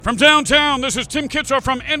From downtown, this is Tim Kitzrow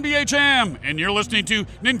from NBA Jam, and you're listening to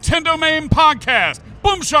Nintendo Main Podcast.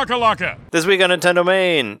 Boom shakalaka! This week on Nintendo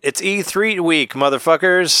Main, it's E3 week,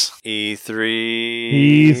 motherfuckers. E3.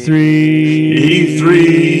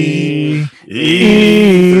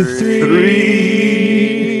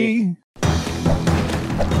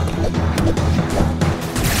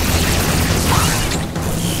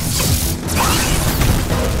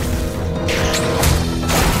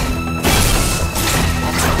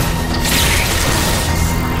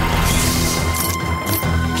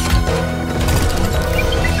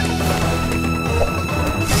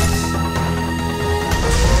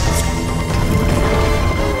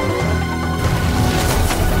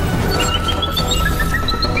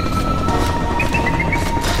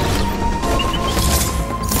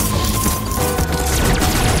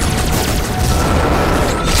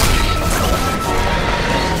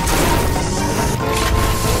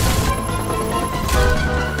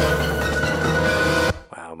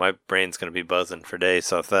 My brain's going to be buzzing for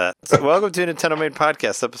days off that. So welcome to Nintendo Main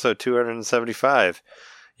Podcast, episode 275.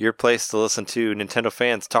 Your place to listen to Nintendo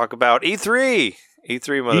fans talk about E3. E3,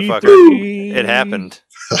 motherfucker. E3. It happened.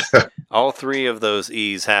 All three of those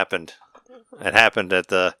E's happened. It happened at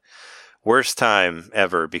the worst time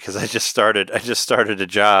ever because I just started a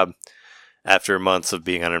job after months of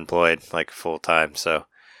being unemployed, like full time. So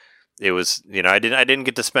it was, I didn't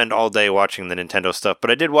get to spend all day watching the Nintendo stuff, but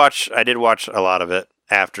I did watch a lot of it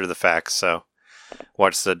after the fact. So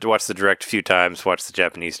watched the Direct a few times, watched the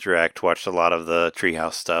Japanese Direct, watched a lot of the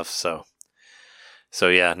Treehouse stuff. So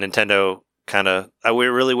yeah, Nintendo I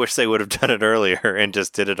really wish they would have done it earlier and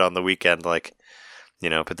just did it on the weekend, but we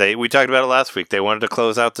talked about it last week. They wanted to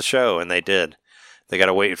close out the show and they did. They got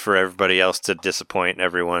to wait for everybody else to disappoint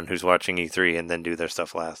everyone who's watching E3 and then do their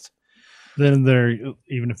stuff last. Then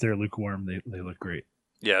even if they're lukewarm, they look great.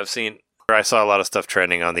 Yeah, I saw a lot of stuff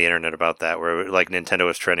trending on the internet about that, where Nintendo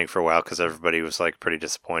was trending for a while because everybody was pretty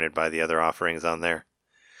disappointed by the other offerings on there.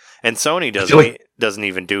 And Sony doesn't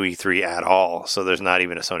even do E3 at all, so there's not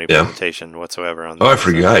even a Sony presentation whatsoever on there. Oh, I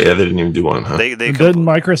forgot. Yeah, they didn't even do one, huh? Didn't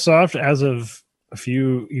Microsoft, as of a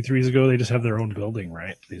few E3s ago, they just have their own building,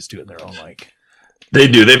 right? They just do it in their own, They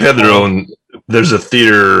do. They've had their own. There's a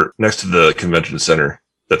theater next to the convention center.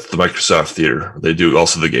 That's the Microsoft Theater. They do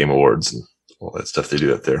also the Game Awards and all that stuff they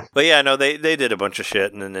do up there. But yeah, no, they did a bunch of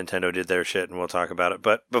shit, and then Nintendo did their shit, and we'll talk about it.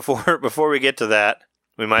 But before we get to that,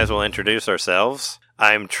 we might as well introduce ourselves.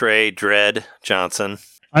 I'm Trey Dread Johnson.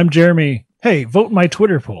 I'm Jeremy. Hey, vote my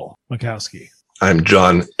Twitter poll, Mikowski. I'm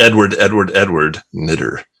John Edward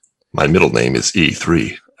Knitter. My middle name is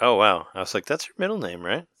E3. Oh, wow. I was like, that's your middle name,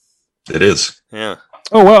 right? It is. Yeah.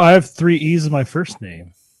 Oh, well, I have 3 E's in my first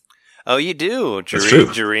name. Oh, you do? That's true.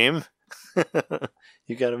 Jareem.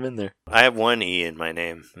 You got him in there. I have 1 E in my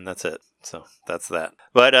name, and that's it. So that's that.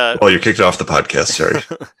 But you're kicked off the podcast. Sorry.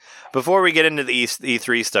 Before we get into the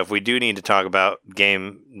E3 stuff, we do need to talk about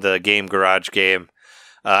the Game Garage game.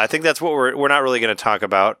 I think that's what we're not really going to talk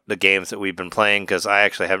about the games that we've been playing because I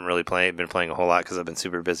actually haven't really been playing a whole lot because I've been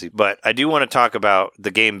super busy. But I do want to talk about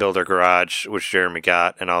the Game Builder Garage, which Jeremy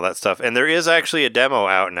got, and all that stuff. And there is actually a demo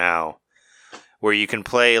out now where you can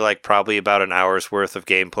play probably about an hour's worth of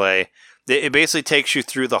gameplay. It basically takes you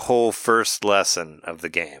through the whole first lesson of the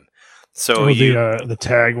game. So the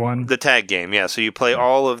tag one? The tag game, yeah. So you play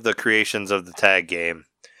all of the creations of the tag game.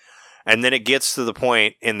 And then it gets to the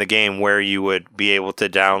point in the game where you would be able to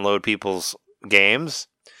download people's games.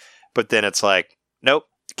 But then it's nope,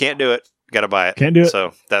 can't do it. Got to buy it. Can't do it.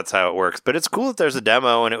 So that's how it works. But it's cool that there's a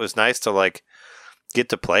demo, and it was nice to get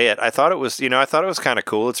to play it. I thought it was kind of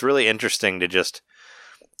cool. It's really interesting to just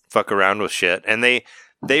fuck around with shit. And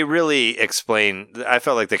they really explain. I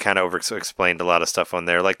felt like they kind of over-explained a lot of stuff on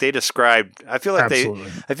there. They described. I feel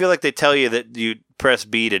like they tell you that you press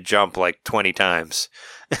B to jump 20 times,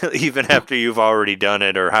 even after you've already done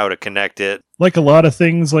it, or how to connect it. Like a lot of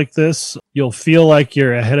things like this, you'll feel like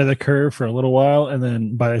you're ahead of the curve for a little while, and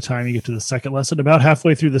then by the time you get to the second lesson, about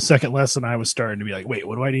halfway through the second lesson, I was starting to be like, "Wait,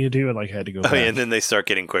 what do I need to do?" And I had to go back. Oh, yeah, and then they start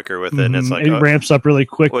getting quicker with it, and it's it ramps up really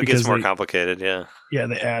quick. Well, it gets more complicated. Yeah. Yeah,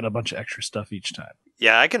 they add a bunch of extra stuff each time.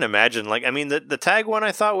 Yeah, I can imagine. The tag one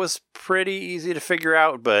I thought was pretty easy to figure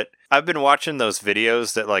out, but I've been watching those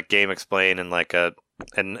videos that Game Explain and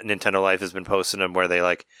and Nintendo Life has been posting them where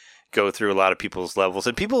they go through a lot of people's levels,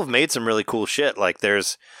 and people have made some really cool shit.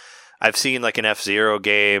 I've seen an F-Zero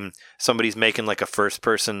game. Somebody's making a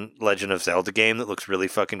first-person Legend of Zelda game that looks really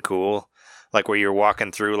fucking cool. Where you're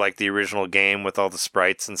walking through the original game with all the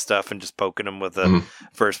sprites and stuff and just poking them with a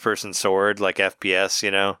first-person sword,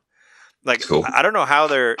 FPS, Cool. I don't know how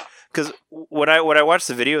they're... Because when I watched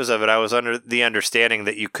the videos of it, I was under the understanding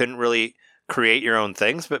that you couldn't really create your own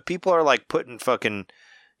things, but people are like putting fucking,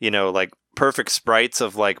 like perfect sprites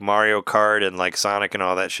of like Mario Kart and like Sonic and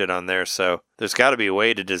all that shit on there. So there's got to be a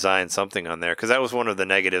way to design something on there, because that was one of the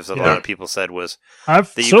negatives that a lot of people said was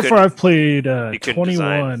I've played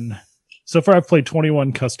 21. So far, I've played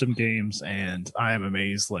 21 custom games, and I am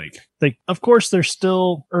amazed. Like, of course, they're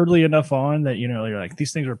still early enough on that you're like,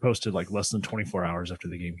 these things were posted like less than 24 hours after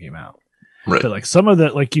the game came out. Right. But like some of the,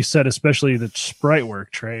 like you said, especially the sprite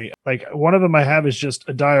work, Trey. Like one of them I have is just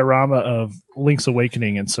a diorama of Link's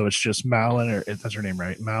Awakening, and so it's just Malin, or that's her name,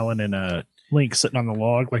 right? Malin and Link sitting on the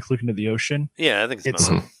log, like looking at the ocean. Yeah, I think it's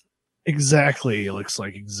Malin. Exactly. It looks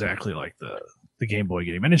like exactly like the Game Boy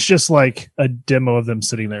game, and it's just like a demo of them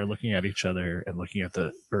sitting there looking at each other and looking at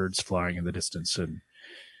the birds flying in the distance. And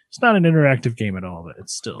it's not an interactive game at all, but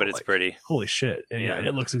it's still, but it's like, pretty. Holy shit! And yeah,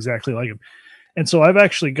 it looks exactly like them. And so I've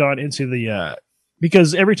actually gone into the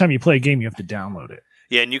because every time you play a game, you have to download it.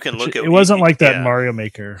 Yeah, and you can look at it wasn't like that in Mario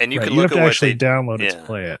Maker, and you can you look have at to what actually they download it to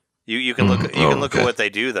play it. You can look at what they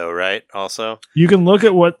do though, right? Also, you can look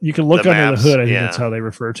at what you can look under maps, the hood. I think that's how they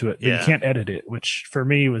refer to it. But you can't edit it, which for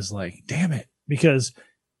me was like, damn it, because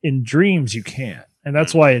in Dreams you can, and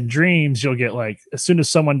that's why in Dreams you'll get like as soon as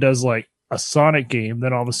someone does like a Sonic game,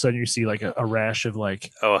 then all of a sudden you see like a rash of like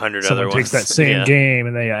 100 someone other takes ones. that same game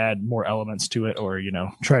and they add more elements to it, or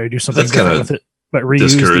try to do something That's different with it, but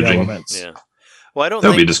reuse the elements. Yeah. Well, I don't. That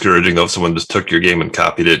would be discouraging though if someone just took your game and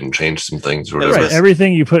copied it and changed some things. Or whatever. Right.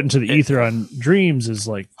 Everything you put into the ether on Dreams is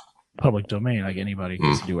like public domain. Like anybody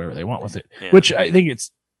can do whatever they want with it. Yeah. Which I think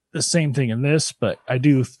it's the same thing in this, but I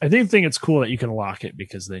do think it's cool that you can lock it,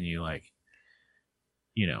 because then you like,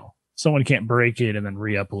 someone can't break it and then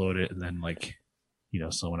re-upload it, and then like,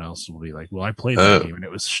 someone else will be like, well, I played that game and it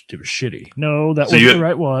was shitty. No, that wasn't the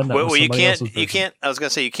right one. Well, you can't. I was gonna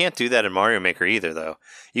say you can't do that in Mario Maker either, though.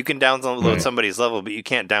 You can download somebody's level, but you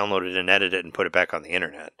can't download it and edit it and put it back on the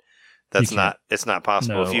internet. It's not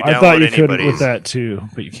possible. No, if you I thought you could with that too,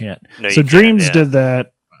 but you can't. No, so Dreams did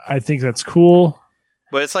that. I think that's cool.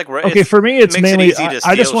 But it's like okay, for me, it's mainly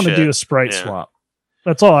I just want to do a sprite swap.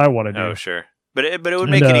 That's all I want to do. Oh, sure. But it would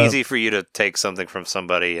make it easy for you to take something from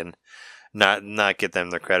somebody and not get them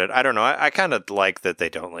their credit. I don't know. I kind of like that they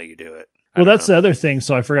don't let you do it. Well, that's the other thing.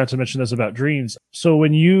 So I forgot to mention this about Dreams. So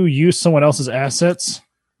when you use someone else's assets,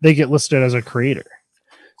 they get listed as a creator.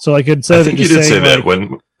 So like instead of you did say that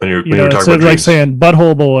when you were talking about like saying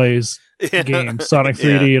Butthole Boys game Sonic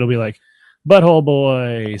 3D, it'll be like Butthole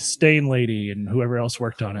Boy, Stain Lady, and whoever else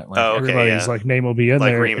worked on it. Like everybody's like name will be in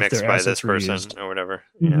like there, remixed by this person or whatever.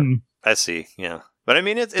 Mm-hmm. Yeah, I see. Yeah. But I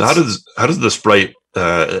mean, it's so how does the sprite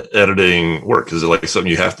editing work? Is it like something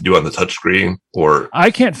you have to do on the touch screen, or I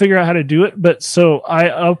can't figure out how to do it? But so I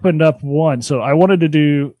opened up one. So I wanted to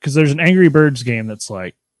do, because there's an Angry Birds game that's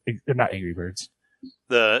like, not Angry Birds,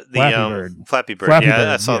 the Flappy Bird. Flappy yeah, Bird,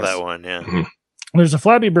 I saw yes. that one. Yeah, Mm-hmm. There's a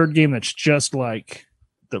Flappy Bird game that's just like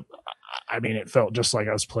it felt just like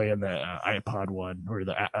I was playing the iPod one, or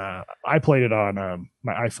I played it on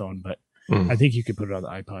my iPhone, but I think you could put it on the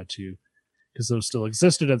iPod too, because those still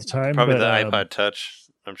existed at the time. Probably the iPod Touch,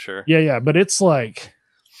 I'm sure. Yeah, but it's like,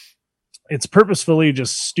 it's purposefully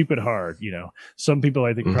just stupid hard. Some people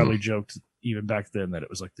I think probably joked even back then that it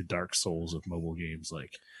was like the Dark Souls of mobile games.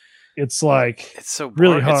 Like, it's like it's so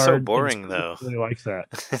really hard. It's so boring though. Really like that.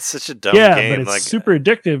 It's such a dumb game. But it's like super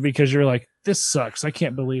addictive, because you're like, this sucks. I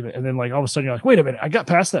can't believe it. And then like all of a sudden you're like, wait a minute, I got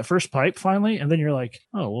past that first pipe finally. And then you're like,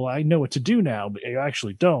 oh well, I know what to do now, but you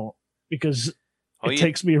actually don't, because it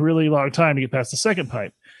takes me a really long time to get past the second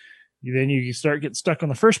pipe. Then you start getting stuck on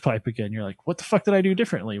the first pipe again. You're like, what the fuck did I do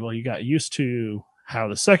differently? Well, you got used to how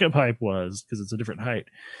the second pipe was, because it's a different height.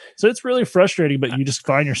 So it's really frustrating, but you just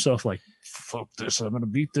find yourself like, fuck this, I'm going to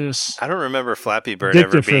beat this. I don't remember Flappy Bird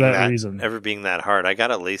ever being that hard. I got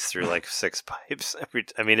at least through like 6 pipes.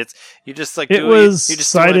 You just like you're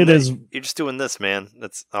just doing this, man.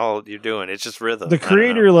 That's all you're doing. It's just rhythm. The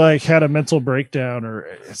creator like had a mental breakdown or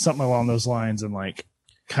something along those lines, and like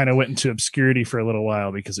kind of went into obscurity for a little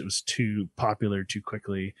while because it was too popular too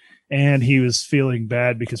quickly, and he was feeling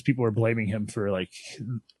bad because people were blaming him for like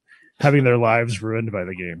having their lives ruined by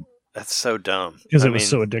the game. That's so dumb, because it was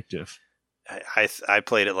so addictive. I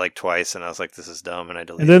played it like twice and I was like, this is dumb, and I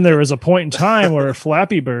deleted it. And then there was a point in time where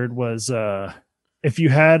Flappy Bird was if you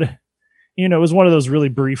had, it was one of those really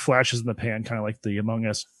brief flashes in the pan, kind of like the Among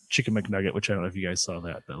Us Chicken McNugget, which I don't know if you guys saw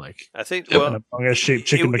that, but like I think an Among Us shaped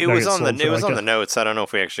Chicken McNugget. It was on the notes. I don't know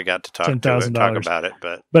if we actually got to talk about it,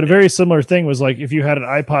 but a very similar thing was like if you had an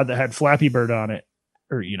iPod that had Flappy Bird on it,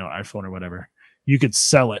 or iPhone or whatever, you could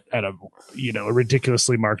sell it at a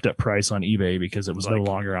ridiculously marked up price on eBay because it was no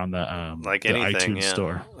longer on the anything, iTunes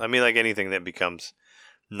store. I mean, like anything that becomes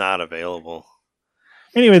Not available.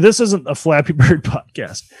 Anyway, this isn't a Flappy Bird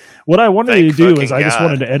podcast. What I wanted Thank to do fucking is I just God.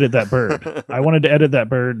 wanted to edit that bird. I wanted to edit that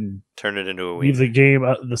bird and Turn it into a leave wiener. the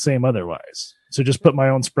game the same otherwise. So just put my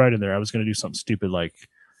own sprite in there. I was going to do something stupid like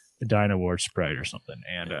the Dino Wars sprite or something.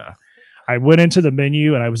 And I went into the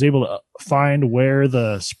menu and I was able to find where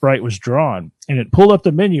the sprite was drawn. And it pulled up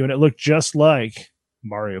the menu and it looked just like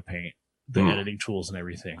Mario Paint, the editing tools and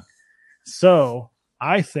everything. So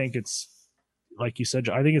I think it's, like you said,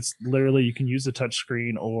 I think it's literally you can use the touch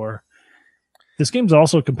screen, or this game's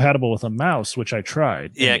also compatible with a mouse, which I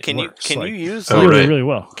tried. Yeah, and can it you works, can you use Oh, like, right. really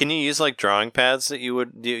well? can you use like drawing pads that you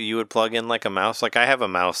would plug in like a mouse? Like I have a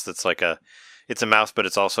mouse that's like it's a mouse, but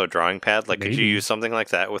it's also a drawing pad. Like could you Maybe. use something like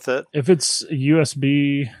that with it? If it's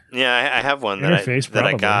USB, Yeah, I have one Interface, that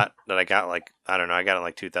I probably. got like I don't know, I got it in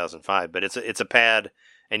like 2005, but it's a pad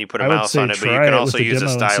and you put a I would mouse say on it, but you try can it also with the use a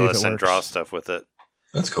demo and see if stylus it and draw works. stuff with it.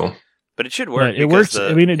 That's cool. But it should work. it because works. the-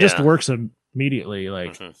 I mean, it just yeah. works immediately.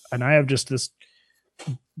 Like, Mhm. and I have just this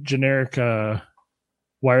generic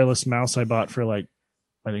wireless mouse I bought for like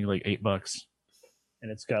I think like $8,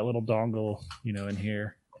 and it's got a little dongle, in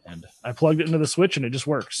here, and I plugged it into the Switch, and it just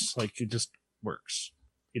works. Like it just works.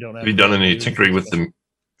 You don't have Have you done to any do tinkering with anything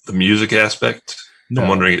the music aspect? No. I'm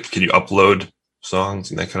wondering, can you upload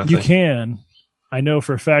songs and that kind of You thing? can. I know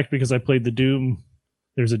for a fact because I played the Doom.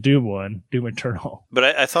 There's a Doom one, Doom Eternal, But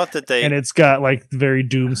I thought that they and it's got like very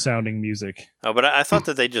Doom sounding music. but I thought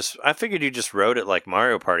that I figured you just wrote it like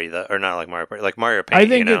Mario Party or not like Mario Party, like Mario Paint, I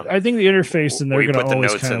think you know. I think the interface, and they're where you going put to the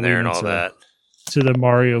always notes kind in of there lean and all into that. to the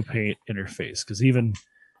Mario Paint interface, because even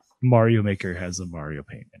Mario Maker has a Mario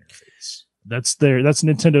Paint interface. That's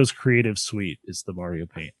Nintendo's creative suite is the Mario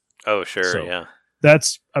Paint. Oh, sure, So- yeah.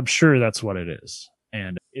 I'm sure that's what it is,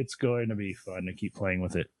 and it's going to be fun to keep playing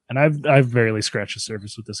with it. And I've barely scratched the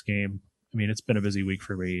surface with this game. I mean, it's been a busy week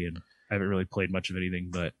for me, and I haven't really played much of anything.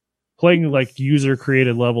 But playing like user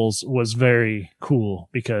created levels was very cool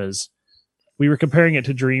because we were comparing it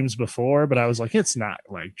to Dreams before, but I was like, it's not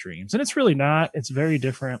like Dreams, and it's really not. It's very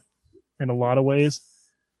different in a lot of ways,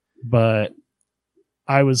 but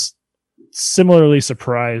I was similarly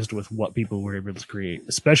surprised with what people were able to create,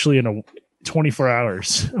 especially in a 24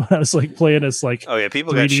 hours. When I was like playing this like Oh yeah,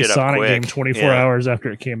 people got 3D shit up Sonic quick. game 24 yeah. hours after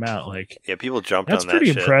it came out. Like Yeah, people jumped that's on that pretty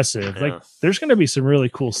shit. impressive. Yeah. Like there's going to be some really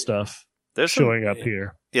cool stuff There's some, showing up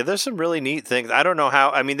here. Yeah, there's some really neat things. I don't know how.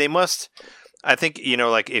 I mean, they must. I think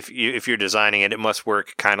like if you're designing it, it must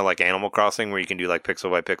work kind of like Animal Crossing, where you can do like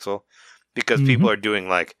pixel by pixel, because people are doing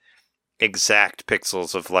like exact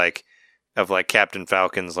pixels of like Captain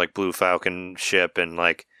Falcon's like Blue Falcon ship and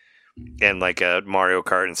like a Mario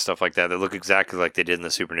Kart and stuff like that. They look exactly like they did in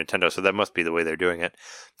the Super Nintendo. So that must be the way they're doing it.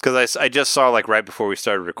 Because I just saw like right before we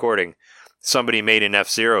started recording, somebody made an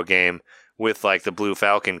F-Zero game with like the Blue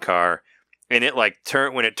Falcon car. And it like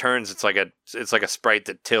when it turns, it's like a sprite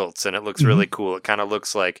that tilts, and it looks really cool. It kind of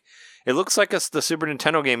looks like the Super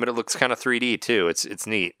Nintendo game, but it looks kind of 3D too. It's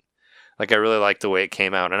neat. Like I really like the way it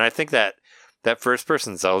came out, and I think that first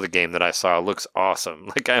person Zelda game that I saw looks awesome.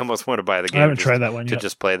 Like I almost want to buy the game. I haven't tried that one to yet.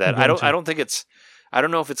 just play that. I'm going to. I don't think I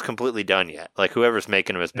don't know if it's completely done yet. Like whoever's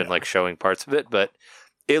making them has been like showing parts of it, but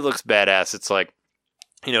it looks badass. It's like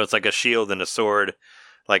it's like a shield and a sword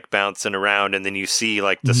like bouncing around, and then you see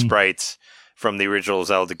like the sprites from the original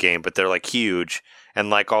Zelda game, but they're like huge,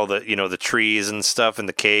 and like all the the trees and stuff and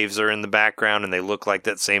the caves are in the background, and they look like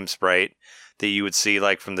that same sprite that you would see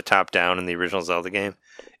like from the top down in the original Zelda game.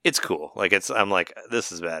 It's cool. Like I'm like,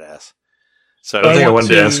 this is badass. So The other thing I want wanted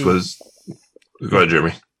to to- ask was, go ahead,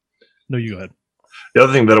 Jeremy. No, you go ahead. The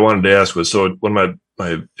other thing that I wanted to ask was, so one of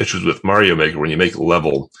my issues with Mario Maker, when you make a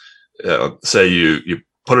level, say you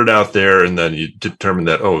put it out there and then you determine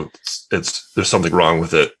that, it's there's something wrong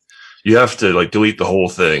with it. You have to like delete the whole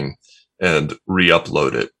thing and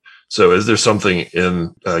re-upload it. So is there something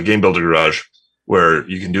in Game Builder Garage where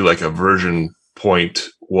you can do like a version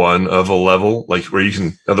 0.1 of a level, like where you can,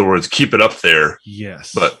 in other words, keep it up there,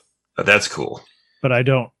 Yes. but that's cool. But I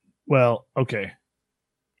don't. Well, okay.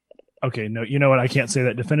 Okay, no, you know what? I can't say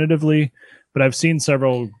that definitively, but I've seen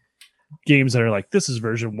several games that are like, this is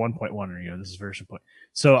version 1.1 or this is version point.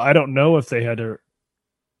 So I don't know if they had to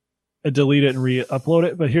delete it and re-upload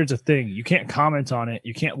it, but here's the thing. You can't comment on it.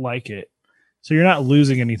 You can't like it. So you're not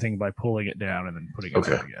losing anything by pulling it down and then putting it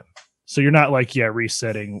Okay. up again. So you're not like,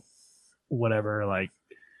 resetting whatever like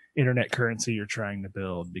internet currency you're trying to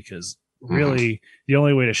build, because really the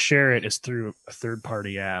only way to share it is through a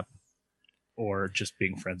third-party app or just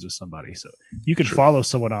being friends with somebody. So you can follow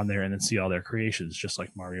someone on there and then see all their creations, just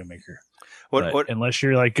like Mario Maker. But unless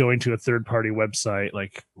you're like going to a third-party website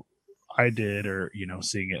like I did, or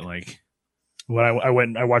seeing it like when I went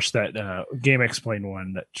and I watched that Game Explain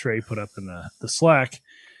one that Trey put up in the Slack,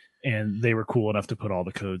 and they were cool enough to put all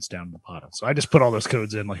the codes down in the bottom. So I just put all those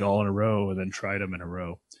codes in like all in a row and then tried them in a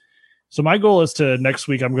row. So my goal is to next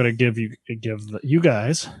week I'm going to give you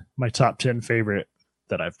guys my top 10 favorite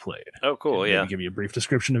that I've played. Oh, cool! Yeah, give you a brief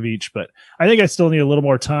description of each, but I think I still need a little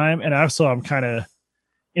more time, and also I'm kind of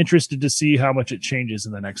interested to see how much it changes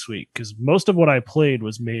in the next week because most of what I played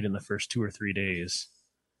was made in the first 2 or 3 days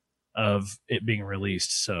of it being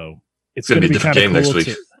released. So it's going to be kind of cool next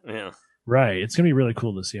week. Yeah, right. It's going to be really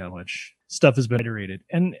cool to see how much stuff has been iterated,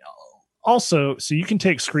 and also, so you can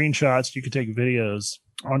take screenshots, you can take videos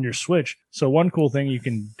on your Switch. So one cool thing you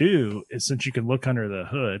can do is since you can look under the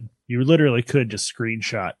hood, you literally could just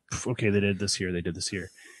screenshot. Okay, they did this here, they did this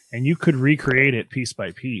here, and you could recreate it piece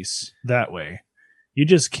by piece that way. You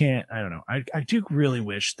just can't. I don't know. I do really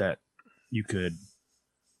wish that you could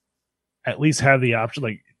at least have the option,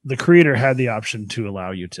 like the creator had the option to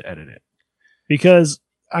allow you to edit it, because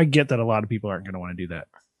I get that a lot of people aren't going to want to do that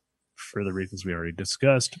for the reasons we already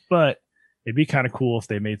discussed, but it'd be kind of cool if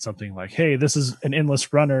they made something like, hey, this is an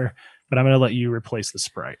endless runner, but I'm going to let you replace the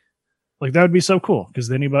sprite. Like that would be so cool because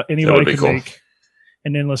anybody could cool. make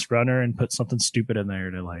an endless runner and put something stupid in there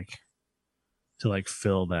to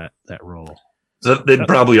fill that role. So they'd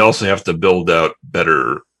probably also have to build out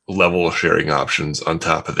better level sharing options on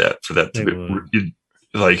top of that for that to be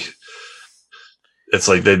like. It's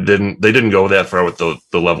like they didn't go that far with the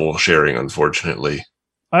level sharing, unfortunately.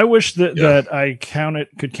 I wish that I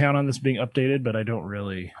could count on this being updated, but I don't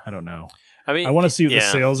know. I mean, I want to see what the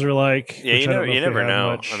sales are like. Yeah, you never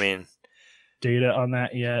know. I mean, data on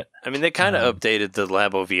that yet. I mean, they kind of updated the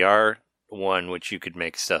Labo VR one, which you could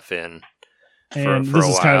make stuff in. And this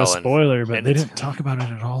is kind of a spoiler, but they didn't talk about it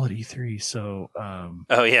at all at E3. So,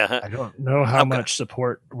 oh yeah, I don't know how much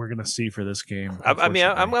support we're going to see for this game. I mean,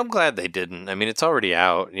 I'm glad they didn't. I mean, it's already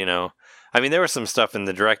out. You know, I mean, there was some stuff in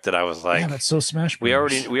the direct that I was like, yeah, that's so Smash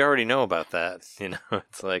Bros. We already know about that. You know,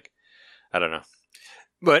 it's like, I don't know.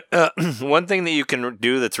 But one thing that you can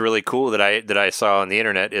do that's really cool that I saw on the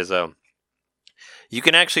internet is you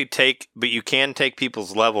can actually take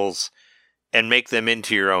people's levels and make them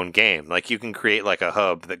into your own game. Like you can create like a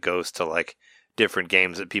hub that goes to like different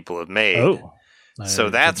games that people have made. Oh, so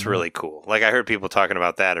that's really cool. Like I heard people talking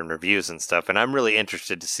about that in reviews and stuff, and I'm really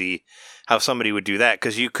interested to see how somebody would do that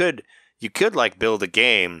because you could like build a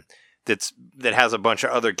game that has a bunch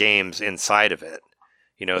of other games inside of it.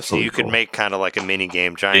 You know, so you could make kind of like a mini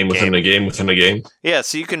game, giant game within a game. Yeah,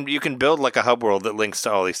 so you can build like a hub world that links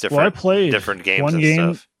to all these different different games and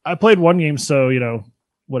stuff. I played one game, so you know,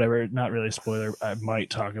 whatever. Not really a spoiler. I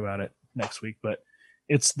might talk about it next week, but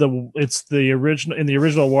it's the original in the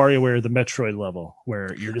original WarioWare, the Metroid level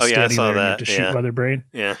where you're just standing there and you have to shoot Mother Brain.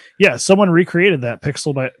 Yeah. Someone recreated that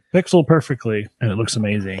pixel by pixel perfectly, and it looks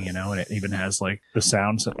amazing. You know, and it even has like the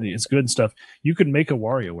sounds. It's good and stuff. You could make a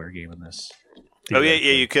WarioWare game in this. Oh yeah,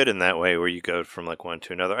 you could in that way where you go from like one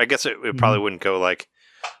to another. I guess it probably wouldn't go like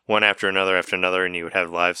one after another, and you would have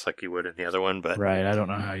lives like you would in the other one. But right, I don't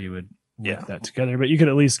know how you would work that together, but you could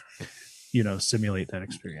at least simulate that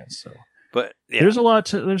experience. So, but there's a lot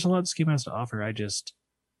this game has to offer. I just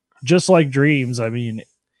like Dreams. I mean,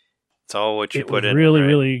 it's all what you put in. Really,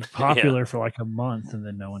 really popular for like a month, and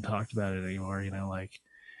then no one talked about it anymore. You know, like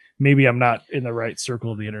maybe I'm not in the right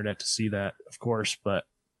circle of the internet to see that, of course, but.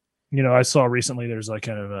 You know, I saw recently there's like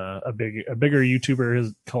kind of a bigger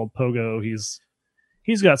YouTuber called Pogo.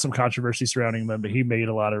 He's got some controversy surrounding him, but he made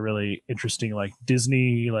a lot of really interesting like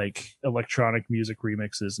Disney like electronic music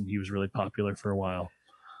remixes, and he was really popular for a while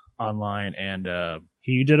online. And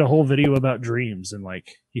he did a whole video about Dreams and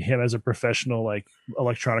like him as a professional like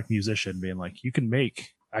electronic musician being like,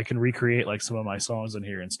 I can recreate like some of my songs in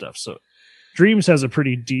here and stuff. So Dreams has a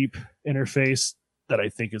pretty deep interface that I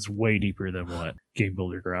think is way deeper than what Game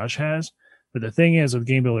Builder Garage has. But the thing is, with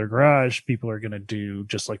Game Builder Garage, people are going to do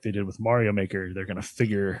just like they did with Mario Maker. They're going to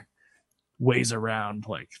figure ways around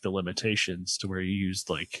like the limitations to where you use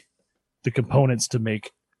like the components to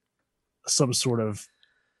make some sort of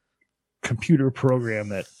computer program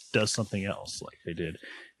that does something else like they did.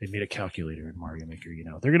 They made a calculator in Mario Maker. You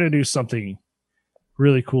know, they're going to do something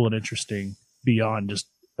really cool and interesting beyond just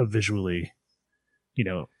a visually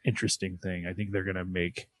interesting thing. I think we're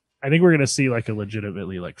going to see like a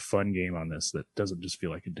legitimately like fun game on this that doesn't just feel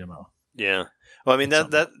like a demo. Yeah. Well, I mean,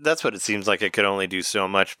 that's what it seems like. It could only do so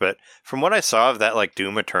much, but from what I saw of that like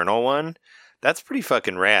Doom Eternal one, that's pretty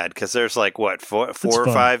fucking rad because there's like four or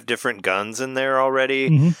five different guns in there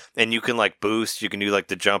already, and you can like boost. You can do like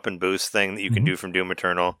the jump and boost thing that you can do from Doom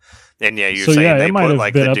Eternal, and you're saying they put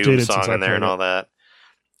like the Doom song in there and all that,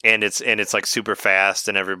 and it's like super fast,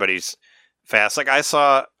 and everybody's fast. Like I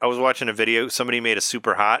was watching a video. Somebody made a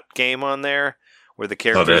Super Hot game on there where the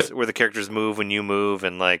characters move when you move,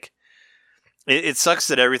 and like it sucks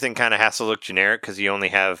that everything kind of has to look generic because you only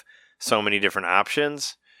have so many different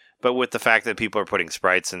options. But with the fact that people are putting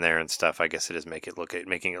sprites in there and stuff, I guess it is making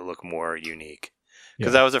it look more unique.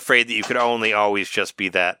 Because I was afraid that you could only always just be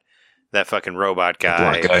that fucking robot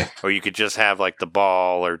guy, or you could just have like the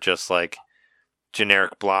ball, or just like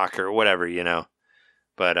generic block or whatever, you know.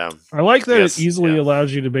 But I like that it easily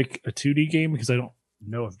allows you to make a 2D game, because I don't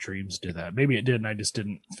know if Dreams did that. Maybe it did, and I just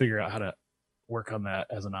didn't figure out how to work on that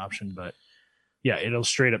as an option. But yeah, it'll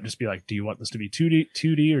straight up just be like, do you want this to be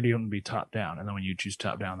 2D or do you want it to be top down? And then when you choose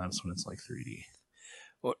top down, that's when it's like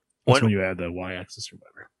 3D. That's when you add the Y-axis or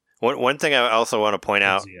whatever. One thing I also want to point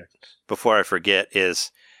out before I forget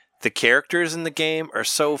is the characters in the game are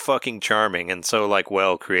so fucking charming and so like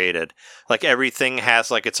well created. Like everything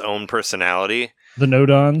has like its own personality. The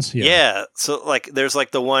Nodons, yeah. So like, there's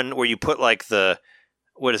like the one where you put like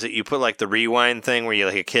you put like the rewind thing where you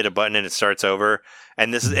like hit a button and it starts over.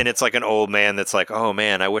 And it's like an old man that's like, oh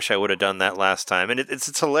man, I wish I would have done that last time. And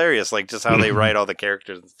it's hilarious, like just how they write all the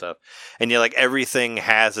characters and stuff. And you're like, everything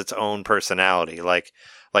has its own personality. Like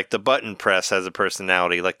the button press has a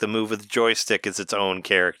personality. Like the move with the joystick is its own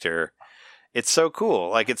character. It's so cool.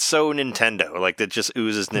 Like it's so Nintendo. Like that just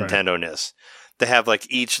oozes Nintendo-ness. They have like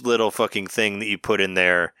each little fucking thing that you put in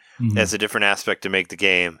there as a different aspect to make the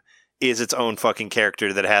game is its own fucking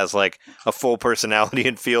character that has like a full personality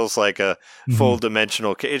and feels like a full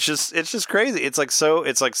dimensional. It's just crazy. It's like so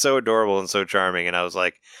adorable and so charming. And I was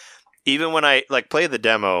like, even when I like play the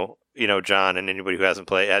demo, you know, John and anybody who hasn't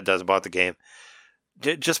bought the game,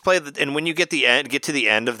 just play and when you get to the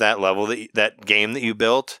end of that level, that game that you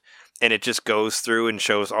built, and it just goes through and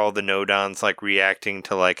shows all the Nodons like reacting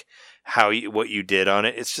to like what you did on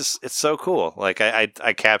it. It's so cool. Like I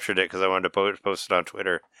captured it because I wanted to post it on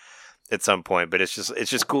Twitter at some point, but it's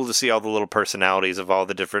just cool to see all the little personalities of all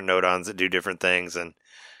the different Nodons that do different things, and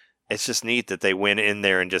it's just neat that they went in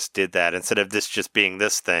there and just did that. Instead of this just being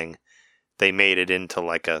this thing, they made it into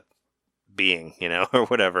like a being, you know, or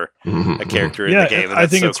whatever, a character in the game. And I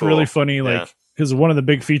think it's cool. Really funny, like, because one of the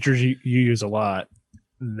big features you use a lot,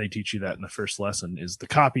 and they teach you that in the first lesson, is the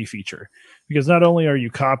copy feature. Because not only are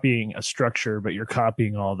you copying a structure, but you're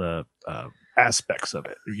copying all the aspects of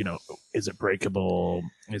it. You know, is it breakable?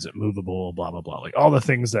 Is it movable? Blah, blah, blah. Like all the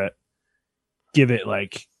things that give it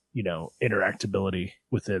like, you know, interactability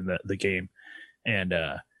within the game. And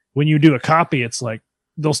when you do a copy, it's like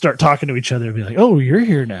they'll start talking to each other and be like, oh, you're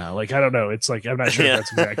here now. Like, I don't know. It's like, I'm not sure if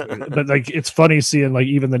that's exactly, but like, it's funny seeing like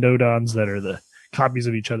even the Nodons that are the copies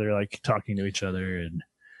of each other, like talking to each other and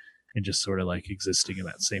just sort of like existing in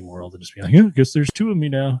that same world and just being like, yeah, I guess there's two of me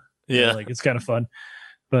now. Yeah. You know, like it's kind of fun.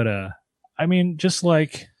 But I mean, just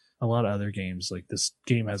like a lot of other games, like this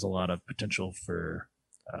game has a lot of potential for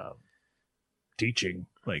teaching.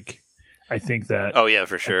 Like, I think that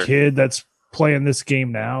for sure, a kid that's playing this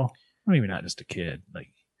game now, maybe not just a kid, like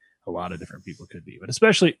a lot of different people could be, but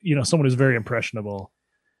especially, you know, someone who's very impressionable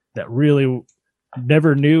that really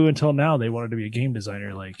never knew until now they wanted to be a game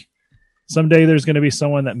designer. Like someday there's going to be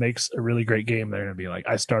someone that makes a really great game. They're going to be like,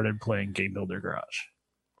 I started playing Game Builder Garage.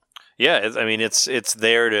 Yeah, I mean, it's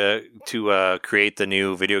there to create the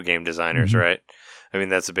new video game designers, right? I mean,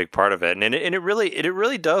 that's a big part of it, and it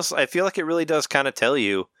really does. I feel like it really does kind of tell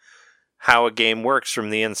you how a game works from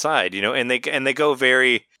the inside, you know. And they go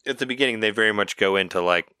very at the beginning. They very much go into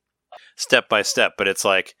like step by step, but it's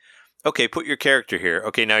like, okay, put your character here.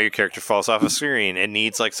 Okay, now your character falls off a screen. It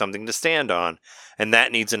needs like something to stand on, and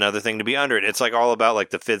that needs another thing to be under it. It's like all about like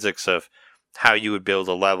the physics of how you would build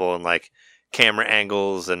a level and like camera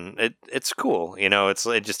angles, and it's cool, you know. It's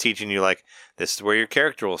just teaching you like, this is where your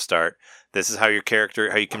character will start. This is how you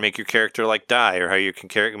can make your character like die, or how you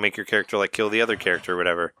can make your character like kill the other character or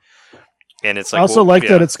whatever. And it's like, I also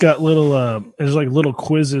that it's got little there's like little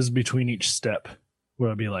quizzes between each step where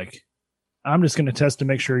it'll be like, I'm just going to test to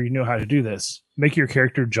make sure you know how to do this. Make your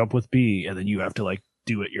character jump with B, and then you have to like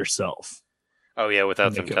do it yourself. Oh yeah,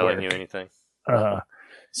 without them telling you anything.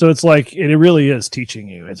 So it's like, it really is teaching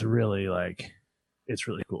you. It's really like, it's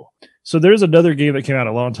really cool. So there's another game that came out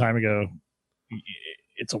a long time ago.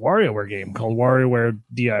 It's a WarioWare game called WarioWare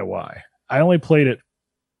DIY. I only played it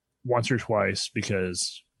once or twice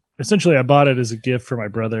because essentially I bought it as a gift for my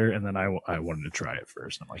brother, and then I wanted to try it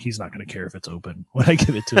first. I'm like, he's not going to care if it's open when I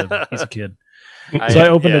give it to him. He's a kid. So I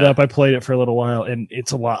opened it up. I played it for a little while, and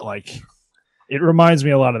it's a lot like, it reminds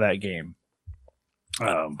me a lot of that game.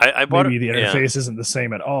 I bought maybe the interface isn't the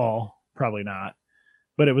same at all, probably not,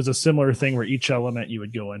 but it was a similar thing where each element you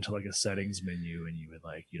would go into like a settings menu and you would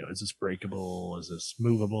like, you know, is this breakable, is this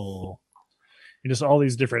movable, just all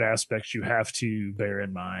these different aspects you have to bear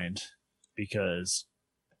in mind, because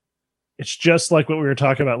it's just like what we were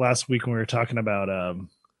talking about last week when we were talking about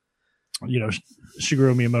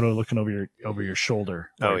Shigeru Miyamoto looking over your shoulder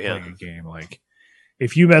while you're playing a game. Like,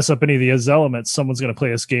 if you mess up any of these elements, someone's going to play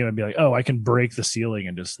this game and be like, oh, I can break the ceiling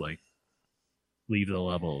and just like leave the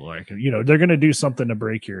level. Like, they're going to do something to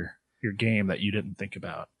break your game that you didn't think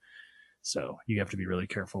about. So you have to be really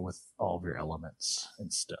careful with all of your elements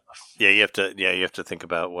and stuff. Yeah, you have to think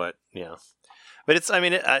about what, But it's, I'm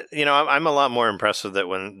a lot more impressed with it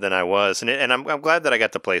than I was, and I'm glad that I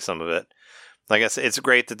got to play some of it. Like I said, it's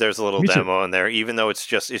great that there's a little demo in there, even though it's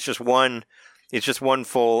just one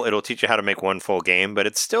full. It'll teach you how to make one full game, but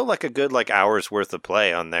it's still like a good hour's worth of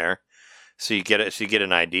play on there. So you get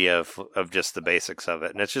an idea of just the basics of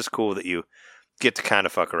it, and it's just cool that you get to kind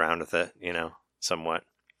of fuck around with it, somewhat.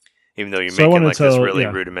 Even though you're making this really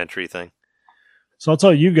rudimentary thing. So I'll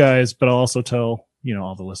tell you guys, but I'll also tell,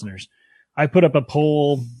 all the listeners. I put up a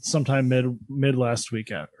poll sometime mid last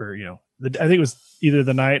week, I think it was either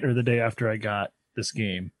the night or the day after I got this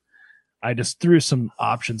game. I just threw some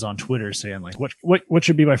options on Twitter saying like, what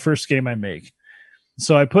should be my first game I make?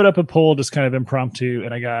 So I put up a poll just kind of impromptu,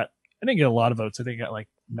 and I didn't get a lot of votes. I think I got like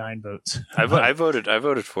 9 votes. I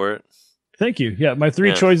voted for it. Thank you. Yeah. My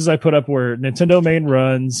 3 choices I put up were Nintendo Main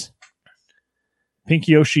Runs, Pink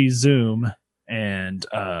Yoshi Zoom, and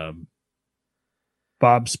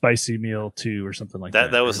Bob's Spicy Meal 2 or something like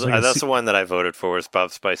that. That's the one that I voted for, was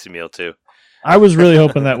Bob's Spicy Meal 2. I was really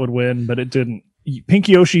hoping that would win, but it didn't. Pink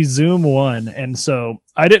Yoshi Zoom won, and so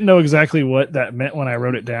I didn't know exactly what that meant when I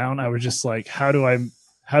wrote it down. I was just like, how do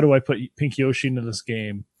I put Pink Yoshi into this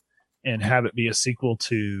game and have it be a sequel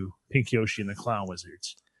to Pink Yoshi and the Clown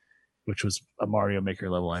Wizards, which was a Mario Maker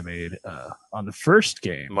level I made on the first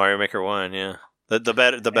game. Mario Maker 1, yeah.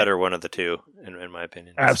 The better one of the two, in my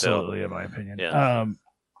opinion. Absolutely, in my opinion. Yeah.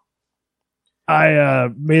 I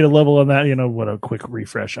made a level on that. What a quick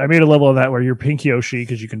refresh. I made a level on that where you're Pink Yoshi,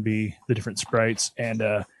 because you can be the different sprites, and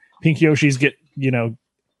Pink Yoshi's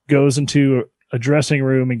goes into a dressing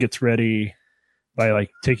room and gets ready by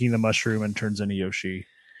like taking the mushroom and turns into Yoshi,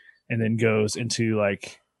 and then goes into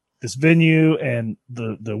like this venue, and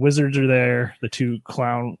the wizards are there. The two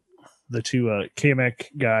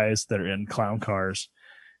Kamek guys that are in clown cars,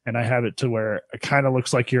 and I have it to where it kind of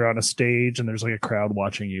looks like you're on a stage and there's like a crowd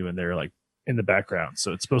watching you, and they're like in the background.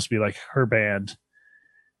 So it's supposed to be like her band,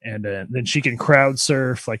 and then she can crowd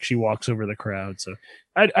surf, like she walks over the crowd. So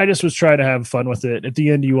I just was trying to have fun with it. At the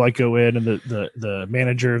end, you like go in, and the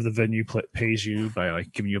manager of the venue pays you by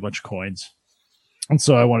like giving you a bunch of coins. And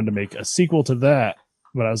so I wanted to make a sequel to that,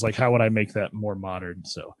 but I was like, how would I make that more modern?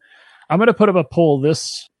 So I'm going to put up a poll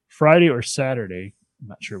this Friday or Saturday. I'm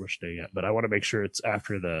not sure which day yet, but I want to make sure it's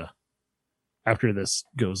after this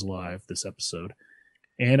goes live, this episode.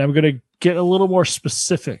 And I'm going to get a little more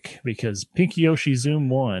specific, because Pink Yoshi Zoom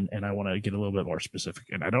won, and I want to get a little bit more specific.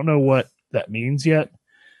 And I don't know what that means yet,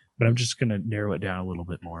 but I'm just going to narrow it down a little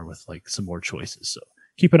bit more with like some more choices. So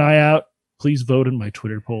keep an eye out. Please vote in my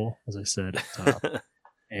Twitter poll, as I said at the top.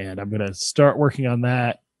 And I'm going to start working on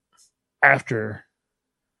that after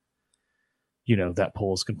that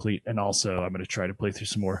poll is complete. And also I'm going to try to play through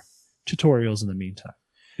some more tutorials in the meantime,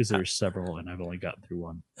 because there's several and I've only gotten through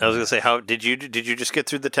one. I was going to say, how did you just get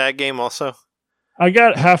through the tag game also? I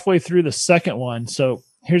got halfway through the second one. So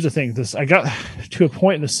here's the thing. I got to a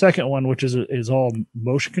point in the second one, which is all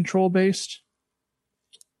motion control based.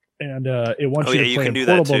 And it wants you to play in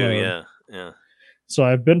portable mode. Yeah. So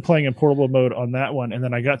I've been playing in portable mode on that one. And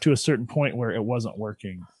then I got to a certain point where it wasn't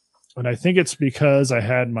working. And I think it's because I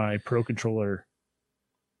had my Pro Controller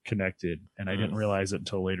connected, and I didn't realize it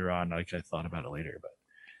until later on. Like, I thought about it later, but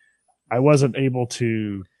I wasn't able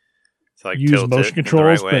to use motion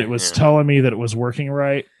controls, but it was telling me that it was working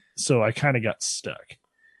right. So I kind of got stuck.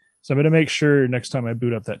 So I'm going to make sure next time I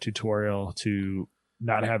boot up that tutorial to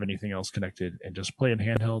not have anything else connected and just play in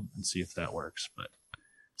handheld and see if that works. But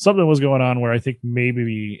something was going on where I think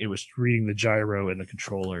maybe it was reading the gyro in the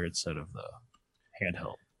controller instead of the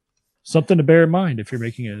handheld. Something to bear in mind if you're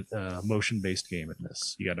making a motion-based game in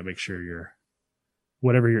this. You got to make sure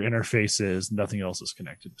whatever your interface is, nothing else is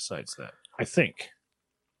connected besides that, I think.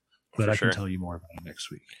 But I can tell you more about it next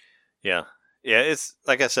week. Yeah. It's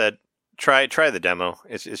like I said, try the demo.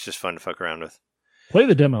 It's just fun to fuck around with. Play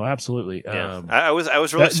the demo, absolutely. Yeah. I was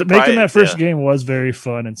really surprised. Making that first game was very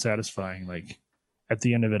fun and satisfying. Like at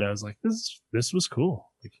the end of it, I was like, this was cool.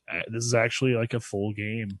 Like, this is actually like a full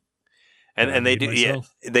game. And they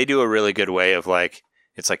do a really good way of like,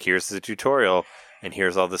 it's like, here's the tutorial and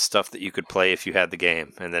here's all the stuff that you could play if you had the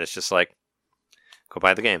game, and then it's just like, go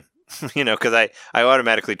buy the game. because I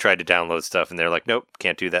automatically tried to download stuff, and they're like, nope,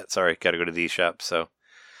 can't do that. Sorry, got to go to the eShop. So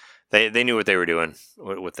they knew what they were doing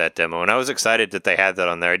with that demo, and I was excited that they had that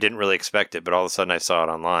on there. I didn't really expect it, but all of a sudden I saw it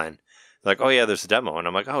online. Like, oh yeah, there's a demo, and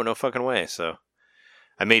I'm like, oh, no fucking way. So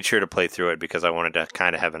I made sure to play through it because I wanted to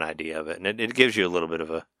kind of have an idea of it, and it gives you a little bit of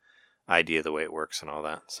a idea of the way it works and all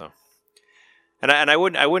that. So, and I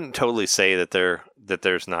wouldn't totally say that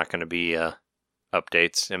there's not going to be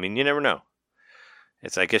updates. I mean, you never know.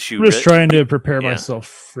 It's I guess I'm just trying to prepare myself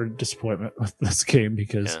for disappointment with this game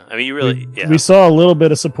because I mean, you really we saw a little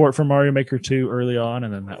bit of support from Mario Maker 2 early on,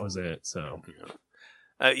 and then that was it. So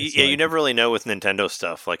you never really know with Nintendo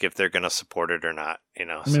stuff, like if they're going to support it or not. I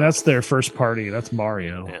mean, that's their first party. That's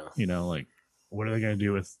Mario. Yeah. Like what are they going to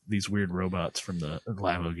do with these weird robots from the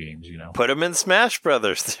Labo games? Put them in Smash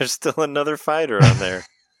Brothers. There's still another fighter on there.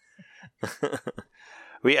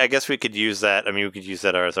 I guess we could use that. I mean, we could use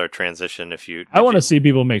that as our transition. I want to see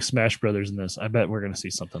people make Smash Brothers in this. I bet we're going to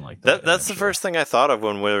see something like that. That's the first thing I thought of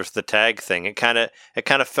when there was the tag thing. It kind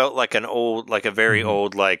of felt like a very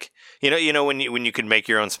old, like when you could make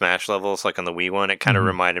your own Smash levels, like on the Wii one. It kind of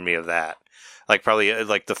reminded me of that. Like probably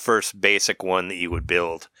like the first basic one that you would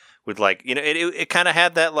build with it kind of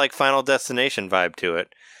had that like Final Destination vibe to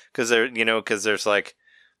it because there's like.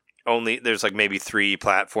 There's like maybe 3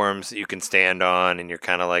 platforms that you can stand on, and you're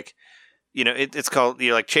kind of like, it's called,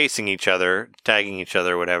 you're like chasing each other, tagging each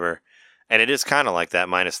other, whatever. And it is kind of like that,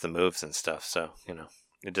 minus the moves and stuff. So,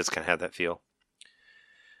 it does kind of have that feel.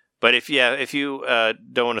 But if you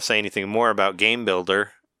don't want to say anything more about Game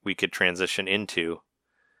Builder, we could transition into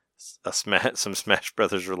some Smash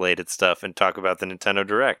Brothers related stuff and talk about the Nintendo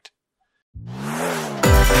Direct.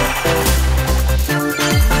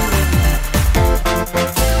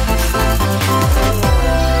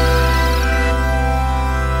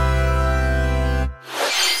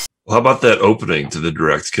 How about that opening to the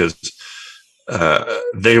Direct? Because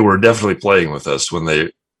they were definitely playing with us when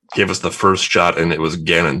they gave us the first shot, and it was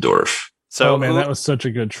Ganondorf. So, that was such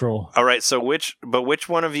a good troll. All right, so which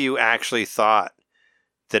one of you actually thought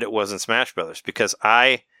that it wasn't Smash Brothers? Because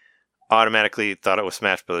I automatically thought it was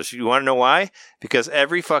Smash Brothers. You want to know why? Because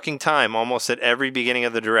every fucking time, almost at every beginning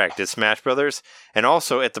of the Direct, is Smash Brothers, and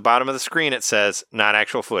also at the bottom of the screen it says not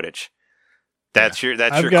actual footage. That's your clue.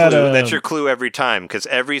 That's your clue every time, because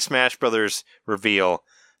every Smash Brothers reveal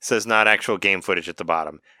says not actual game footage at the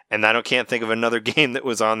bottom, and I can't think of another game that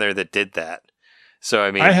was on there that did that. So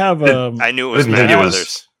I mean, I knew it was Smash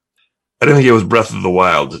Brothers. I didn't think it was Breath of the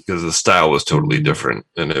Wild because the style was totally different,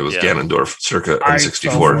 and it was Ganondorf circa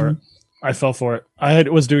N64. I fell for it. I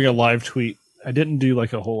was doing a live tweet. I didn't do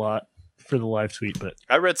like a whole lot for the live tweet, but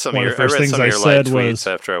I read some of your live tweets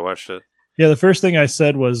after I watched it. Yeah, the first thing I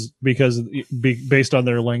said was because based on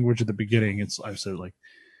their language at the beginning, I said like,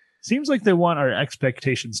 seems like they want our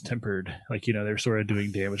expectations tempered. Like, they're sort of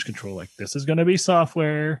doing damage control. Like, this is going to be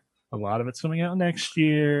software. A lot of it's coming out next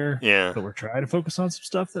year. Yeah. But we're trying to focus on some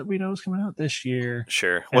stuff that we know is coming out this year.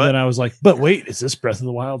 Sure. And then I was like, but wait, is this Breath of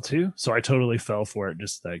the Wild too? So I totally fell for it.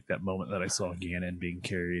 Just like that moment that I saw Ganon being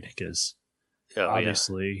carried, because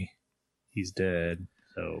obviously he's dead.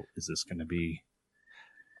 So is this going to be...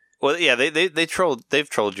 Well, yeah, they've trolled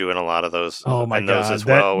you in a lot those. Oh my god, those as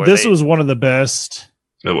well. This was one of the best.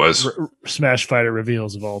 It was Smash Fighter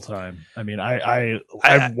reveals of all time. I mean,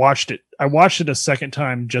 I've watched it. I watched it a second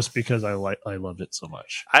time just because I loved it so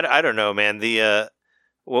much. I don't know, man. The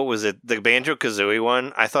what was it? The Banjo-Kazooie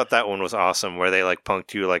one. I thought that one was awesome, where they like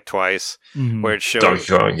punked you like twice, where it showed Donkey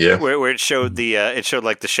Kong, where it showed it showed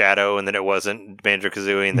like the shadow, and then it wasn't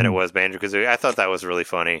Banjo-Kazooie, and then it was Banjo-Kazooie. I thought that was really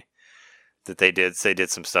funny. That they did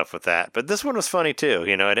some stuff with that, but this one was funny too.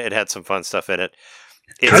 It had some fun stuff in it.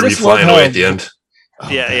 Kirby flying away at the end.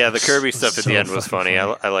 The Kirby stuff at the end was funny.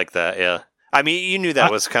 I like that. Yeah, I mean, you knew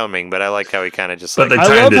that was coming, but I like how he kind of just like.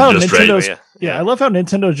 I love how Nintendo's I love how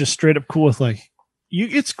Nintendo's just straight up cool with like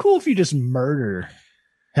It's cool if you just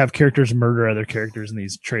have characters murder other characters in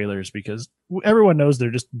these trailers, because everyone knows they're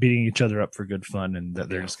just beating each other up for good fun, and that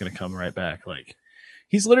they're just going to come right back. Like,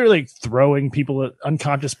 he's literally throwing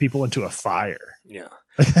unconscious people into a fire. Yeah.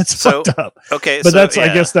 That's fucked up. Okay. But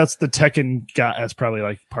I guess that's the Tekken guy. That's probably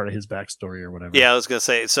like part of his backstory or whatever. Yeah, I was going to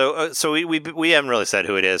say, so we haven't really said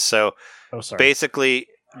who it is. So basically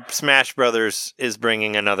Smash Brothers is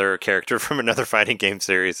bringing another character from another fighting game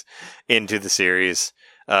series into the series.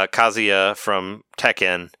 Kazuya from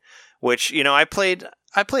Tekken, which, I played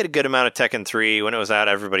a good amount of Tekken 3 when it was out.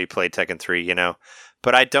 Everybody played Tekken 3,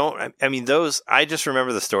 but I just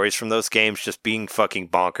remember the stories from those games just being fucking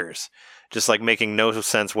bonkers. just like making no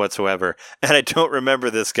sense whatsoever. And I don't remember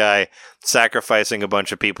this guy sacrificing a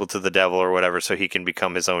bunch of people to the devil or whatever so he can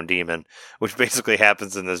become his own demon, which basically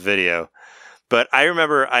happens in this video. But I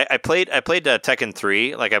remember I played Tekken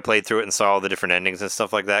 3, like I played through it and saw all the different endings and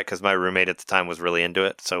stuff like that because my roommate at the time was really into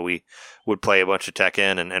it. So we would play a bunch of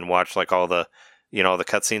Tekken and watch like all the, all the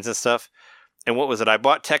cutscenes and stuff. And what was it? I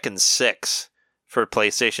bought Tekken 6 for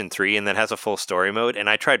PlayStation 3 and that has a full story mode. And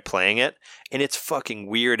I tried playing it and it's fucking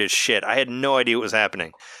weird as shit. I had no idea what was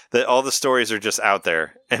happening. That all the stories are just out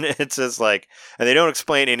there and it's just like, and they don't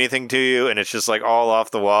explain anything to you. And it's just like all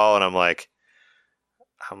off the wall. And I'm like,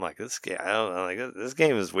 this game, I don't know, like this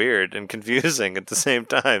game is weird and confusing at the same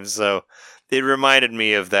time. So it reminded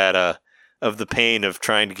me of that, of the pain of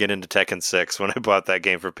trying to get into Tekken 6 when I bought that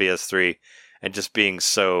game for PS3 and just being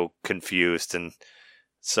so confused and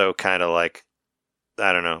so kind of like,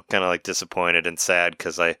 I don't know, kind of like disappointed and sad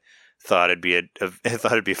because I thought it'd be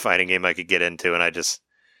a fighting game I could get into, and I just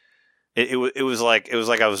it was like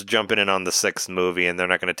I was jumping in on the 6th movie, and they're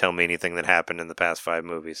not going to tell me anything that happened in the past 5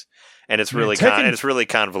 movies, and it's really it's really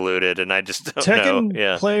convoluted, and I just don't know.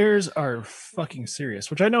 Yeah, players are fucking serious,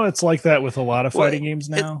 which I know it's like that with a lot of fighting games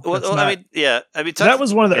now. That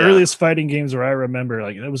was one of the earliest fighting games where I remember,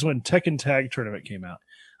 like, it was when Tekken Tag Tournament came out.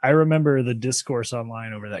 I remember the discourse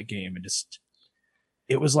online over that game, and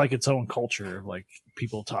it was like its own culture of like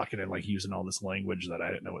people talking and like using all this language that I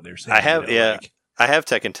didn't know what they were saying. I have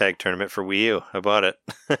Tekken Tag Tournament for Wii U. I bought it.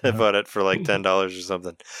 I bought it for like $10 or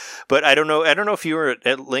something. But I don't know if you were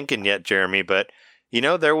at Lincoln yet, Jeremy, but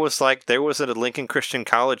there was a Lincoln Christian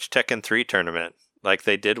College Tekken 3 tournament. Like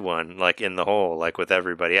they did one like in the hole, like with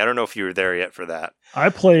everybody. I don't know if you were there yet for that. I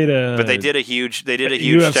played but they did a huge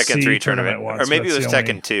Tekken 3 tournament once, or maybe it was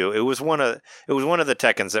Tekken 2. It was one of the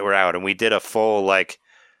Tekkens that were out, and we did a full like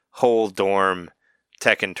whole dorm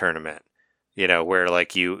Tekken tournament. Where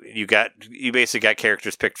like you basically got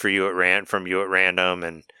characters picked from you at random,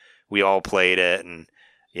 and we all played it, and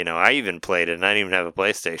I even played it, and I didn't even have a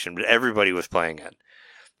PlayStation, but everybody was playing it.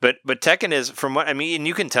 But Tekken is, from what I mean, and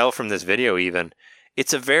you can tell from this video even,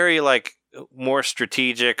 it's a very like more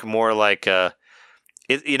strategic, more like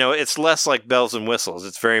it's less like bells and whistles.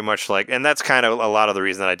 It's very much like, and that's kind of a lot of the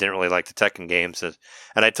reason that I didn't really like the Tekken games.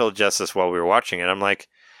 And I told Jess this while we were watching it. I'm like,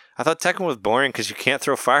 I thought Tekken was boring because you can't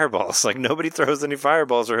throw fireballs. Like nobody throws any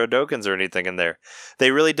fireballs or Hadokens or anything in there.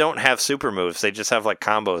 They really don't have super moves. They just have like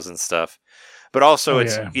combos and stuff. But also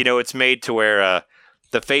it's made to where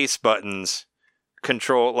the face buttons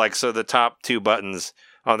control, like, so the top 2 buttons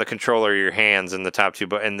on the controller are your hands, and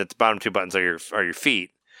and the bottom 2 buttons are your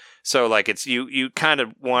feet. So like it's you kind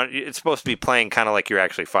of want, it's supposed to be playing kind of like you're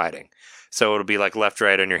actually fighting. So it'll be like left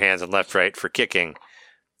right on your hands and left right for kicking.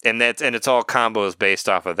 And it's all combos based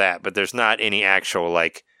off of that, but there's not any actual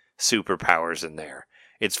like superpowers in there.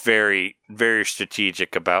 It's very, very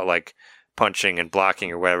strategic about like punching and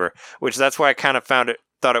blocking or whatever, which that's why I kind of thought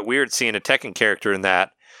it weird seeing a Tekken character in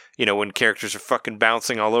that, when characters are fucking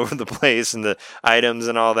bouncing all over the place and the items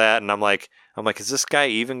and all that. And I'm like, is this guy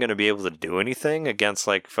even going to be able to do anything against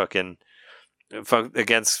like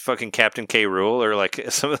against fucking Captain K. Rool or like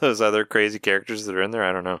some of those other crazy characters that are in there?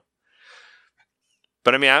 I don't know.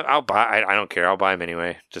 But I mean, I'll buy. I don't care. I'll buy them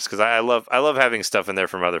anyway, just because I love having stuff in there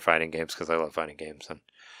from other fighting games because I love fighting games. And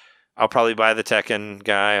I'll probably buy the Tekken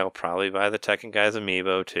guy. I'll probably buy the Tekken guy's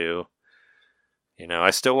amiibo too. I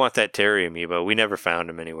still want that Terry amiibo. We never found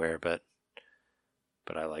him anywhere, but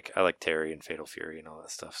I like Terry and Fatal Fury and all that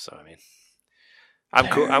stuff. So I mean, I'm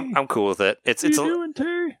cool. I'm cool with it.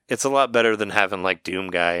 It's a lot better than having like Doom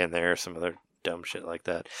guy in there or some other dumb shit like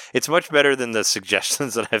that. It's much better than the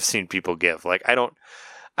suggestions that I've seen people give. Like I don't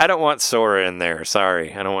want Sora in there.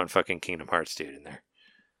 Sorry, I don't want fucking Kingdom Hearts dude in there.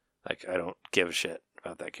 Like I don't give a shit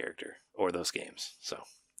about that character or those games. So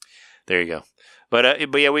there you go. But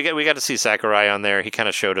yeah, we got to see Sakurai on there. He kind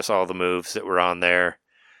of showed us all the moves that were on there.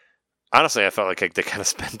 Honestly, I felt like they kind of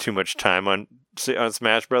spent too much time on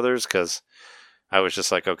Smash Brothers because I was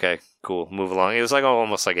just like, okay, cool, move along. It was like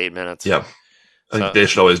almost like 8 minutes. Yeah. I think they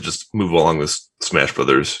should always just move along with Smash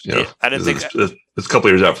Brothers. I didn't think it's a couple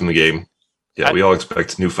years out from the game. Yeah, we all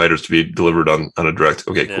expect new fighters to be delivered on a direct.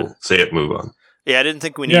 Okay, cool. Say it, move on. Yeah, I didn't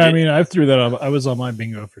think we needed. Yeah, I mean, I threw that up. I was on my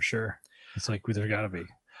bingo for sure. It's like there got to be.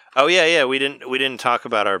 Oh yeah. We didn't talk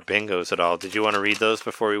about our bingos at all. Did you want to read those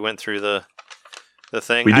before we went through the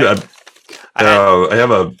thing? We do. I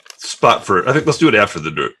have a spot for. I think let's do it after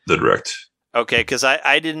the direct. Okay, because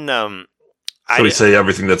I didn't. So we say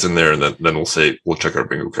everything that's in there, and then we'll check our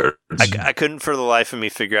bingo cards. I couldn't for the life of me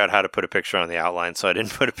figure out how to put a picture on the outline, so I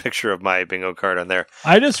didn't put a picture of my bingo card on there.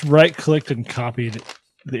 I just right-clicked and copied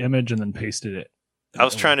the image and then pasted it. I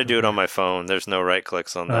was trying to do it on my phone. There's no right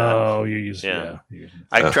clicks on that. Oh, you use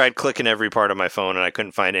I tried clicking every part of my phone, and I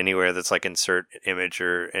couldn't find anywhere that's like insert image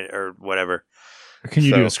or whatever. Can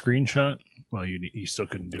you do a screenshot? Well, you still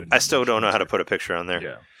couldn't do it. I still don't know how to put a picture on there.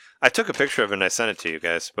 Yeah. I took a picture of it and I sent it to you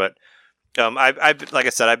guys, but I like I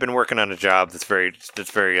said, I've been working on a job that's very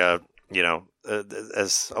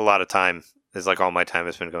as a lot of time is like all my time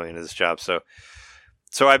has been going into this job.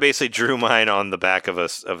 So I basically drew mine on the back of a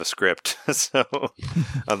script, so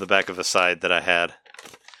on the back of a side that I had,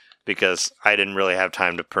 because I didn't really have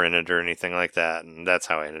time to print it or anything like that, and that's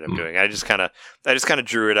how I ended up doing it. I just kind of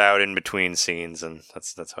drew it out in between scenes, and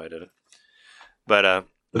that's how I did it.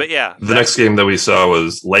 But yeah, the next game that we saw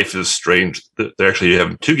was Life is Strange. They actually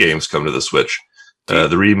have 2 games come to the Switch, the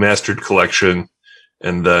remastered collection,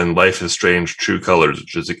 and then Life is Strange: True Colors,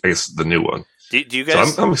 which is I guess the new one. Do you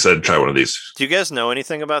guys? So I'm excited to try one of these. Do you guys know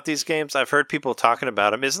anything about these games? I've heard people talking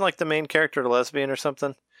about them. Isn't like the main character a lesbian or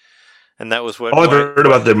something? And that was what. All I've heard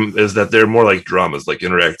about them is that they're more like dramas, like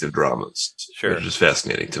interactive dramas. Sure, which is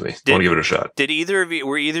fascinating to me. I want to give it a shot.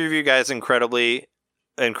 Were either of you guys incredibly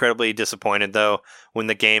disappointed though when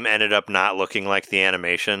the game ended up not looking like the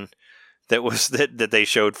animation that they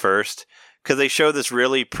showed first? Because they show this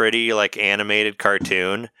really pretty like animated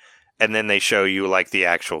cartoon, and then they show you like the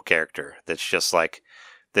actual character that's just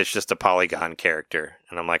a polygon character,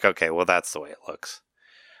 and I'm like, okay, well that's the way it looks.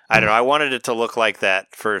 I don't know. I wanted it to look like that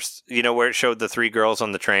first, where it showed the 3 girls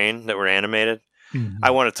on the train that were animated. Mm-hmm.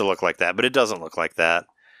 I want it to look like that, but it doesn't look like that.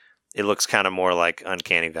 It looks kind of more like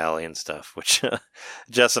Uncanny Valley and stuff, which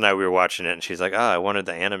Jess and we were watching it, and she's like, I wanted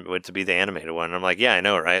it to be the animated one. And I'm like, yeah, I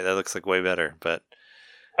know, right? That looks like way better. But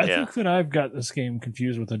I think that I've got this game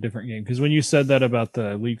confused with a different game, because when you said that about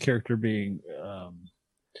the lead character being...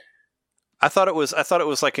 I thought it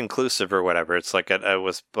was like inclusive or whatever. It's like it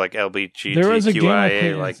was like LGBTQIA. There was a game I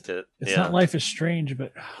played, liked it. It's not Life is Strange,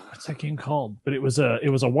 but what's that game called? But it was a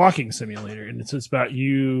walking simulator, and it's about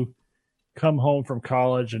you come home from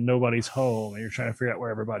college and nobody's home, and you're trying to figure out where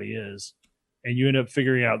everybody is, and you end up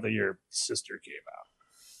figuring out that your sister came out.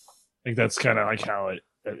 Like that's kind of like how it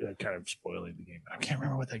kind of spoiling the game. I can't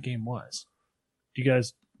remember what that game was. Do you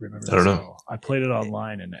guys remember? I don't know. I played it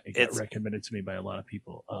online, and it got recommended to me by a lot of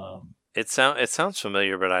people. It sounds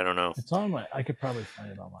familiar, but I don't know. It's online. I could probably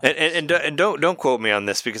find it online. And don't quote me on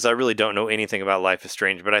this, because I really don't know anything about Life is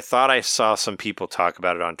Strange. But I thought I saw some people talk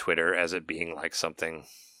about it on Twitter as it being like something.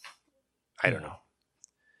 I don't know.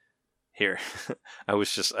 Here, I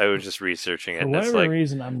was just researching it. For whatever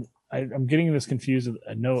reason, I'm getting this confused.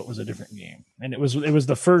 I know it was a different game, and it was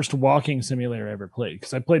the first walking simulator I ever played,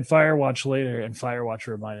 because I played Firewatch later, and Firewatch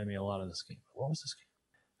reminded me a lot of this game. What was this game?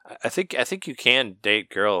 I think you can date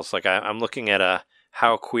girls. Like I'm looking at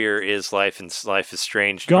How Queer Is Life and Life is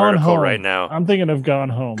Strange article right now. I'm thinking of Gone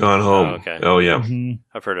Home. Gone Home. Oh, okay. Oh yeah. Mm-hmm.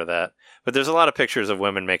 I've heard of that. But there's a lot of pictures of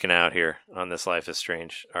women making out here on this Life is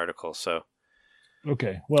Strange article. So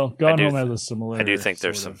okay, well, Gone Home has a similar. I do think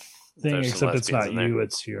there's some thing, there's except it's not you. there.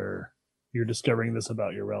 It's you're discovering this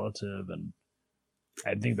about your relative, and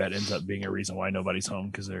I think that ends up being a reason why nobody's home,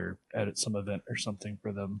 because they're at some event or something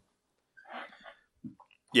for them.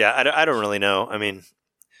 Yeah, I don't really know. I mean,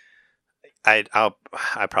 I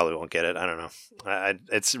probably won't get it. I don't know.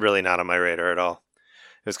 It's really not on my radar at all.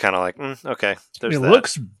 It was kind of like, okay. It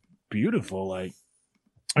looks beautiful. Like,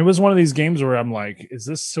 it was one of these games where I'm like, is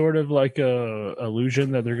this sort of like a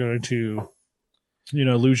illusion that they're going to,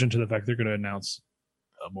 allusion to the fact they're going to announce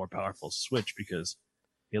a more powerful Switch, because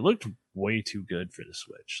it looked way too good for the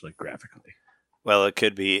Switch, like graphically. Well, it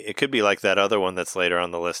could be like that other one that's later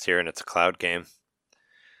on the list here, and it's a cloud game.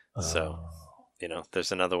 So,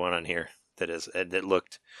 there's another one on here that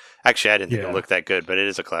looked. Actually, I didn't think it looked that good, but it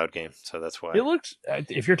is a cloud game, so that's why it looked.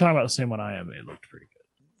 If you're talking about the same one I am, it looked pretty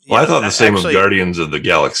good. Well, I thought the same of Guardians of the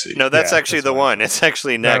Galaxy. No, that's actually the one. It's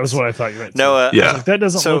actually next. That was what I thought you meant. No, like, that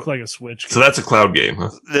doesn't look like a Switch game. So that's a cloud game, huh?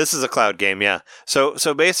 This is a cloud game, yeah. So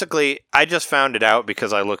basically, I just found it out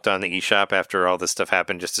because I looked on the eShop after all this stuff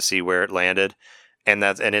happened, just to see where it landed. And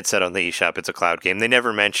it said on the eShop it's a cloud game. They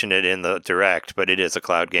never mentioned it in the direct, but it is a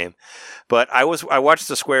cloud game. But I watched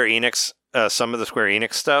the Square Enix, some of the Square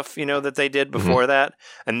Enix stuff, that they did before that.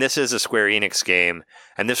 And this is a Square Enix game.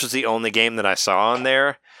 And this was the only game that I saw on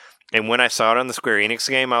there. And when I saw it on the Square Enix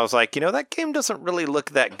game, I was like, that game doesn't really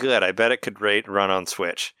look that good. I bet it could run on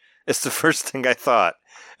Switch. It's the first thing I thought.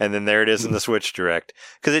 And then there it is in the Switch Direct.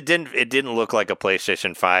 Because it didn't look like a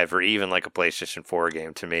PlayStation 5 or even like a PlayStation 4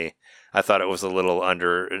 game to me. I thought it was a little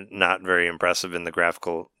not very impressive in the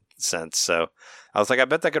graphical sense. So I was like, I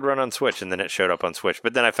bet that could run on Switch. And then it showed up on Switch.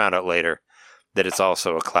 But then I found out later that it's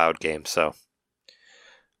also a cloud game. So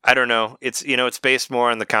I don't know. It's it's based more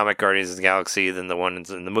on the comic Guardians of the Galaxy than the ones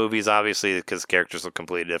in the movies, obviously, because the characters look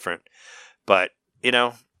completely different. But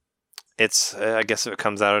it's I guess if it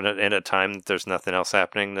comes out in a time that there's nothing else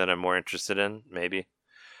happening that I'm more interested in, maybe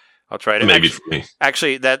I'll try it. Maybe for me.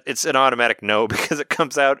 Actually, that it's an automatic no because it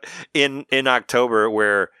comes out in October,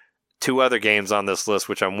 where 2 other games on this list,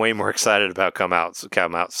 which I'm way more excited about, come out.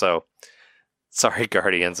 So sorry,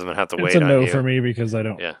 Guardians, I'm gonna have to wait. It's a no on you. for me because I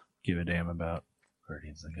don't give a damn about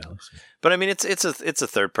Guardians of the Galaxy. But I mean, it's a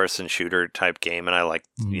third person shooter type game, and I like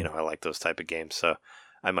I like those type of games, so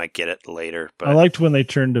I might get it later. But I liked when they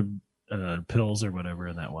turned to pills or whatever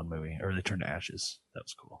in that one movie, or they turned to ashes. That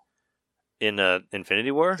was cool. In Infinity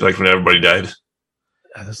War, Like when everybody died.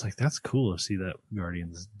 I was like, that's cool to see that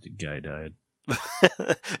Guardians guy died.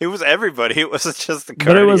 it was everybody. It wasn't just the. But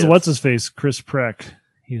Guardians. it was what's his face, Chris Pratt.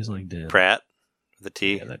 He was like dead. Pratt, the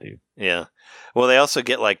T. Yeah, that dude. Yeah. Well, they also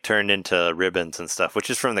get like turned into ribbons and stuff, which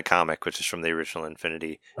is from the comic, which is from the original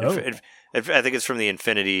Infinity. Oh. I think it's from the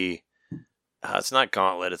Infinity. It's not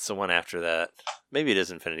Gauntlet. It's the one after that. Maybe it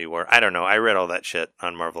is Infinity War. I don't know. I read all that shit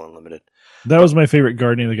on Marvel Unlimited. That was my favorite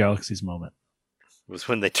Guardian of the Galaxy's moment. It was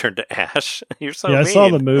when they turned to Ash. You're so yeah, mean. I saw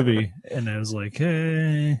the movie and I was like,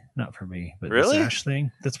 hey, not for me. But Really? this Ash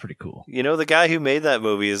thing, that's pretty cool. The guy who made that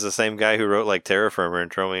movie is the same guy who wrote like Terra Firma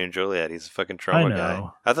and Romeo and Juliet. He's a fucking trauma guy.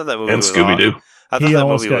 I thought that movie And was Scooby Doo. I thought He that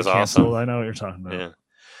almost movie got was canceled. awesome. I know what you're talking about.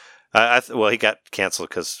 Yeah. Well, he got canceled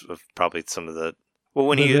because of probably some of the. Well,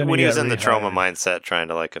 when But he then he was got in the trauma rehired. mindset, trying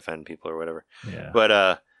to like offend people or whatever. Yeah.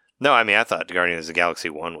 But no, I mean, I thought Guardians of the Galaxy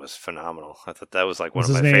 1 was phenomenal. I thought that was like one Was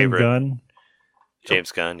of his my name favorite. Gunn?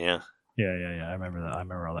 James Gunn, yeah. Yeah. I remember that. I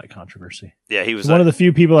remember all that controversy. Yeah, he was One of the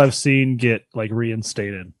few people I've seen get like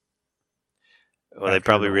reinstated. Well, they after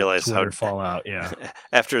probably the realized how Twitter fallout. Yeah.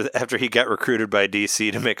 after he got recruited by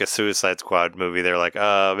DC to make a Suicide Squad movie, they're like,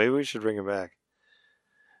 maybe we should bring him back.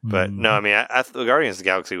 But no, I mean, Guardians of the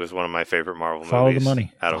Galaxy was one of my favorite Marvel Follow movies the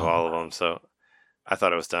money. out of all of them. So I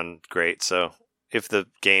thought it was done great. So if the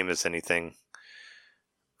game is anything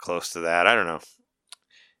close to that, I don't know.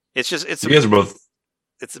 It's just You guys are both.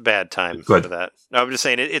 it's a bad time Go for ahead. that. No, I'm just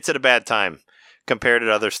saying it's at a bad time compared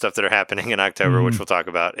to other stuff that are happening in October, which we'll talk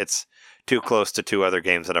about. It's too close to 2 other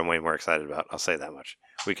games that I'm way more excited about. I'll say that much.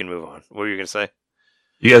 We can move on. What were you going to say?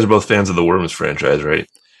 You guys are both fans of the Worms franchise, right?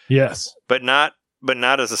 Yes. But not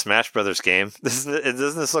as a Smash Brothers game. Doesn't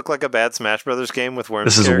this look like a bad Smash Brothers game with Worms?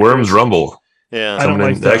 This is characters? Worms Rumble. Yeah. I don't Coming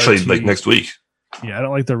like in the actually RT. like next week. Yeah, I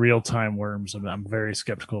don't like the real-time worms. I'm very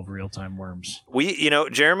skeptical of real-time worms. We,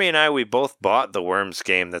 Jeremy and I, we both bought the Worms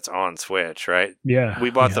game that's on Switch, right? Yeah. We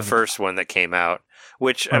bought the have it. first one that came out,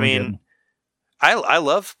 which, I I'm mean, good. I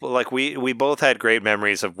love, like, we both had great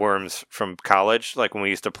memories of Worms from college, like when we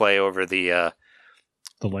used to play over the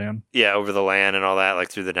LAN. over the LAN and all that, like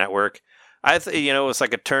through the network. It was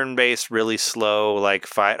like a turn-based, really slow, like,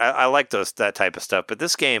 fight. I like that type of stuff, but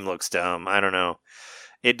this game looks dumb. I don't know.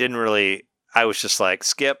 It didn't really... I was just like,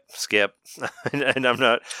 skip. And I'm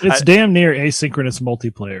not... It's damn near asynchronous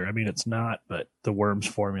multiplayer. I mean, it's not, but the Worms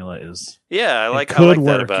formula is... Yeah, I like work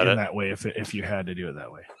that about in it. that way if you had to do it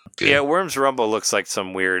that way. Yeah, Worms Rumble looks like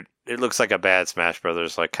some weird... It looks like a bad Smash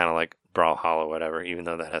Brothers, like kind of like Brawlhalla, whatever, even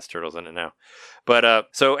though that has turtles in it now. But,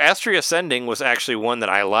 so Astria Ascending was actually one that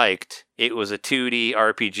I liked. It was a 2D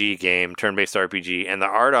RPG game, turn-based RPG, and the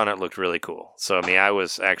art on it looked really cool. So, I mean, I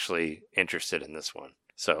was actually interested in this one.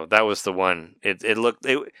 So that was the one. It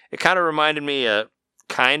kind of reminded me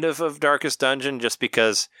kind of Darkest Dungeon, just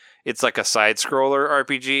because it's like a side-scroller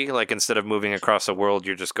RPG. Like, instead of moving across a world,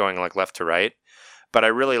 you're just going like left to right. But I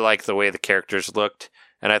really liked the way the characters looked.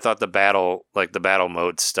 And I thought the battle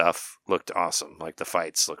mode stuff looked awesome. Like the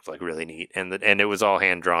fights looked like really neat, and it was all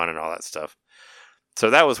hand drawn and all that stuff.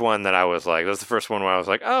 So that was one that I was like, that was the first one where I was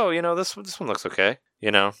like, oh, this one looks okay,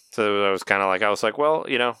 So I was kind of like, I was like, well,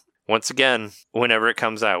 once again, whenever it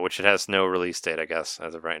comes out, which it has no release date, I guess,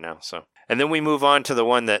 as of right now. So, and then we move on to the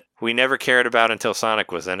one that we never cared about until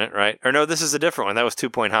Sonic was in it, right? Or no, this is a different one. That was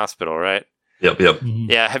 2 Point Hospital, right? Yep.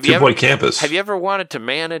 Mm-hmm. Yeah. 2 Point Campus. Have you ever wanted to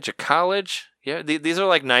manage a college? Yeah, these are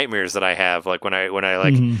like nightmares that I have. Like when I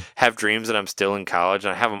like have dreams that I'm still in college,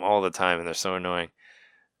 and I have them all the time, and they're so annoying.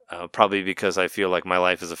 Probably because I feel like my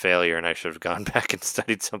life is a failure, and I should have gone back and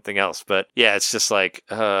studied something else. But yeah, it's just like,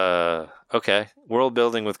 okay, world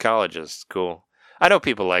building with colleges, cool. I know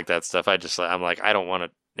people like that stuff. I'm like, I don't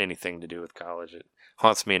want anything to do with college. It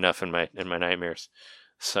haunts me enough in my nightmares.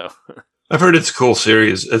 So. I've heard it's a cool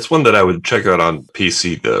series. It's one that I would check out on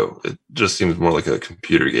PC, though. It just seems more like a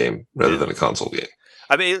computer game rather than a console game.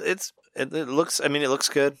 I mean, it looks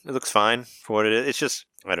good. It looks fine for what it is. It's just,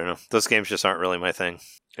 I don't know. Those games just aren't really my thing.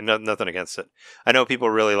 And nothing against it. I know people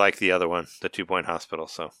really like the other one, the 2 Point Hospital.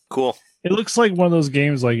 So cool. It looks like one of those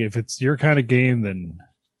games. Like if it's your kind of game, then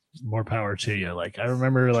more power to you. Like I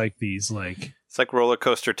remember like these like it's like Roller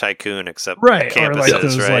Coaster Tycoon, except right campuses, or like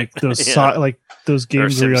those right? like those Yeah. like those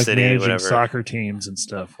games where you're like SimCity, managing whatever. soccer teams and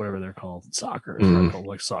stuff, whatever they're called. Soccer, they're called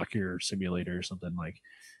like soccer simulator or something. Like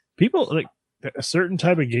people like a certain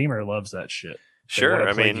type of gamer loves that shit. They Sure,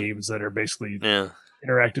 wanna I play mean, games that are basically yeah.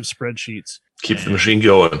 interactive spreadsheets. Keep the machine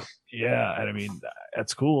going. Yeah, and I mean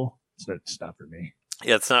that's cool. It's not for me.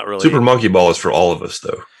 Yeah, it's not really. Super Monkey Ball is for all of us, though.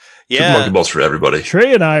 Super yeah. Monkey Ball's for everybody.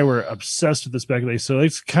 Trey and I were obsessed with this back in the day, so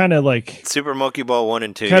it's kind of like Super Monkey Ball 1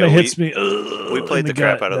 and 2. kind of yeah, hits me. we played in the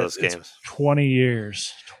crap gut out of that those it's games. 20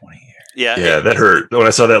 years. 20 years. Yeah. Yeah, that hurt. When I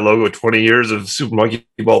saw that logo, 20 years of Super Monkey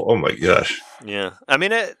Ball, oh my gosh. Yeah. I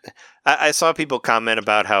mean, I saw people comment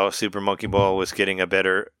about how Super Monkey Ball was getting a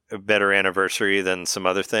better anniversary than some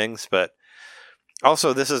other things, but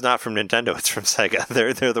also this is not from Nintendo, it's from Sega.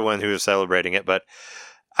 They're the one who is celebrating it, but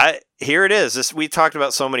here it is. This we talked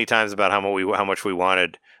about so many times about how much we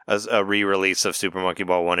wanted a re-release of Super Monkey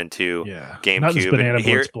Ball 1 and 2 Yeah. GameCube. Not this Banana And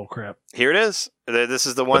here, Blitz bullcrap. here it is. This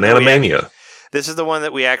is the one Banana Mania. this is the one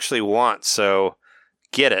that we actually want, so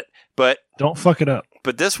get it. But Don't fuck it up.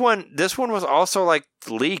 But this one was also like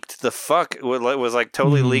leaked. The fuck it was like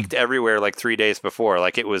totally leaked everywhere like 3 days before.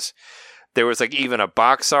 Like there was like even a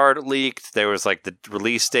box art leaked. There was like the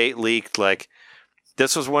release date leaked. Like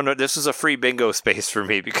this was a free bingo space for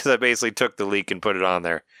me because I basically took the leak and put it on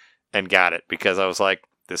there and got it because I was like,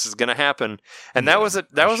 this is gonna happen. And that was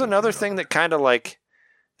another thing that kind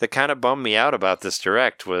of bummed me out about this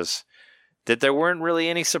direct was that there weren't really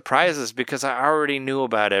any surprises because I already knew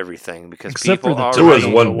about everything because Except people for the already. There was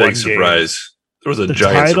Title, one the big one game. surprise. There was a The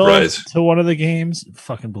giant title surprise. to one of the games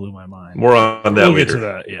fucking blew my mind. More on that We'll get later. to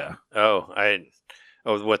that, yeah.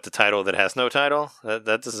 What the title that has no title? That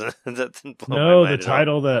doesn't that didn't blow No, my the mind at all.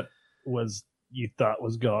 title that was you thought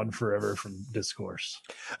was gone forever from Discourse.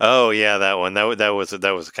 Oh yeah, that one. That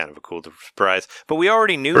was kind of a cool surprise. But we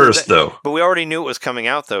already knew First, though. But we already knew it was coming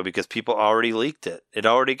out though because people already leaked it.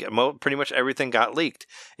 Pretty much everything got leaked,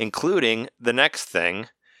 including the next thing,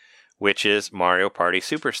 which is Mario Party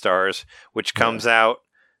Superstars, which comes out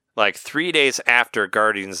like 3 days after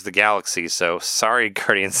Guardians of the Galaxy. So sorry,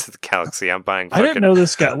 Guardians of the Galaxy. I'm buying. I didn't know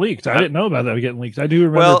this got leaked. I didn't know about that getting leaked. I do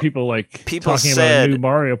remember Well, people people talking said- about a new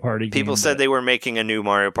Mario Party game. People said they were making a new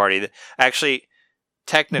Mario Party. Actually,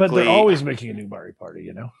 technically, but they're always making a new Mario Party,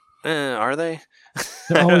 you know? are they?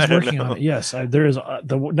 They're always I don't working know. on it. Yes, there is.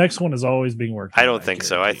 The next one is always being worked on. I don't think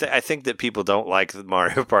so. I think that people don't like the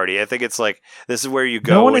Mario Party. I think it's like this is where you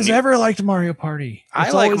go. No one when has you- ever liked Mario Party. I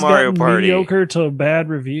It's like always Mario gotten Party. mediocre to bad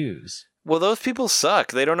reviews. Well, those people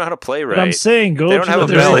suck. They don't know how to play But I'm right. saying go They to don't have the a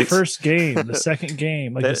very balance. first game, the second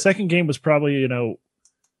game. Like That- the second game was probably,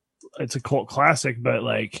 it's a cult classic, but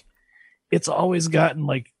like it's always gotten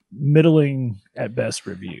like middling at best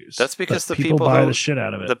reviews. That's because But the people buy who- the shit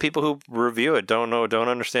out of it. The people who review it don't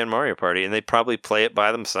understand Mario Party, and they probably play it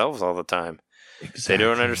by themselves all the time. They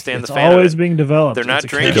don't understand it's the fan of always it. being developed. They're not It's a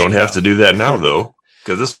drinking. You cash don't have cow. to do that now, though,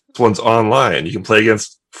 because this one's online. You can play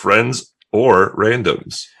against friends or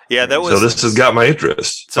randoms. Yeah, that was. So this has got my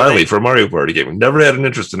interest. So Finally, they- for a Mario Party game. Never had an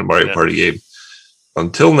interest in a Mario Yeah. Party game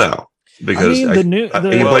until now. Because I mean, I the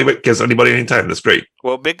can play against anybody anytime. That's great.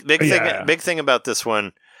 Well, big Yeah. thing about this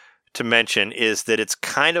one to mention is that it's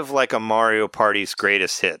kind of like a Mario Party's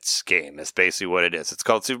greatest hits game. Is basically what it is. It's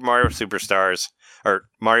called Super Mario Superstars or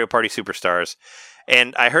Mario Party Superstars,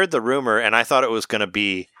 and I heard the rumor, and I thought it was going to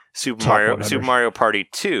be Top 100. Super Mario Party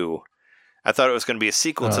 2. I thought it was going to be a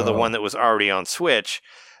sequel to the Oh. one that was already on Switch,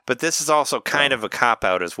 but this is also kind of a cop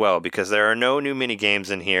out as well because there are no new mini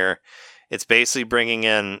games in here. It's basically bringing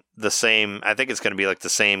in the same. I think it's going to be like the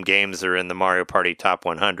same games that are in the Mario Party Top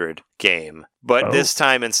 100 game, but Oh. this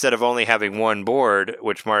time instead of only having one board,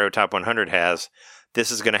 which Mario Top 100 has,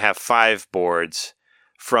 this is going to have 5 boards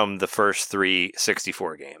from the first 3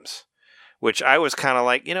 64 games. Which I was kind of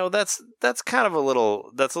like, that's kind of a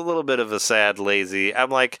little bit of a sad, lazy. I'm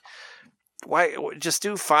like, why just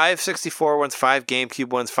do 5 64 ones, 5 GameCube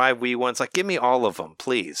ones, 5 Wii ones? Like, give me all of them,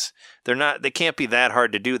 please. They can't be that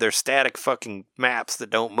hard to do. They're static fucking maps that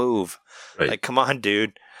don't move. Right. Like, come on,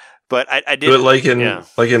 dude. But I did. Do it like in yeah.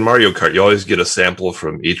 Mario Kart. You always get a sample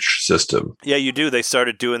from each system. Yeah, you do. They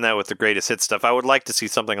started doing that with the greatest hit stuff. I would like to see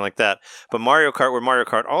something like that. But Mario Kart, what Mario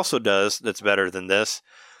Kart also does that's better than this,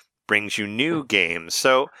 brings you new games.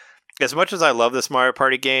 So as much as I love this Mario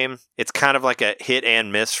Party game, it's kind of like a hit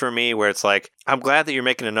and miss for me where it's like, I'm glad that you're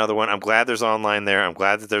making another one. I'm glad there's online there. I'm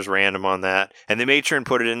glad that there's random on that. And they made sure and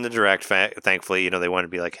put it in the direct, thankfully. They want to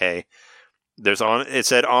be like, hey, It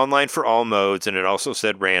said online for all modes, and it also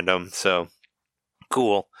said random. So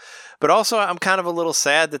cool. But also, I'm kind of a little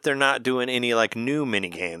sad that they're not doing any like new mini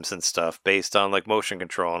games and stuff based on like motion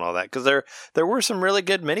control and all that, because there were some really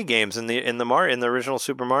good mini games in the original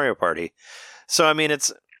Super Mario Party. So I mean, it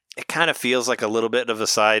kind of feels like a little bit of a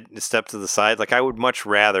step to the side. Like I would much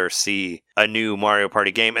rather see a new Mario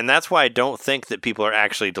Party game, and that's why I don't think that people are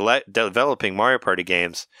actually developing Mario Party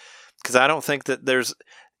games, because I don't think that there's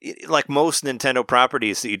like most Nintendo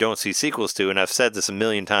properties that you don't see sequels to, and I've said this a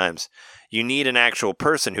million times. You need an actual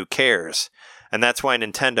person who cares. And that's why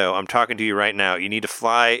Nintendo, I'm talking to you right now, you need to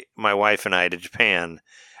fly my wife and I to Japan,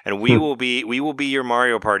 and we will be your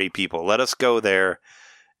Mario Party people. Let us go there,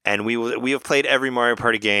 and we have played every Mario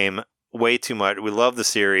Party game way too much. We love the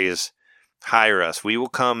series. Hire us. We will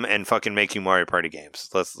come and fucking make you Mario Party games.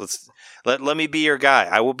 Let me be your guy.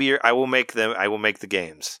 I will make the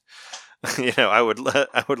games.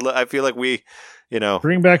 I feel like we,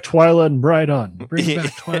 bring back Twilight and Bright On. Bring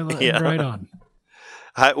back Twilight and Bright On.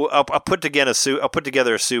 I'll put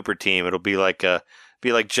together a super team. It'll be like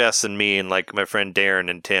Jess and me and like my friend Darren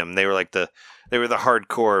and Tim. They were the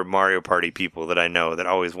hardcore Mario Party people that I know that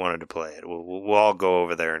always wanted to play it. We'll all go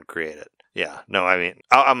over there and create it. Yeah, no, I mean,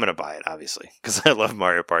 I'm gonna buy it obviously because I love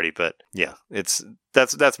Mario Party. But yeah, that's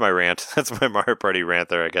my rant. That's my Mario Party rant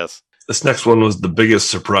there, I guess. This next one was the biggest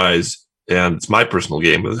surprise, and it's my personal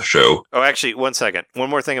game of the show. Oh, actually, 1 second. One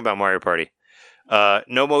more thing about Mario Party.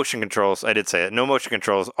 No motion controls. I did say it. No motion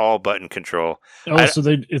controls. All button control. Oh, so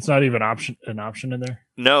it's not even an option in there?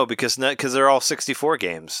 No, because they're all 64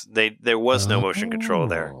 games. There was no motion control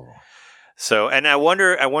there. So, and I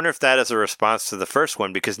wonder if that is a response to the first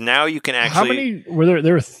one, because now you can actually. How many were there?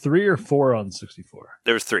 There were 3 or 4 on 64.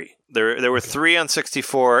 There was 3. There were 3 on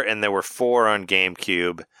 64, and there were 4 on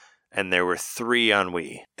GameCube, and there were 3 on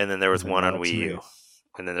Wii, and then there was 1 on Wii U,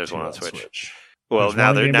 and then there's 1 on Switch. Well,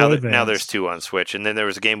 now there's 2 on Switch, and then there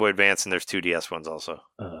was a Game Boy Advance, and there's 2 DS ones also.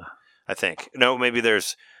 I think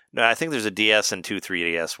I think there's a DS and 2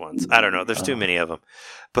 3DS ones. I don't know. There's too many of them,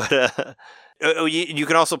 but you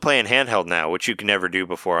can also play in handheld now, which you can never do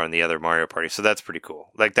before on the other Mario Party. So that's pretty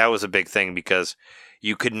cool. Like that was a big thing because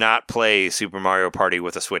you could not play Super Mario Party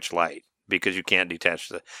with a Switch Lite because you can't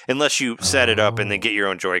detach unless you set it up and then get your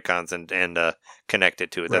own Joy-Cons and connect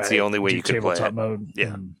it to it. That's the only way you can play it. Mode.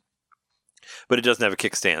 Yeah. But it doesn't have a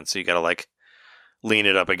kickstand, so you got to like lean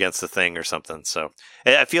it up against the thing or something. So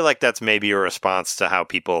I feel like that's maybe a response to how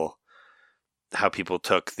people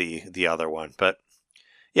took the other one. But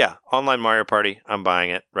yeah, online Mario Party, I'm buying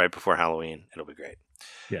it right before Halloween. It'll be great.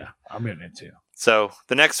 Yeah, I'm getting it too. So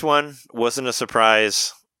the next one wasn't a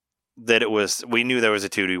surprise that it was. We knew there was a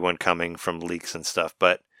 2D one coming from leaks and stuff,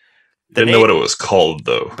 but didn't know what it was called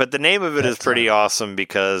though. But the name of it is pretty awesome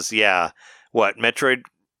because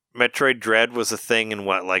Metroid Dread was a thing in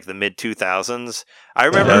like the mid 2000s. I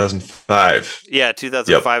remember 2005. Yeah,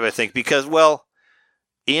 2005, yep. I think, because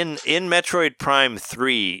in Metroid Prime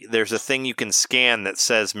 3, there's a thing you can scan that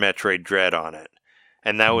says Metroid Dread on it,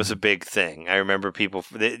 and that was a big thing. I remember people.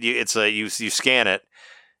 You scan it,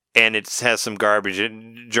 and it has some garbage,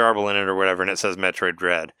 jarble in it or whatever, and it says Metroid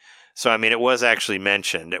Dread. So I mean, it was actually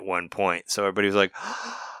mentioned at one point. So everybody was like,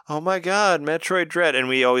 "Oh my God, Metroid Dread!" And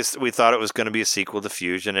we thought it was going to be a sequel to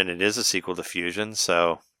Fusion, and it is a sequel to Fusion.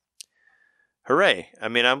 So, hooray! I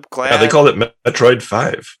mean, I'm glad. Yeah, they called it Metroid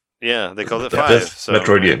 5. Yeah, they called it 5. So,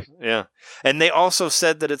 Metroid game. Yeah, and they also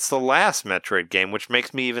said that it's the last Metroid game, which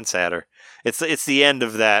makes me even sadder. It's the end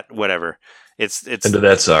of that whatever. It's end of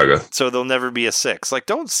that saga. So there'll never be a 6. Like,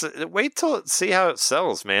 don't wait till see how it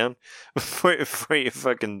sells, man, before you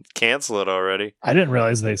fucking cancel it already. I didn't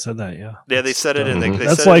realize they said that. Yeah. Yeah, they said it in the.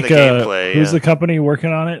 That's said like it in the gameplay. Who's the company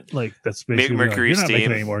working on it? Like that's basically Mercury Steam. Steam. You're not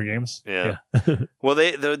making any more games. Yeah. Well,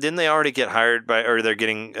 didn't they already get hired by, or they're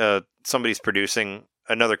getting somebody's producing.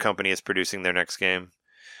 Another company is producing their next game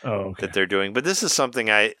that they're doing. But this is something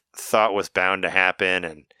I thought was bound to happen,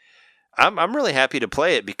 and I'm really happy to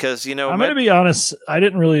play it because, I'm going to be honest, I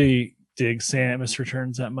didn't really dig Samus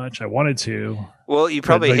Returns that much. I wanted to. Well, you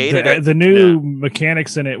probably hated it. The new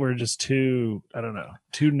mechanics in it were just too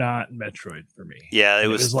not Metroid for me. Yeah, it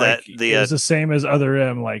was like it was the same as Other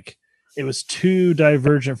M. Like it was too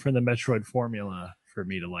divergent from the Metroid formula for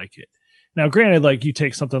me to like it. Now, granted, like you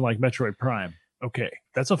take something like Metroid Prime. Okay,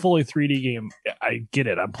 that's a fully 3D game. I get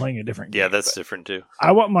it. I'm playing a different game. Yeah, that's different too.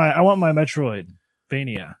 I want my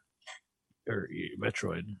Metroidvania or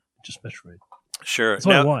Metroid, just Metroid. Sure, that's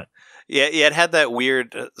what I want. Yeah, it had that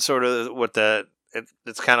weird sort of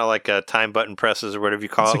it's kind of like a time button presses or whatever you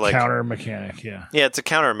call it. It's a counter mechanic. Yeah. Yeah, it's a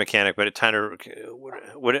counter mechanic, but it kind of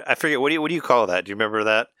I forget what do you call that? Do you remember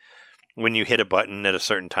that? when you hit a button at a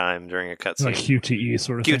certain time during a cutscene. Like QTE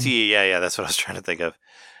sort of thing. QTE, yeah, that's what I was trying to think of.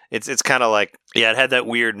 It's kind of like, it had that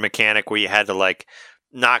weird mechanic where you had to like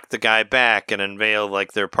knock the guy back and unveil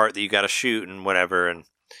like their part that you got to shoot and whatever. And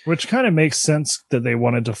which kind of makes sense that they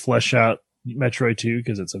wanted to flesh out Metroid 2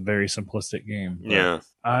 because it's a very simplistic game. Yeah.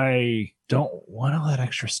 I don't want all that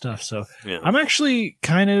extra stuff. So Yeah. I'm actually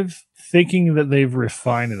kind of thinking that they've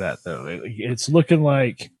refined that, though. It's looking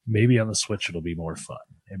like maybe on the Switch it'll be more fun.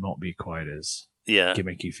 It won't be quite as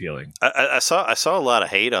gimmicky feeling. I saw a lot of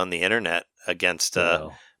hate on the internet against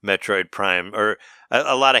Metroid Prime, or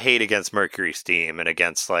a lot of hate against Mercury Steam and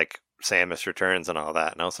against like Samus Returns and all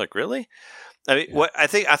that. And I was like, really? I mean, I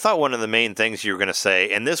thought one of the main things you were going to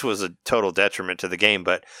say, and this was a total detriment to the game,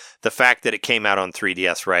 but the fact that it came out on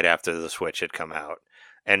 3DS right after the Switch had come out,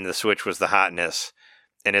 and the Switch was the hotness,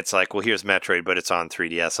 and it's like, well, here's Metroid, but it's on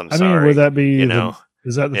 3DS. I mean, would that be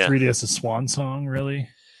is that the 3DS's swan song? Really?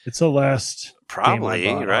 It's the last probably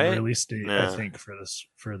game I bought right on release date, I think, for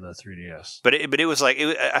the 3DS. But it was like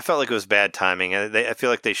I felt like it was bad timing. I feel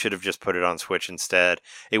like they should have just put it on Switch instead.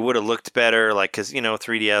 It would have looked better, like because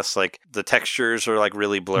 3DS, like the textures are like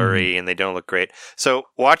really blurry and they don't look great. So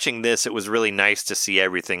watching this, it was really nice to see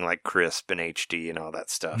everything like crisp and HD and all that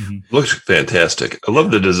stuff. Looks fantastic. I love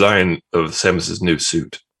the design of Samus's new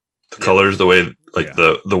suit. The colors, the way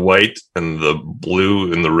the white and the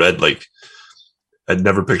blue and the red, like. I'd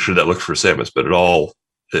never pictured that look for Samus, but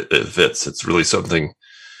it fits. It's really something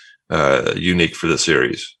unique for the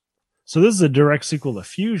series. So this is a direct sequel to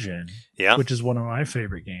Fusion, which is one of my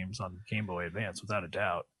favorite games on Game Boy Advance, without a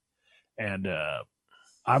doubt. And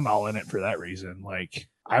I'm all in it for that reason. Like,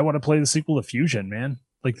 I want to play the sequel to Fusion, man.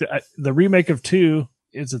 Like the remake of 2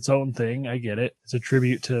 is its own thing. I get it. It's a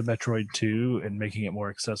tribute to Metroid 2 and making it more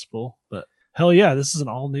accessible. But hell yeah, this is an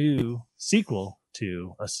all new sequel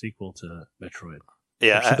to a sequel to Metroid.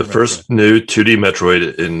 Yeah, the first new 2D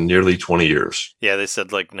Metroid in nearly 20 years. Yeah, they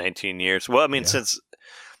said like 19 years. Well, I mean, since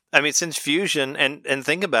Fusion, and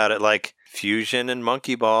think about it, like Fusion and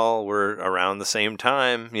Monkey Ball were around the same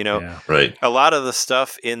time. Right. A lot of the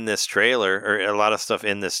stuff in this trailer, or a lot of stuff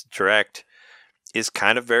in this direct, is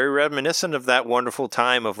kind of very reminiscent of that wonderful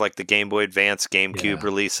time of like the Game Boy Advance, GameCube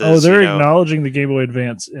releases. Oh, they're acknowledging the Game Boy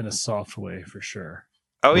Advance in a soft way for sure.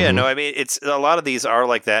 Oh yeah, no, I mean it's a lot of these are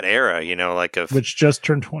like that era, like which just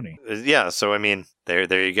turned 20. Yeah, so I mean there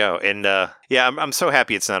you go, and I'm so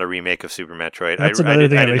happy it's not a remake of Super Metroid. That's another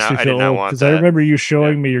thing that makes me feel old, because I remember you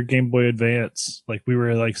showing me your Game Boy Advance, like we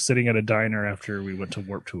were like sitting at a diner after we went to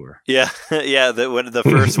Warped Tour. Yeah, the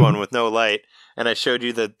first one with no light, and I showed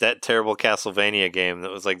you that terrible Castlevania game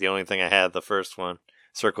that was like the only thing I had. The first one,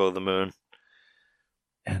 Circle of the Moon,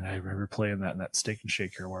 and I remember playing that in that Steak and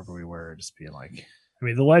Shake or wherever we were, just being like. I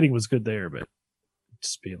mean, the lighting was good there, but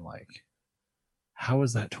just being like, how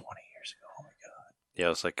was that 20 years ago? Oh my God. Yeah, I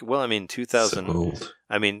was like, well, I mean, 2000. So old.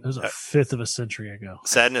 I mean, it was a fifth of a century ago.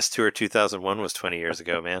 Sadness Tour 2001 was 20 years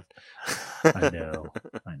ago, man. I know.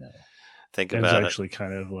 Think about it. It was actually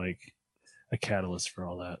kind of like a catalyst for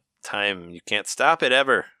all that. Time, you can't stop it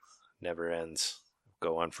ever. Never ends.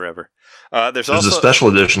 Go on forever. There's a special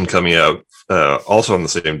edition coming out also on the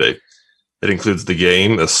same day. It includes the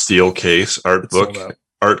game, a steel case, art book,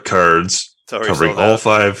 art cards, covering all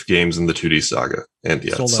 5 games in the 2D saga. And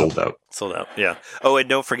sold out. Sold out, yeah. Oh, and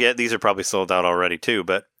don't forget, these are probably sold out already too,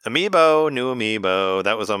 but new Amiibo,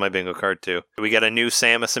 that was on my bingo card too. We got a new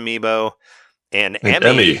Samus Amiibo, and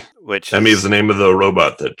Emmy, which Emmy is the name of the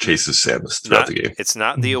robot that chases Samus throughout the game. It's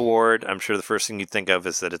not the award. I'm sure the first thing you think of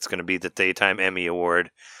is that it's going to be the Daytime Emmy Award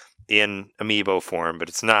in Amiibo form, but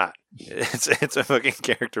it's not. It's a fucking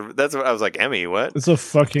character. That's what I was like. Emmy, what? It's a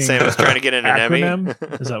fucking Samus trying to get in an Emmy.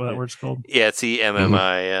 Is that what that word's called? Yeah, it's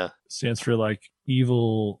EMMI. Yeah, stands for like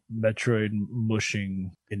evil Metroid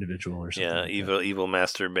mushing individual or something. Yeah, like evil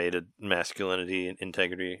masturbated masculinity and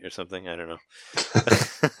integrity or something. I don't know.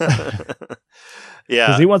 Yeah,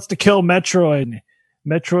 because he wants to kill Metroid.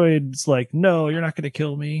 Metroid's like, no, you're not going to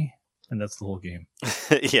kill me, and that's the whole game.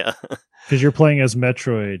 Yeah, because you're playing as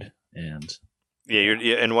Metroid and. Yeah,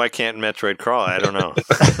 and why can't Metroid crawl? I don't know.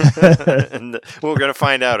 And we're going to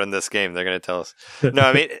find out in this game. They're going to tell us. No,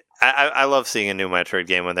 I mean, I love seeing a new Metroid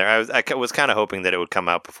game on there. I was kind of hoping that it would come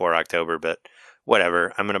out before October, but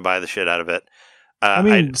whatever. I'm going to buy the shit out of it. I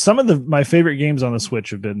mean, some of my favorite games on the Switch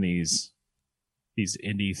have been these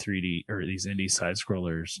indie 3D or these indie side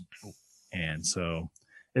scrollers, and so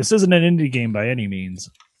this isn't an indie game by any means,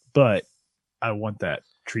 but I want that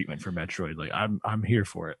treatment for Metroid. Like I'm here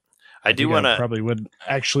for it. I do want to probably would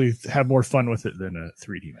actually have more fun with it than a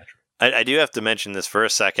 3D Metroid. I do have to mention this for a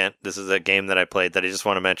second. This is a game that I played that I just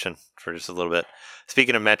want to mention for just a little bit.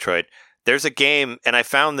 Speaking of Metroid, There's a game, and I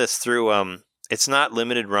found this through it's not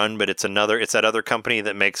Limited Run, but it's that other company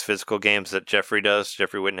that makes physical games that Jeffrey does,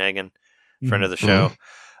 Jeffrey Wittenhagen, friend of the show.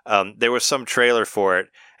 There was some trailer for it,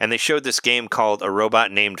 and they showed this game called A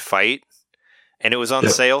Robot Named Fight, and it was on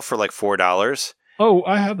sale for like $4. Oh,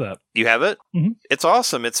 I have that. You have it? Mm-hmm. It's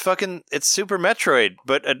awesome. It's Super Metroid,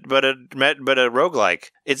 but a roguelike.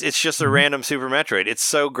 It's just a random Super Metroid. It's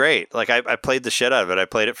so great. Like I played the shit out of it. I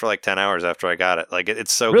played it for like 10 hours after I got it. Like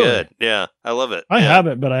it's so good. Yeah, I love it. I have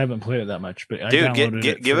it, but I haven't played it that much. But dude, I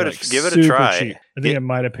downloaded give it a try. Cheap. I think I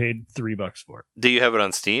might have paid $3 for it. Do you have it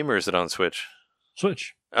on Steam or is it on Switch?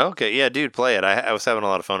 Switch. Okay, yeah, dude, play it. I was having a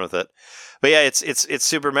lot of fun with it. But yeah, it's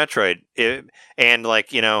Super Metroid, and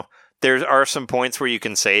like there are some points where you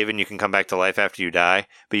can save and you can come back to life after you die,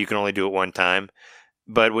 but you can only do it one time.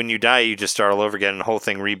 But when you die, you just start all over again and the whole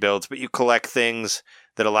thing rebuilds. But you collect things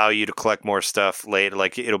that allow you to collect more stuff later.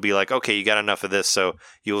 Like it'll be like, okay, you got enough of this, so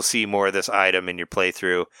you'll see more of this item in your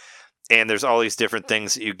playthrough. And there's all these different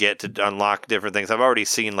things that you get to unlock different things. I've already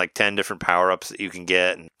seen like 10 different power-ups that you can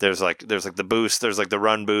get. And there's like the boost, there's like the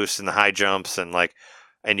run boost and the high jumps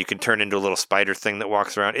and you can turn into a little spider thing that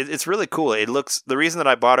walks around. It's really cool. The reason that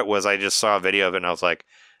I bought it was I just saw a video of it and I was like,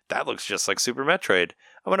 that looks just like Super Metroid.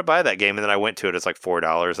 I'm going to buy that game. And then I went to it. It's like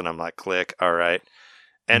 $4 and I'm like, click. All right.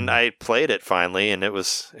 And I played it finally and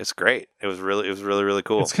it's great. It was really, really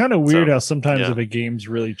cool. It's kind of weird how sometimes if a game's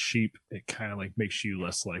really cheap, it kind of like makes you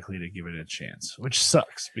less likely to give it a chance, which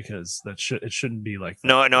sucks because it shouldn't be like that.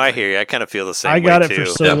 No, I hear you. I kind of feel the same way. I got it too.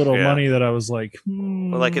 for so little money that I was like,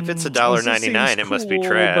 well, like if it's $1.99, it must be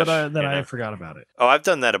trash. But I forgot about it. Oh, I've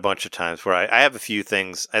done that a bunch of times where I have a few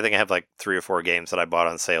things. I think I have like 3 or 4 games that I bought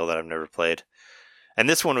on sale that I've never played. And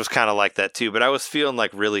this one was kind of like that too, but I was feeling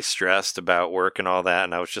like really stressed about work and all that.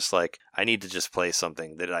 And I was just like, I need to just play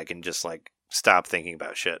something that I can just like stop thinking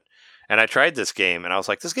about shit. And I tried this game and I was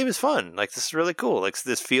like, this game is fun. Like, this is really cool. Like,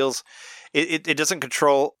 this feels, it doesn't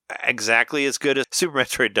control exactly as good as Super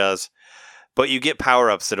Metroid does, but you get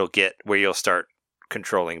power-ups that'll get where you'll start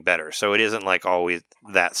controlling better. So it isn't like always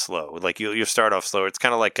that slow. Like you start off slower. It's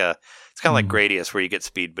kind of like like Gradius where you get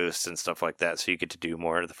speed boosts and stuff like that. So you get to do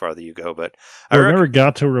more the farther you go. But I remember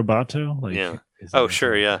Gato Roboto. Like, yeah. Oh,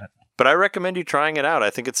 sure. Yeah. But I recommend you trying it out.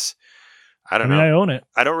 I think I don't know. I own it.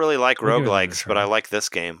 I don't really like roguelikes, but I like this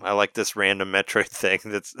game. I like this random Metroid thing.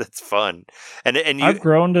 That's fun. And I've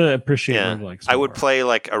grown to appreciate roguelikes. I would play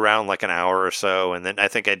like around like an hour or so, and then I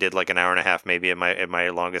think I did like an hour and a half maybe in my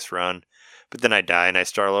longest run. But then I die and I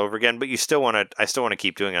start all over again. But I still want to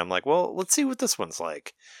keep doing it. I'm like, well, let's see what this one's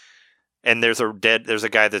like. And there's a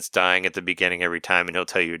guy that's dying at the beginning every time, and he'll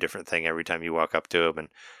tell you a different thing every time you walk up to him, and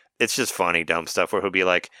it's just funny, dumb stuff where he'll be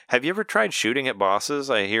like, have you ever tried shooting at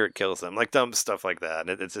bosses? I hear it kills them. Like dumb stuff like that.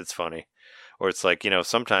 It's funny. Or it's like,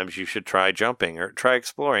 sometimes you should try jumping or try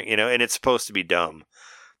exploring, and it's supposed to be dumb,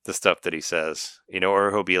 the stuff that he says,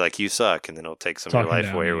 or he'll be like, you suck, and then he'll take some of your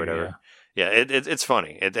life away or whatever. Yeah, it's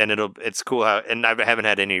funny. It's cool how, and I haven't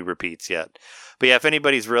had any repeats yet. But yeah, if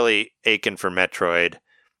anybody's really aching for Metroid,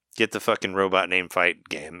 get the fucking Robot Named Fight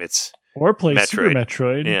game. Or play Metroid. Super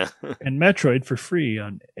Metroid Yeah. and Metroid for free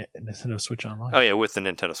on Nintendo Switch Online. Oh yeah, with the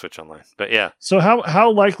Nintendo Switch Online. But yeah. So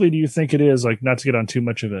how likely do you think it is, like, not to get on too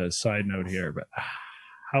much of a side note here, but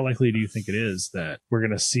how likely do you think it is that we're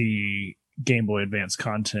going to see Game Boy Advance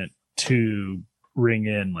content to ring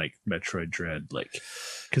in like Metroid Dread, like,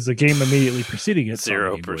 because the game immediately preceding it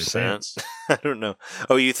 0%. I don't know.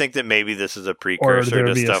 Oh, you think that maybe this is a precursor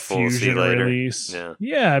to stuff we'll see later? Release?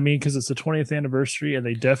 Yeah. I mean, because it's the 20th anniversary, and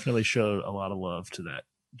they definitely showed a lot of love to that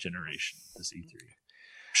generation. This E3,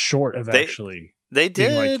 short of actually, they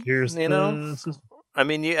did. Like, here's I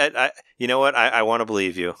mean, you know what? I want to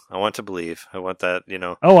believe you. I want to believe. I want that.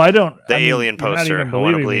 Oh, I don't. Alien poster. I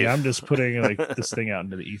want to believe. I'm just putting like this thing out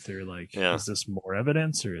into the ether. Like, is this more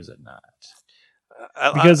evidence or is it not?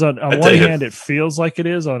 Because on one hand, it feels like it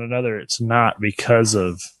is. On another, it's not because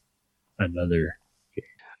of another.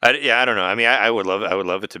 I don't know. I mean, I would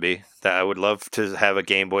love it to be that. I would love to have a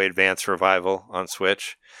Game Boy Advance revival on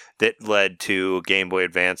Switch that led to Game Boy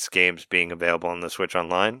Advance games being available on the Switch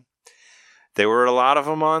Online. There were a lot of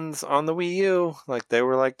them on the Wii U. Like, they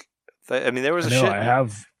were like, I mean, there was I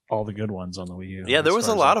have all the good ones on the Wii U. Yeah, there was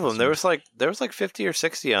a lot of them. There was like 50 or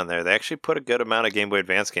 60 on there. They actually put a good amount of Game Boy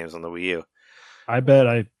Advance games on the Wii U. I bet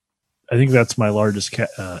I think that's my largest.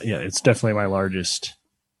 It's definitely my largest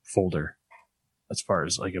folder as far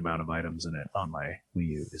as like amount of items in it on my Wii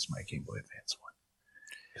U is my Game Boy Advance one,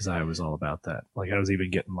 because I was all about that. Like, I was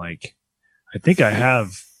even getting like, I think I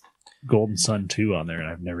have Golden Sun 2 on there, and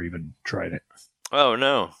I've never even tried it. Oh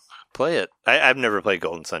no, play it. I've never played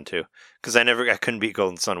Golden Sun 2 because I couldn't beat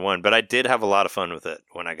Golden Sun 1, but I did have a lot of fun with it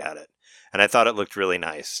when I got it. and I thought it looked really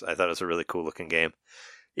nice. I thought it was a really cool looking game,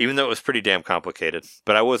 even though it was pretty damn complicated.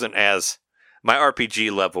 But I wasn't my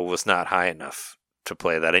RPG level was not high enough to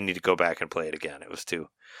play that. I need to go back and play it again. It was too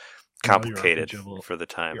complicated for the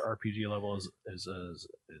time. Your RPG level has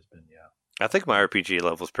been, I think my RPG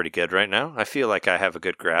level is pretty good right now. I feel like I have a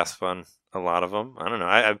good grasp on a lot of them. I don't know.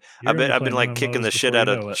 I've been like kicking the shit out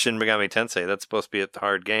of Shin Megami Tensei. That's supposed to be a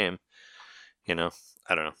hard game. I don't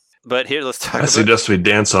know. But here, let's talk. I suggest we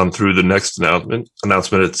dance on through the next announcement.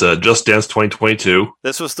 It's Just Dance 2022.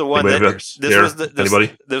 This was the one anybody this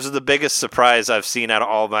was the biggest surprise I've seen out of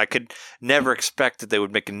all of them. I could never expect that they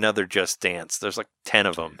would make another Just Dance. There's like 10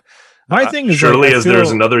 of them. My thing is, surely as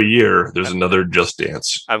there's another year, there's another Just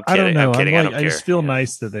Dance. I'm kidding. I don't know. I'm kidding. I don't care. I just feel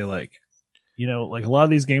nice that they like a lot of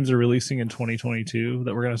these games are releasing in 2022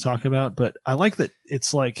 that we're going to talk about, but I like that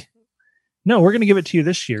it's like, no, we're going to give it to you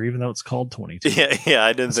this year, even though it's called 22. Yeah,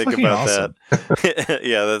 I didn't think about awesome. that.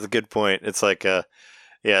 Yeah, that's a good point. It's like,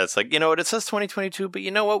 it's like, it says 2022, but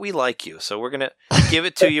you know what? We like you, so we're going to give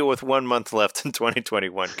it to you with 1 month left in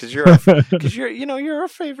 2021 because you're our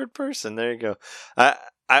favorite person. There you go.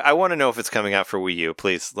 I want to know if it's coming out for Wii U.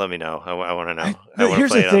 Please let me know. I want to know.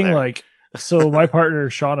 Here's the thing, so my partner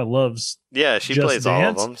Shauna loves. Yeah, she plays all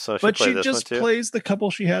of them. So she just plays the couple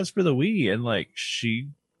she has for the Wii, and she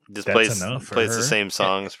just plays the same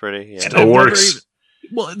songs. Pretty. Yeah. Still works.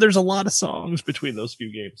 There's a lot of songs between those few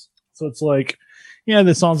games, so it's like,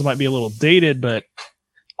 the songs might be a little dated, but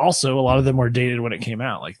also a lot of them were dated when it came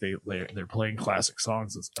out. Like they're playing classic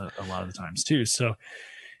songs a lot of the times too. So.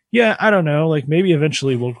 Yeah, I don't know. Maybe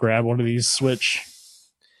eventually we'll grab one of these Switch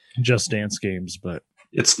Just Dance games, but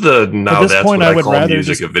it's that's what I call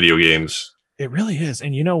music of video games. It really is.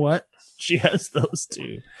 And you know what? She has those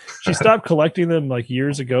too. She stopped collecting them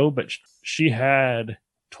years ago, but she had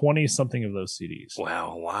 20 something of those CDs.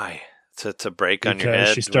 Wow, why? To break on your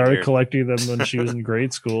head? She started collecting them when she was in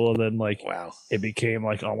grade school, and then wow, it became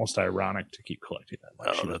almost ironic to keep collecting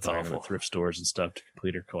them. She that's would buy them awful. at thrift stores and stuff to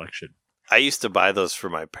complete her collection. I used to buy those for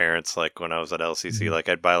my parents, when I was at LCC. Mm-hmm.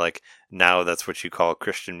 I'd buy now that's what you call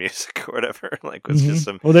Christian music or whatever. With just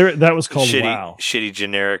some that was called shitty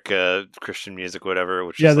generic Christian music, whatever.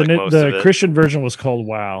 Which is most of the it. Christian version was called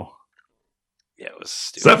WoW. Yeah, it was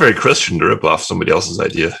stupid. It's not very Christian to rip off somebody else's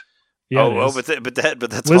idea. Yeah, but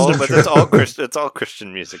that's all Christian. That's all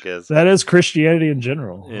Christian music is. That is Christianity in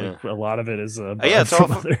general. Yeah. A lot of it is.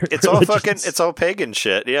 It's all pagan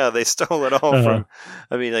shit. Yeah, they stole it all from.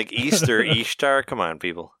 Easter, Ishtar. Come on,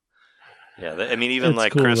 people. Yeah, even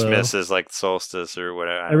it's cool, Christmas is solstice or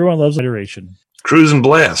whatever. Everyone loves iteration. Cruisin'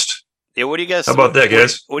 Blast. Yeah, what do you guys? How about that,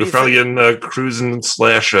 guys? We're finally getting Cruisin' /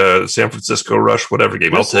 San Francisco Rush, whatever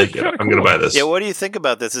game. I'll take it. I'm going to buy this. Yeah, what do you think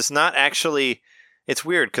about this? It's not actually. It's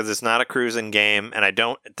weird because it's not a cruising game, and I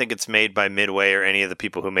don't think it's made by Midway or any of the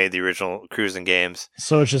people who made the original cruising games.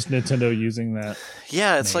 So it's just Nintendo using that.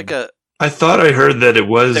 Yeah, it's name. I thought I heard that it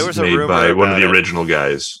was made by one of the original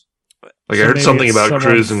guys. I heard something about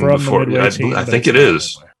cruising before. I think it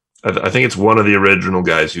is. I think it's one of the original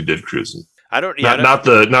guys who did cruising. Not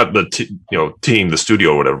the team, the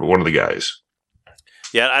studio, or whatever. But one of the guys.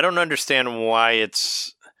 Yeah, I don't understand why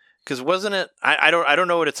it's. Because wasn't it? I don't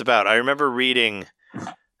know what it's about. I remember reading.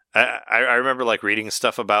 I remember reading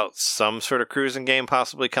stuff about some sort of cruising game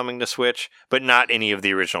possibly coming to Switch, but not any of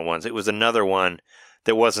the original ones. It was another one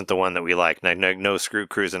that wasn't the one that we liked. No screw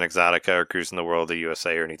Cruising Exotica or Cruising the World of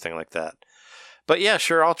USA or anything like that. But yeah,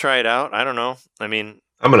 sure, I'll try it out. I don't know. I'm going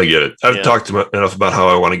to get it. I've talked enough about how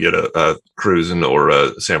I want to get a Cruisin' or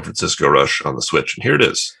a San Francisco Rush on the Switch, and here it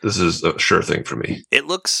is. This is a sure thing for me. It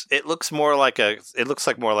looks more like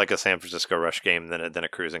more like a San Francisco Rush game than a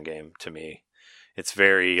cruising game to me. It's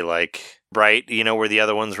very bright, where the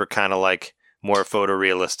other ones were kind of more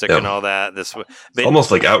photorealistic and all that. It's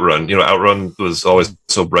almost like Outrun. Outrun was always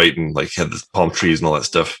so bright and had the palm trees and all that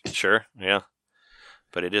stuff. Sure, yeah.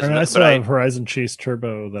 But it isn't. I still have Horizon Chase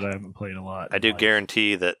Turbo that I haven't played a lot. I do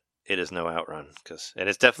guarantee that it is no Outrun, and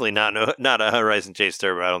it's definitely not a Horizon Chase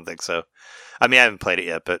Turbo. I don't think so. I haven't played it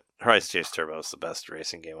yet, but Horizon Chase Turbo is the best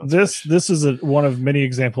racing game on Switch. This is one of many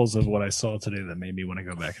examples of what I saw today that made me want to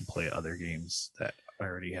go back and play other games that I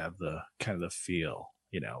already have the kind of the feel.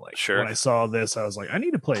 Sure. When I saw this, I was like, I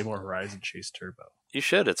need to play more Horizon Chase Turbo. You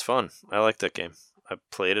should. It's fun. I like that game. I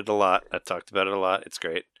played it a lot. I've talked about it a lot. It's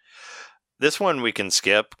great. This one we can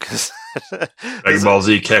skip because Dragon Ball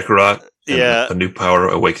Z Kakarot. Yeah, A New Power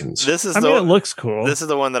Awakens. It looks cool. This is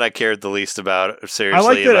the one that I cared the least about. Seriously, I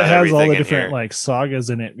like that it has all the different here. sagas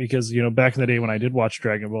in it because back in the day when I did watch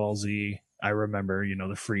Dragon Ball Z, I remember the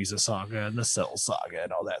Frieza saga and the Cell saga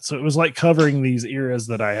and all that. So it was covering these eras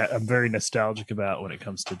that I'm very nostalgic about when it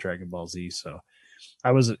comes to Dragon Ball Z. So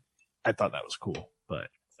I was I thought that was cool. But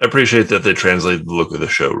I appreciate that they translated the look of the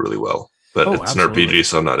show really well. But it's absolutely. an RPG,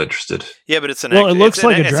 so I'm not interested. Yeah, but it's an Well, it looks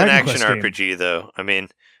like a it's an Dragon action Quest game. RPG, though. I mean,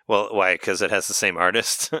 well, why? Because it has the same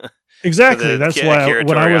artist. Exactly. That's why Akira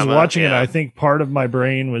when I was Toriyama, watching it, yeah. I think part of my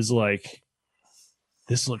brain was like,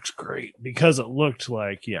 "This looks great," because it looked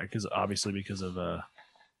like because obviously because of God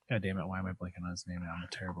damn it, why am I blanking on his name now? I'm a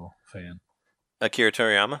terrible fan. Akira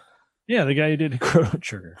Toriyama. Yeah, the guy who did Chrono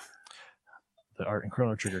Trigger, the art in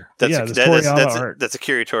Chrono Trigger. That's this Toriyama art. That's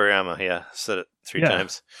Akira Toriyama. Yeah, said it 3 Yeah.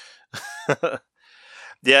 times.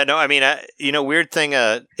 Yeah, no, I mean, weird thing,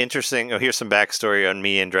 interesting. Oh, here's some backstory on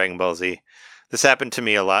me and Dragon Ball Z. This happened to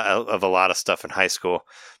me a lot of stuff in high school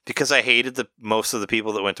because I hated most of the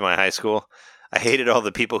people that went to my high school. I hated all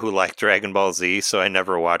the people who liked Dragon Ball Z, so I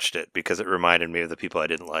never watched it because it reminded me of the people I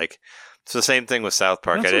didn't like. So the same thing with South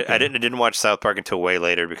Park. That's okay. I didn't watch South Park until way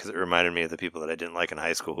later because it reminded me of the people that I didn't like in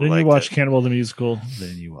high school. Who Then you liked watched it. Cannibal the Musical.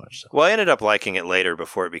 Then you watched. Well, I ended up liking it later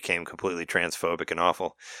before it became completely transphobic and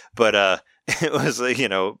awful. But it was,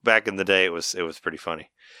 back in the day, it was pretty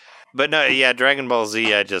funny. But no, yeah, Dragon Ball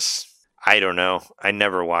Z, I don't know. I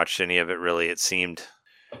never watched any of it really. It seemed,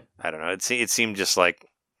 I don't know. It seemed just like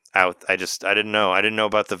out. I didn't know. I didn't know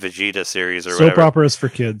about the Vegeta series or Soap whatever. operas for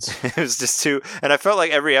kids. It was just too, and I felt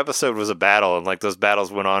like every episode was a battle, and like those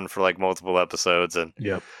battles went on for like multiple episodes, and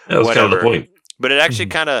Yep. That was kind of the Whatever. point. but it actually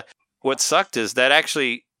kind of, what sucked is that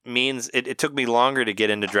actually means it took me longer to get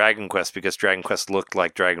into Dragon Quest because Dragon Quest looked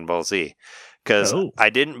like Dragon Ball Z. Because Oh. I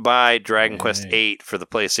didn't buy Dragon Quest Dang. 8 for the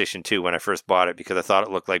PlayStation 2 when I first bought it because I thought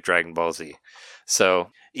it looked like Dragon Ball Z. So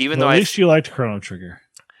even Well, though at least you liked Chrono Trigger.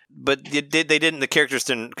 but they didn't. The characters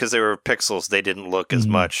didn't, because they were pixels. They didn't look as Mhm.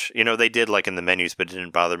 much. They did like in the menus, but it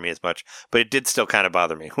didn't bother me as much. But it did still kind of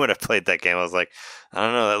bother me when I played that game. I was like, I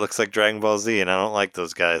don't know, that looks like Dragon Ball Z, and I don't like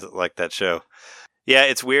those guys that like that show. Yeah,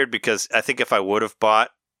 it's weird because I think if I would have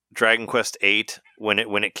bought Dragon Quest 8 when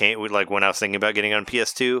it came, like when I was thinking about getting on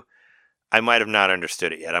PS2, I might have not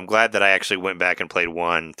understood it yet. I'm glad that I actually went back and played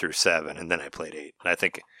 1 through 7, and then I played 8. And I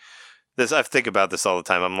think about this all the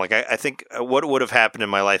time. I'm like, I think what would have happened in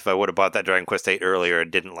my life if I would have bought that Dragon Quest 8 earlier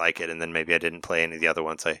and didn't like it, and then maybe I didn't play any of the other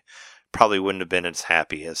ones. I probably wouldn't have been as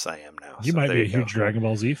happy as I am now. You So might there be a you go. huge Dragon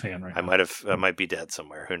Ball Z fan right I now. might be dead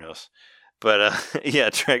somewhere. Who knows? But yeah,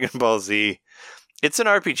 Dragon Ball Z. It's an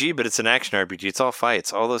RPG, but it's an action RPG. It's all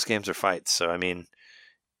fights. All those games are fights. So I mean,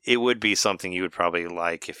 it would be something you would probably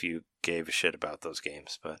like if you gave a shit about those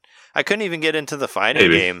games. But I couldn't even get into the fighting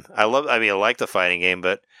Maybe. game. I like the fighting game,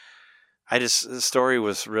 but the story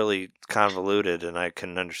was really convoluted, and I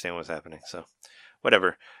couldn't understand what was happening. So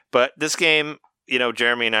whatever. But this game,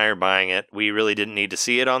 Jeremy and I are buying it. We really didn't need to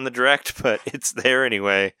see it on the Direct, but it's there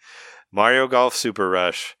anyway. Mario Golf Super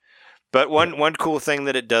Rush. But one cool thing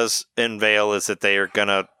that it does unveil is that they are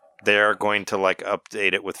going to like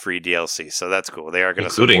update it with free DLC. So that's cool. They are going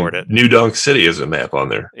to Including support it. New Donk City as a map on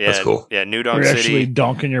there. Yeah, That's cool. Yeah, New You're Donk actually City.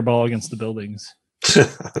 donking your ball against the buildings.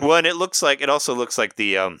 Well, and it also looks like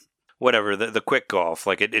the the quick golf.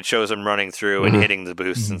 Like it shows them running through and Mhm. hitting the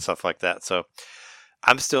boosts and stuff like that. So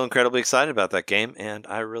I'm still incredibly excited about that game, and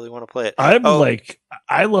I really want to play it. I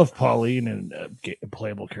Oh. love Pauline and a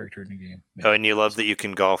playable character in the game. Oh, and you love that you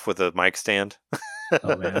can golf with a mic stand.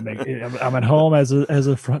 Oh man, I'm at home as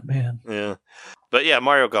a front man. Yeah. But yeah,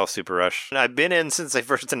 Mario Golf Super Rush. I've been in since they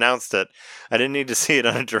first announced it. I didn't need to see it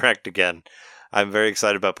on a Direct again. I'm very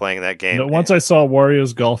excited about playing that game. But once I saw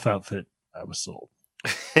Wario's golf outfit, I was sold.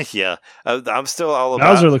 Yeah. I'm still all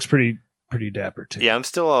about... Bowser looks pretty dapper too. Yeah, I'm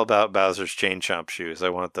still all about Bowser's Chain Chomp shoes. I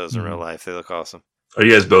want those in real Mhm. life. They look awesome. Are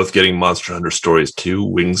you guys both getting Monster Hunter Stories 2,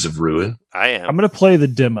 Wings of Ruin? I am. I'm gonna play the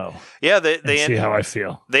demo Yeah, and see how I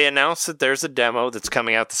feel. they announced that there's a demo that's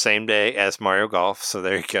coming out the same day as Mario Golf, so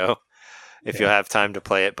there you go. If you'll have time to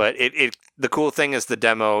play it, but the cool thing is the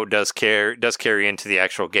demo does carry into the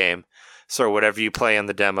actual game. So whatever you play in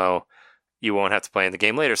the demo, you won't have to play in the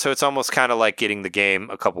game later. So it's almost kind of like getting the game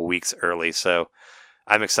a couple weeks early. So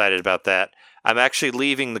I'm excited about that. I'm actually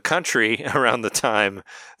leaving the country around the time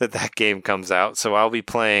that game comes out, so I'll be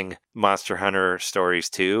playing Monster Hunter Stories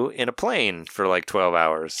 2 in a plane for like 12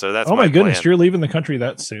 hours. So that's Oh my goodness, plan. you're leaving the country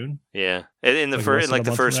that soon? Yeah, in the Like first less than a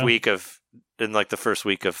month first from now? week of the first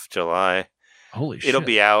week of July, Holy shit! it'll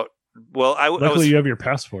be out. Well, I Luckily, was you have your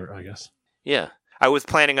passport, I guess. yeah. I was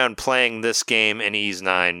planning on playing this game and Ys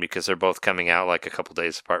 9 because they're both coming out like a couple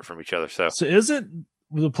days apart from each other. So So, is it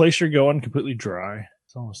the place you're going completely dry?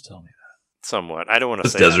 Someone's telling me that. somewhat, I don't want to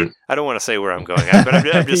It's say desert. I don't want to say where I'm going, but I'm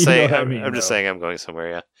just You saying know what I mean, I'm just though. saying I'm going somewhere.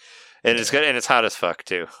 Yeah, and it's good and it's hot as fuck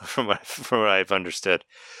too, from what I've understood.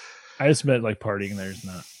 I just meant like partying there is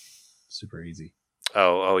not super easy.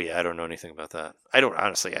 Oh yeah, I don't know anything about that. I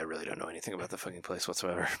really don't know anything about the fucking place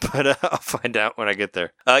whatsoever. But I'll find out when I get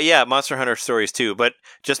there. Yeah, Monster Hunter Stories 2. But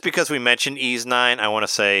just because we mentioned Ys 9, I want to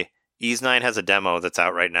say Ys 9 has a demo that's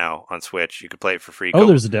out right now on Switch. You could play it for free.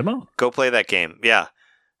 There's a demo? Go play that game. Yeah.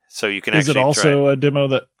 So you can Is it also a demo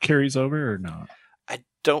that carries over or not? I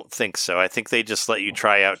don't think so. I think they just let you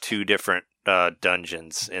try out 2 different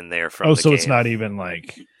dungeons in there from the game. It's not even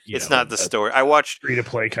like... It's not the story. I watched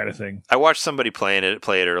free-to-play kind of thing. I watched somebody play it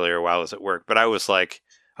earlier while I was at work, but I was like,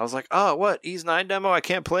 oh, what? Ys 9 demo? I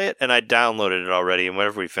can't play it? And I downloaded it already, and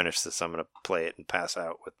whenever we finish this, I'm going to play it and pass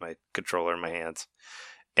out with my controller in my hands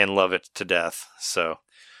and love it to death. So,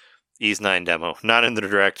 Ys 9 demo. Not in the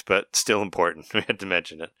direct, but still important. We had to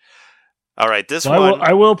mention it. All right,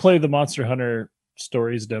 I will play the Monster Hunter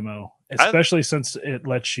Stories demo, especially since it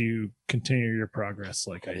lets you continue your progress.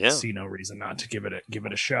 Like I see no reason not to give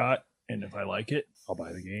it a shot, and if I like it, I'll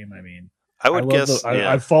buy the game. I mean,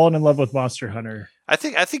 I've fallen in love with Monster Hunter. I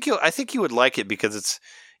think you would like it because it's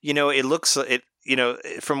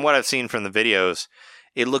from what I've seen from the videos,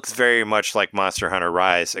 it looks very much like Monster Hunter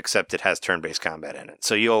Rise, except it has turn-based combat in it.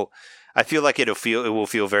 So I feel like it will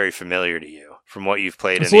feel very familiar to you from what you've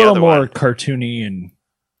played. It's a little more cartoony and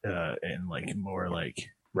like more like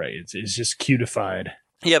it's just cutified.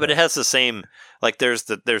 Yeah, but it has the same, like there's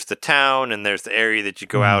the town and there's the area that you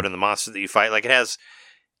go out and the monster that you fight. Like it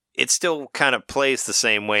still kind of plays the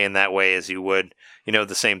same way in that way as you would,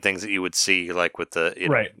 the same things that you would see like with the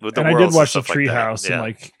with the and worlds. I did watch the like Treehouse and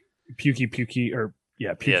like Pukey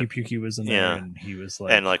was in there and he was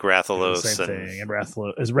like, and like Rathalos same thing. And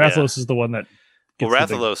Rathalos is the one that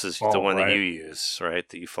Rathalos is the one that you use, right?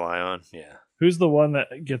 That you fly on. Yeah. Who's the one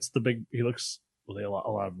that gets the big? He looks. Well,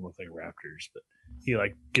 a lot of them look like raptors, but he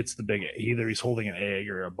like gets the big. Either he's holding an egg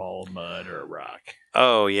or a ball of mud or a rock.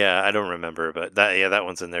 Oh yeah, I don't remember, but that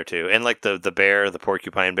one's in there too. And like the bear, the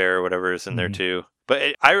porcupine bear or whatever is in there too.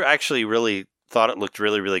 But I actually really thought it looked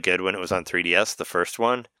really, really good when it was on 3DS, the first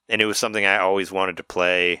one, and it was something I always wanted to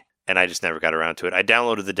play, and I just never got around to it. I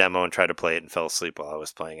downloaded the demo and tried to play it and fell asleep while I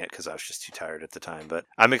was playing it because I was just too tired at the time. But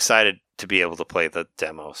I'm excited to be able to play the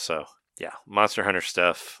demo. So. Yeah, Monster Hunter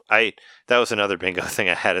stuff. That was another bingo thing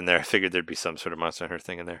I had in there. I figured there'd be some sort of Monster Hunter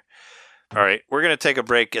thing in there. All right, we're going to take a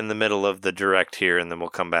break in the middle of the direct here, and then we'll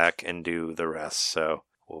come back and do the rest. So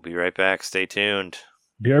we'll be right back. Stay tuned.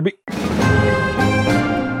 BRB.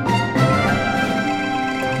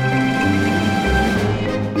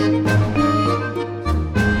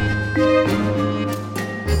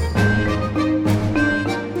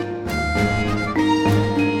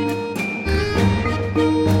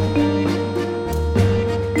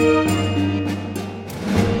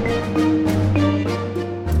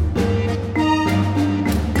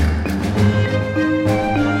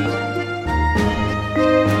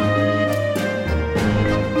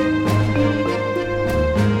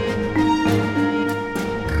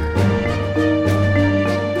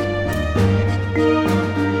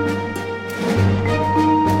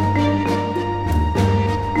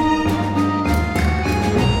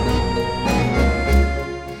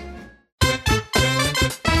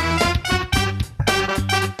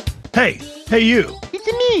 Hey, you.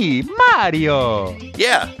 It's me, Mario.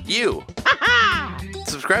 Yeah, you.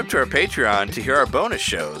 Subscribe to our Patreon to hear our bonus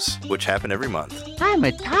shows, which happen every month. I'm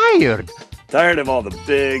tired. Tired of all the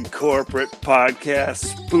big corporate podcasts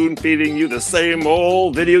spoon-feeding you the same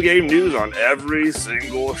old video game news on every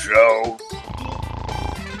single show?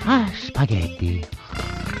 Spaghetti.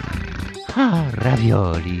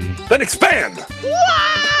 Ravioli. Then expand!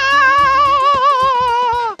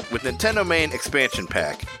 With Nintendo Main Expansion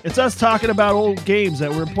Pack. It's us talking about old games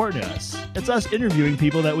that were important to us. It's us interviewing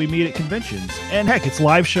people that we meet at conventions. And heck, it's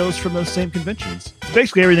live shows from those same conventions. It's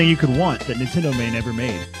basically everything you could want that Nintendo Main ever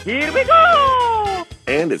made. Here we go!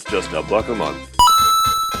 And it's just $1 a month.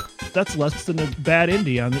 That's less than a bad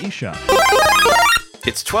indie on the eShop.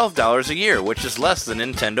 It's $12 a year, which is less than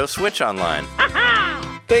Nintendo Switch Online.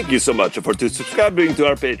 Thank you so much for subscribing to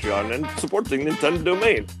our Patreon and supporting Nintendo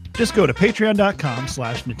Main. Just go to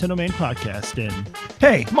patreon.com/Nintendo Main Podcast and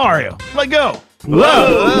hey, Mario, let go.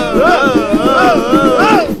 Whoa!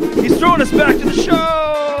 He's throwing us back to the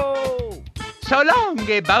show. So long,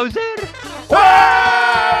 Bowser.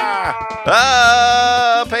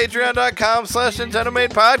 Patreon.com/Nintendo Main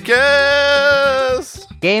Podcast.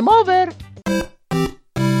 Game over.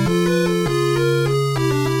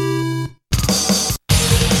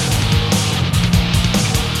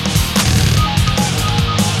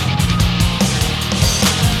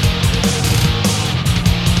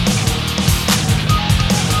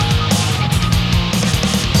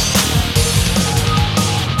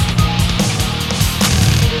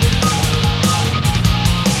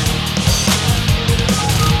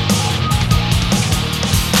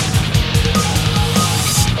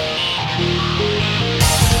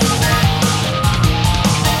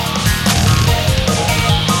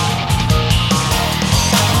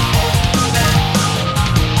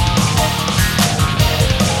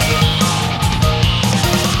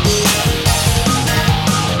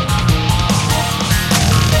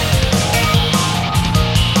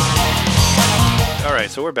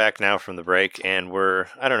 so we're back now from the break, and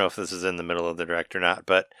I don't know if this is in the middle of the direct or not,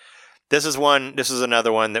 but this is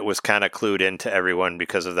another one that was kind of clued into everyone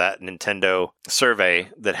because of that Nintendo survey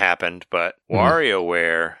that happened, but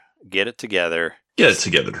WarioWare, get it together. Get it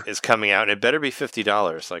together. Is coming out, and it better be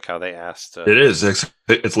 $50, like how they asked. It is.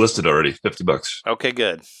 It's listed already, $50. Okay,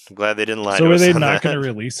 good. I'm glad they didn't lie So to were us they on not that. going to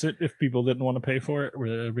release it if people didn't want to pay for it? Were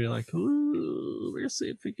they be like, ooh, we're going to see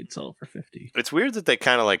if we can sell it for $50? It's weird that they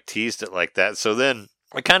kind of like teased it like that. So then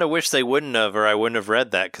I kind of wish they wouldn't have, or I wouldn't have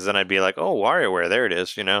read that, because then I'd be like, oh, WarioWare, there it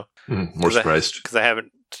is, More surprised. Because I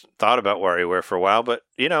haven't thought about WarioWare for a while, but,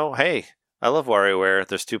 hey, I love WarioWare.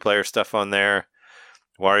 There's 2-player stuff on there.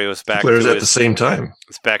 Wario's back. Players at the same time.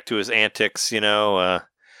 It's back to his antics, There's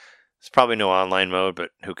probably no online mode,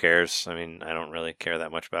 but who cares? I mean, I don't really care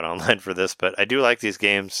that much about online for this, but I do like these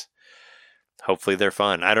games. Hopefully they're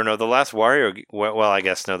fun. I don't know. The last Wario, well, I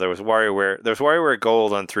guess no, there was WarioWare. There's WarioWare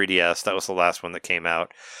Gold on 3DS. That was the last one that came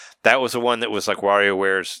out. That was the one that was like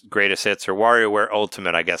WarioWare's greatest hits, or WarioWare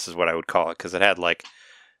Ultimate, I guess is what I would call it, because it had like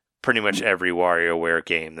pretty much every WarioWare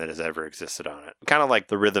game that has ever existed on it. Kind of like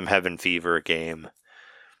the Rhythm Heaven Fever game,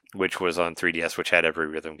 which was on 3DS, which had every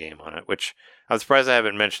rhythm game on it, which I'm surprised I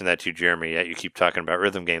haven't mentioned that to Jeremy yet. You keep talking about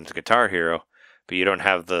rhythm games, Guitar Hero, but you don't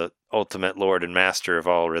have the ultimate lord and master of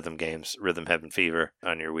all rhythm games, Rhythm Heaven Fever,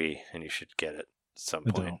 on your Wii, and you should get it at some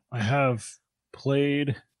point. I have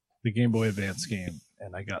played the Game Boy Advance game,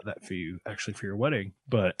 and I got that for you, actually, for your wedding,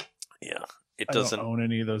 but yeah, I don't own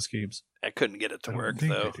any of those games. I couldn't get it to work,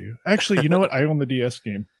 though. Actually, you know what? I own the DS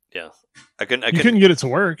game. Yeah. I couldn't get it to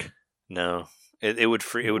work. No. It would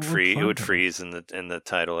freeze in the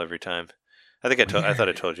title every time. I thought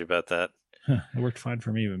I told you about that. It worked fine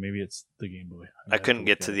for me, but maybe it's the Game Boy. I couldn't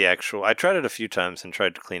get to the actual. I tried it a few times and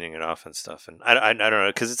tried cleaning it off and stuff, and I don't know,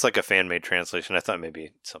 because it's like a fan made translation. I thought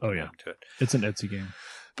maybe something happened to it. It's an Etsy game.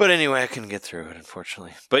 But anyway, I couldn't get through it,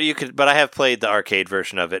 unfortunately. But I have played the arcade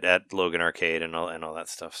version of it at Logan Arcade and all that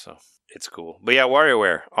stuff, so it's cool. But yeah,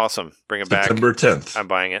 WarioWare, awesome. Bring it back. September 10th. I'm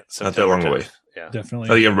buying it. Not that long away. Yeah, definitely.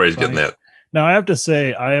 I think everybody's getting that. Now, I have to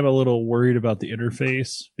say, I am a little worried about the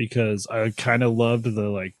interface, because I kind of loved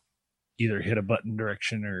the either hit a button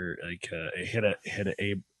direction or hit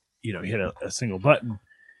a single button.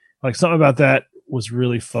 Like, something about that was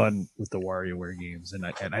really fun with the WarioWare games, and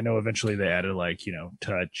I know eventually they added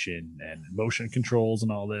touch and motion controls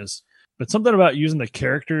and all this, but something about using the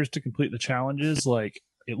characters to complete the challenges,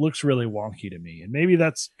 it looks really wonky to me, and maybe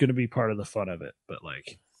that's going to be part of the fun of it, but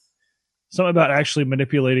something about actually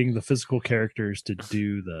manipulating the physical characters to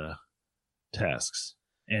do the tasks,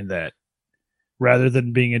 and that rather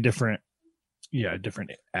than being a different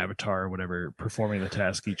avatar or whatever performing the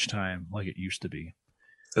task each time like it used to be.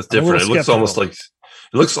 It's different. It looks almost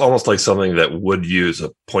like something that would use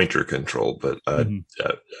a pointer control, but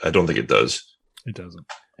I don't think it does. It doesn't.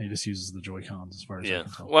 He just uses the Joy-Cons as far as I can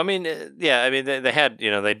tell. Well, I mean, they had,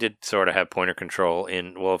 they did sort of have pointer control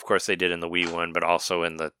of course they did in the Wii one, but also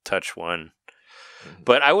in the Touch one.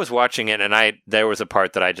 But I was watching it, and there was a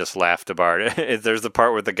part that I just laughed about. There's the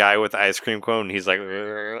part with the guy with the ice cream cone, and he's like,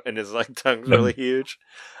 and his tongue's really huge.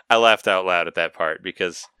 I laughed out loud at that part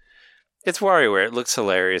because it's WarioWare. It looks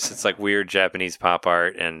hilarious. It's like weird Japanese pop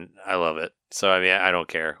art, and I love it. So, I mean, I don't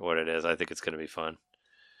care what it is. I think it's going to be fun.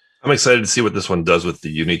 I'm excited to see what this one does with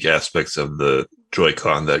the unique aspects of the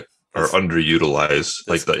Joy-Con that are underutilized,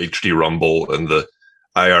 like the HD rumble and the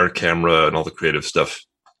IR camera and all the creative stuff.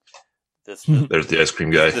 There's the ice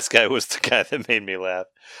cream guy. This guy was the guy that made me laugh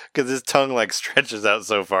because his tongue stretches out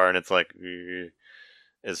so far, and it's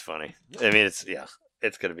it's funny. I mean, it's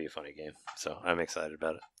going to be a funny game, so I'm excited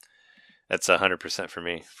about it. That's 100% for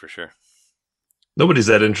me, for sure. Nobody's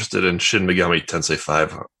that interested in Shin Megami Tensei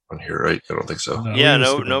 5 on here, right? I don't think so.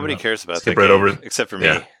 Nobody cares about Skip that right game, over it. except for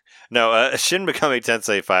me. No, Shin Megami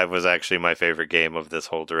Tensei 5 was actually my favorite game of this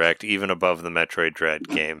whole direct, even above the Metroid Dread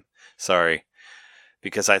game. Sorry.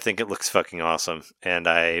 Because I think it looks fucking awesome, and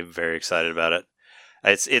I'm very excited about it.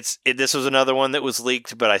 This was another one that was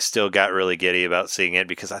leaked, but I still got really giddy about seeing it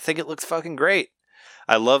because I think it looks fucking great.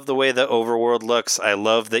 I love the way the overworld looks. I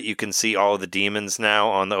love that you can see all the demons now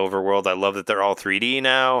on the overworld. I love that they're all 3D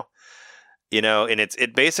now. And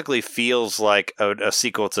it basically feels like a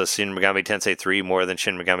sequel to Shin Megami Tensei 3 more than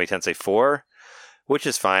Shin Megami Tensei 4, which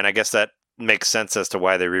is fine. I guess that makes sense as to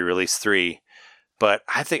why they re-released 3. But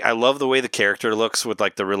I love the way the character looks with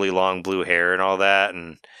the really long blue hair and all that.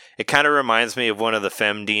 And it kind of reminds me of one of the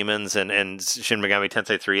femme demons and Shin Megami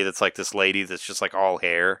Tensei 3 that's this lady that's just all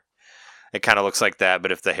hair. It kind of looks like that,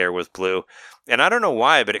 but if the hair was blue. And I don't know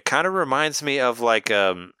why, but it kind of reminds me of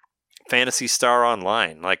Phantasy Star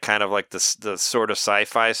Online, like kind of like the sort of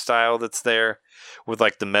sci-fi style that's there with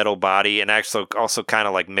like the metal body, and actually also kind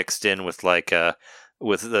of like mixed in with like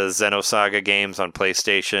with the Xenosaga games on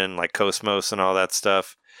PlayStation, like Cosmos and all that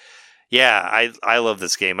stuff. Yeah, I love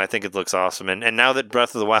this game. I think it looks awesome. And now that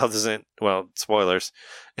Breath of the Wild isn't, well, spoilers,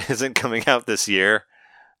 isn't coming out this year,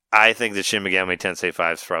 I think that Shin Megami Tensei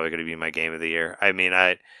 5 is probably going to be my game of the year. I mean,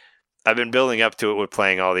 I've been building up to it with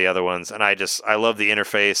playing all the other ones, and I love the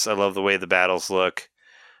interface. I love the way the battles look.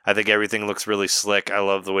 I think everything looks really slick. I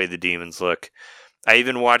love the way the demons look. I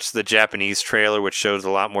even watched the Japanese trailer, which shows a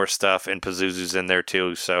lot more stuff, and Pazuzu's in there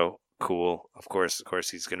too, so cool. Of course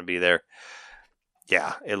he's going to be there.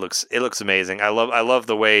 Yeah, it looks amazing. I love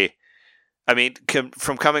the way. I mean,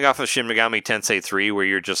 from coming off of Shin Megami Tensei 3, where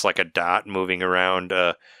you're just like a dot moving around,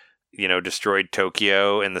 destroyed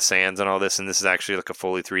Tokyo and the sands and all this, and this is actually like a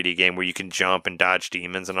fully 3D game where you can jump and dodge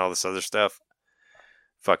demons and all this other stuff.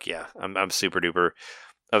 Fuck yeah, I'm super duper.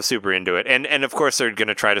 I'm super into it, and of course they're going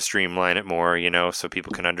to try to streamline it more, so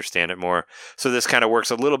people can understand it more. So this kind of works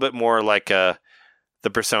a little bit more like the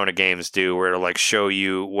Persona games do, where it'll like show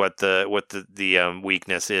you what the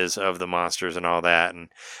weakness is of the monsters and all that, and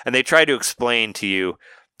they try to explain to you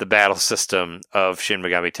the battle system of Shin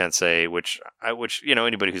Megami Tensei, which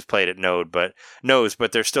anybody who's played it knows,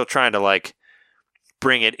 but they're still trying to like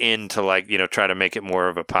bring it into like try to make it more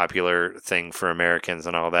of a popular thing for Americans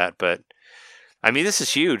and all that. But I mean, this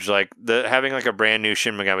is huge. Like having like a brand new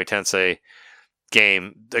Shin Megami Tensei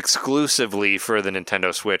game exclusively for the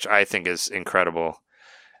Nintendo Switch, I think is incredible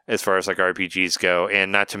as far as like RPGs go,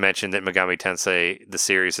 and not to mention that Megami Tensei, the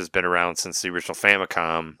series, has been around since the original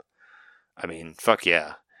Famicom. I mean, fuck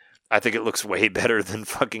yeah. I think it looks way better than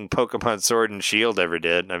fucking Pokemon Sword and Shield ever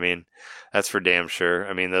did. I mean, that's for damn sure.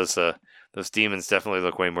 I mean, those demons definitely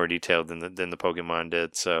look way more detailed than the Pokemon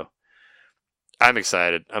did, so I'm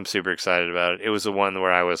excited. I'm super excited about it. It was the one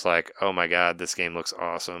where I was like, oh my god, this game looks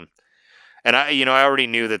awesome. And I already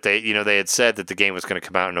knew that they had said that the game was going to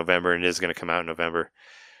come out in November, and it is going to come out in November.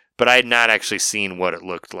 But I had not actually seen what it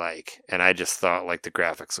looked like, and I just thought like the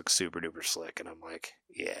graphics look super duper slick, and I'm like,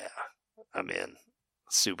 yeah, I'm in,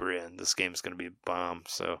 super in. This game's going to be a bomb.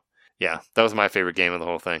 So yeah, that was my favorite game of the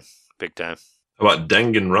whole thing, big time. How about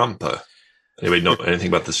Danganronpa? Anybody know anything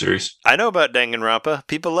about the series? I know about Danganronpa.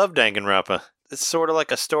 People love Danganronpa. It's sort of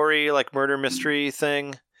like a story, like murder mystery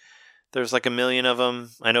thing. There's like a million of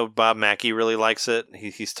them. I know Bob Mackey really likes it.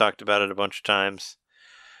 He's talked about it a bunch of times.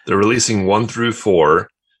 They're releasing 1 through 4,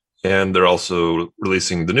 and they're also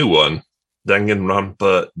releasing the new one,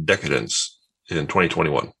 Danganronpa Decadence, in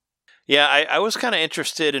 2021. Yeah, I was kind of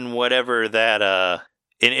interested in whatever that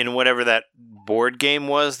in whatever that board game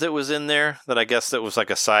was that was in there. That I guess that was like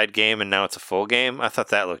a side game, and now it's a full game. I thought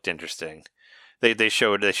that looked interesting. They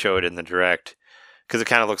showed it in the direct. Because it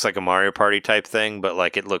kind of looks like a Mario Party type thing, but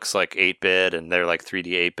like it looks like 8-bit, and they're like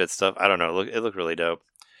 3D 8-bit stuff. I don't know. It looked really dope.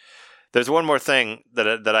 There's one more thing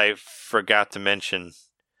that I forgot to mention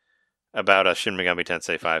about Shin Megami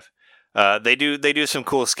Tensei 5. They do some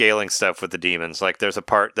cool scaling stuff with the demons. Like there's a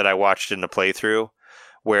part that I watched in the playthrough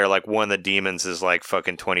where like one of the demons is like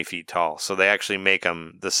fucking 20 feet tall. So they actually make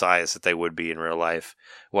them the size that they would be in real life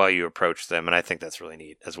while you approach them, and I think that's really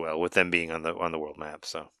neat as well, with them being on the world map.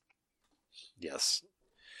 So. Yes.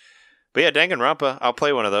 But yeah, Danganronpa, I'll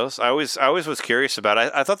play one of those. I always was curious about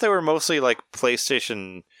it. I thought they were mostly like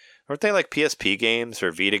PlayStation, weren't they like PSP games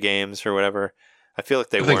or Vita games or whatever? I feel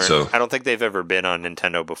like they weren't. So. I don't think they've ever been on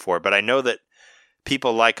Nintendo before, but I know that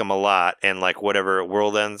people like them a lot, and like whatever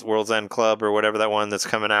World's End Club or whatever that one that's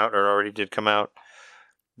coming out or already did come out,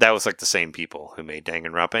 that was like the same people who made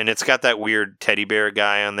Danganronpa. And it's got that weird teddy bear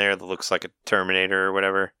guy on there that looks like a Terminator or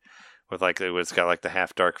whatever, with like it's got like the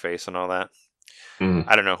half dark face and all that.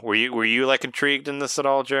 I don't know. Were you like intrigued in this at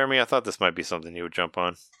all, Jeremy? I thought this might be something you would jump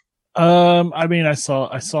on. I mean, I saw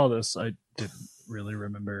this. I didn't really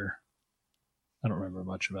remember. I don't remember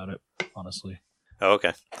much about it, honestly. Oh,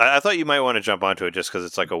 okay. I thought you might want to jump onto it just because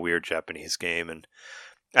it's like a weird Japanese game, and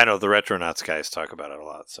I know the Retronauts guys talk about it a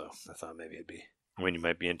lot, so I thought maybe it'd be one you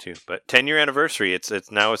might be into. But 10-year anniversary, it's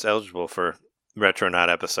eligible for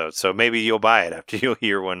Retronaut episodes, so maybe you'll buy it after you'll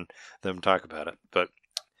hear them talk about it. But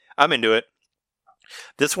I'm into it.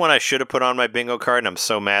 This one I should have put on my bingo card, and I'm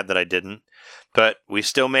so mad that I didn't. But we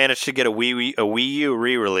still managed to get a Wii U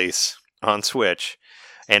re-release on Switch,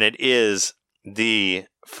 and it is the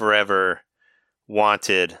forever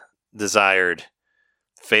wanted, desired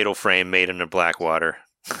Fatal Frame Made in Blackwater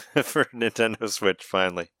for Nintendo Switch.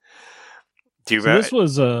 Finally, do you remember?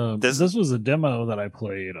 This was a demo that I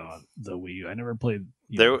played on the Wii U. I never played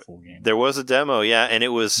the full game. There was a demo, yeah, and it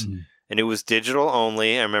was. And it was digital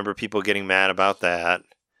only. I remember people getting mad about that.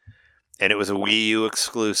 and it was a Wii U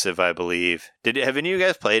exclusive, I believe. Have any of you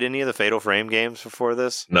guys played any of the Fatal Frame games before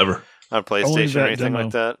this Never. on PlayStation or anything demo.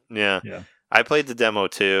 like that? Yeah. Yeah. I played the demo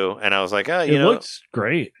too, and I was like, oh, It looks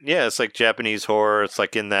great. yeah, it's like Japanese horror. It's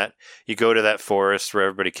like in that you go to that forest where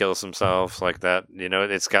everybody kills themselves, like that.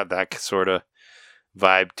 It's got that sort of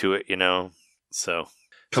vibe to it, So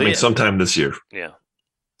Coming yeah. sometime this year. Yeah,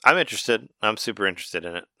 I'm interested. I'm super interested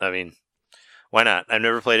in it. I mean, why not? I've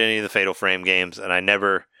never played any of the Fatal Frame games, and I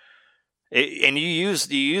never. And you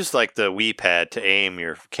use like the Wii pad to aim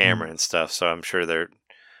your camera and stuff, so I'm sure they're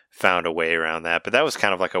found a way around that. But that was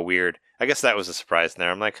kind of like a weird. I guess that was a surprise in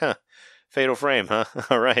there. I'm like, Fatal Frame, huh?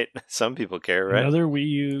 All right. Some people care, right? Another Wii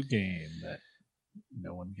U game that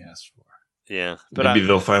no one asked for. Yeah, but Maybe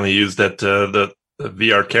they'll finally use that the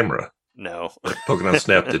VR camera. no, that Pokemon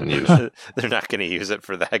Snap didn't use. they're not going to use it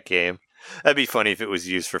for that game. That'd be funny if it was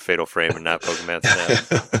used for Fatal Frame and not Pokemon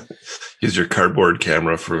Snap. Use your cardboard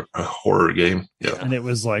camera for a horror game. Yeah. And it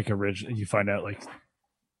was like original. You find out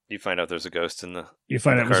You find out there's a ghost in the it was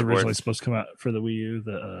cardboard. originally supposed to come out for the Wii U.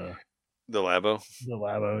 the Labo. The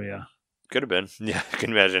Labo, yeah. Could have been. Yeah, I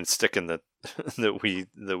can imagine sticking the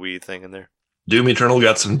Wii thing in there. Doom Eternal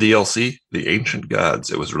got some DLC, The Ancient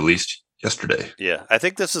Gods. It was released yesterday. Yeah, I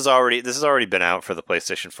think this has already been out for the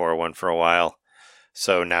PlayStation 4 one for a while.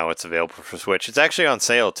 So now it's available for Switch. It's actually on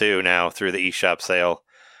sale too now through the eShop sale.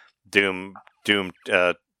 Doom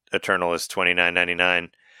Eternal is $29.99.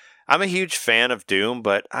 I'm a huge fan of Doom,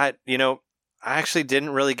 but I actually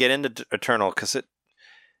didn't really get into Eternal because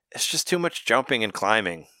it's just too much jumping and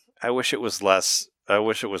climbing. I wish it was less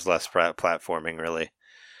platforming. Really,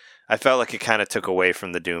 I felt like it kind of took away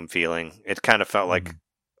from the Doom feeling. It kind of felt like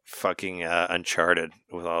fucking Uncharted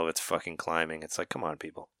with all of its fucking climbing. It's like, come on,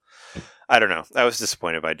 people. I don't know. I was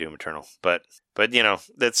disappointed by Doom Eternal, but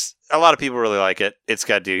that's a lot of people really like it. It's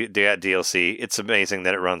got DLC. It's amazing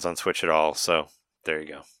that it runs on Switch at all. So there you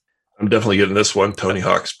go. I'm definitely getting this one, Tony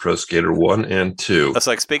Hawk's Pro Skater 1 and 2. That's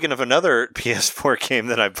like, speaking of another PS4 game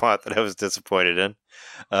that I bought that I was disappointed in,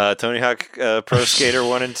 Tony Hawk Pro Skater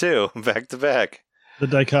 1 and 2, back to back. The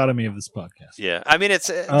dichotomy of this podcast. Yeah, I mean,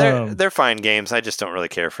 they're fine games. I just don't really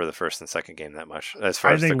care for the first and second game that much as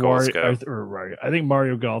far as the goals go. I think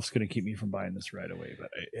Mario Golf's going to keep me from buying this right away, but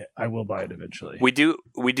I will buy it eventually. We do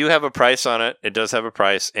have a price on it. It does have a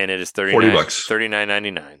price, and it is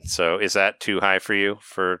 $39.99. So is that too high for you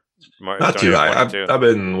for Mario? Not too high. I've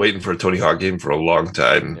been waiting for a Tony Hawk game for a long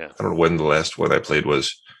time. Yeah. I don't know when the last one I played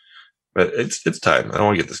was, but it's time. I don't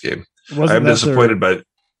want to get this game. Wasn't I'm disappointed by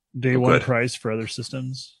day one price for other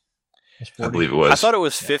systems. I believe it was. I thought it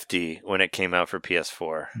was $50 when it came out for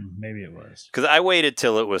PS4. Maybe it was. Because I waited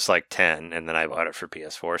till it was like $10, and then I bought it for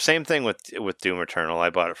PS4. Same thing with Doom Eternal. I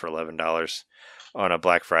bought it for $11 on a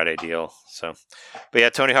Black Friday deal. So, but yeah,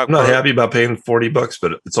 Tony Hawk. I'm not happy about paying $40,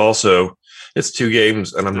 but it's two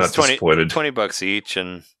games, and I'm not disappointed. $20 each,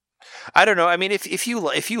 and I don't know. I mean, if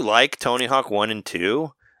you like Tony Hawk 1 and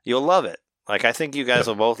 2, you'll love it. Like, I think you guys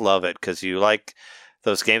will both love it because you like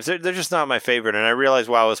those games. They're just not my favorite, and I realized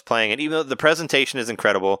while I was playing it, even though the presentation is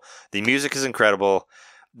incredible, the music is incredible.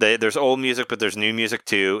 There's old music, but there's new music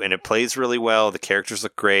too, and it plays really well. The characters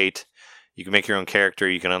look great. You can make your own character.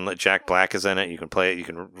 You can Jack Black is in it. You can play it. You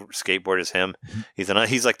can skateboard as him.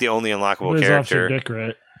 He's like the only unlockable character. Dick,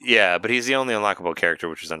 right? Yeah, but he's the only unlockable character,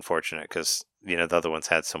 which is unfortunate because the other ones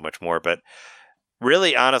had so much more. But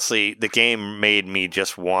really, honestly, the game made me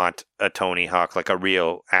just want a Tony Hawk, like a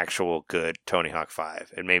real, actual, good Tony Hawk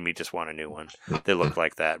 5. It made me just want a new one that looked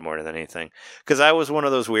like that more than anything. Because I was one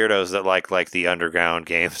of those weirdos that like the underground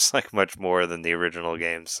games like much more than the original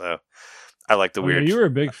games. So I like the weird. Yeah, you were a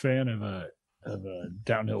big fan of a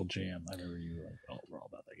Downhill Jam. I remember you were all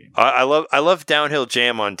about that game. I love Downhill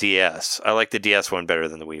Jam on DS. I like the DS one better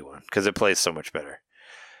than the Wii one because it plays so much better.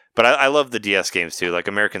 But I love the DS games too. Like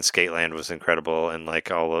American Skateland was incredible, and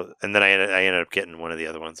and then I ended up getting one of the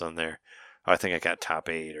other ones on there. I think I got Top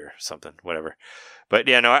 8 or something, whatever. But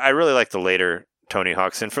yeah, no, I really like the later Tony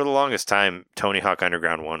Hawks, and for the longest time, Tony Hawk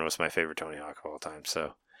Underground 1 was my favorite Tony Hawk of all time.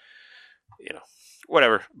 So,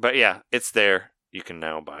 whatever. But yeah, it's there. You can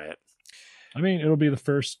now buy it. I mean, it'll be the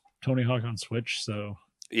first Tony Hawk on Switch, so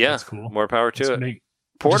yeah, that's cool. More power to it.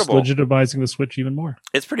 Portable, just legitimizing the Switch even more.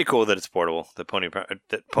 It's pretty cool that it's portable. The Pony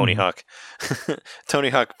Hawk, Tony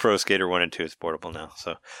Hawk Pro Skater 1 and 2 is portable now.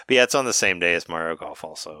 So, but yeah, it's on the same day as Mario Golf.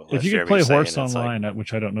 Also, if you could play Horse online,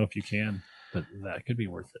 which I don't know if you can, but that could be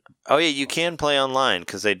worth it. Oh yeah, you can play online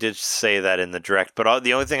because they did say that in the direct. But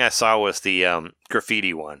the only thing I saw was the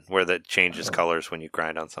graffiti one, where that changes colors when you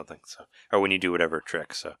grind on something, or when you do whatever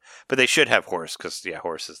trick. So, but they should have Horse because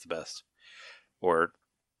Horse is the best, or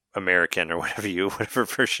American or whatever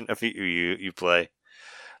version of you play.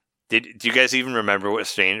 Do you guys even remember what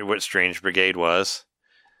Strange Brigade was?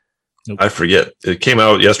 Nope. I forget. It came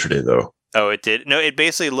out yesterday, though. Oh, it did. No, it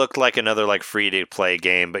basically looked like another like free to play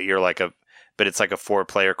game, but it's like a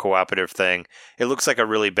 4-player cooperative thing. It looks like a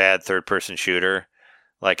really bad third person shooter.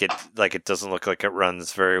 Like it doesn't look like it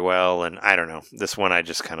runs very well, and I don't know. This one I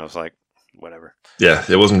just kind of was like, whatever. Yeah,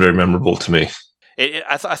 it wasn't very memorable to me.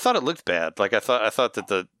 I thought it looked bad. Like I thought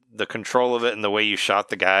that the control of it and the way you shot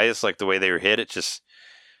the guys, like the way they were hit, it just,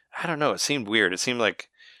 I don't know. It seemed weird. It seemed like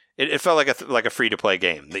it felt like a free to play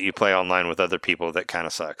game that you play online with other people. That kind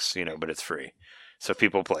of sucks, but it's free, so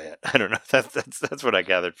people play it. I don't know. That's what I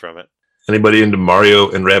gathered from it. Anybody into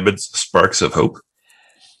Mario and Rabbids Sparks of Hope?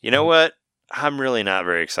 You know what? I'm really not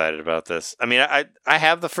very excited about this. I mean, I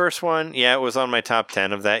have the first one. Yeah, it was on my top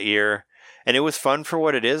 10 of that year, and it was fun for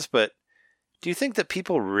what it is. But do you think that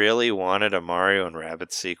people really wanted a Mario and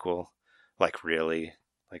Rabbids sequel? Like, really?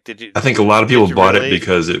 Like, did you? I think a lot of people bought really? it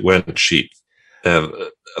because it went cheap.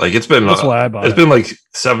 Like it's been, That's why I bought it's it. been like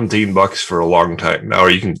 $17 for a long time now. Or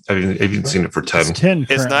I've even seen it for 10. It's 10.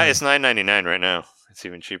 It's currently. it's $9.99 right now. It's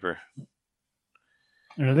even cheaper,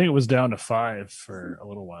 And I think it was down to $5 for a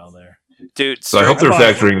little while there. dude. So I hope they're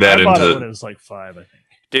factoring that I bought it when into. it was like $5, I think.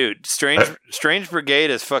 Dude, Strange Brigade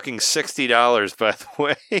is fucking $60. By the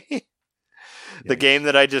way, the game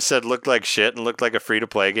that I just said looked like shit and looked like a free to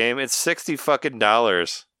play game. It's $60 fucking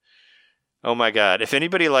dollars. Oh my god! If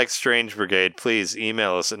anybody likes Strange Brigade, please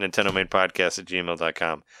email us at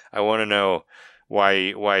NintendoMainPodcast@gmail.com. I want to know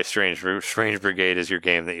why Strange Brigade is your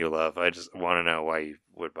game that you love. I just want to know why you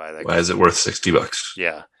would buy that. Why game. is it worth $60?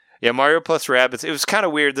 Yeah. Mario plus Rabbids. It was kind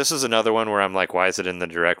of weird. This is another one where I'm like, why is it in the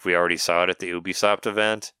direct? We already saw it at the Ubisoft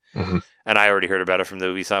event, Mm-hmm. and I already heard about it from the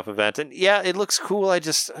Ubisoft event. And yeah, it looks cool. I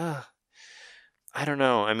just, I don't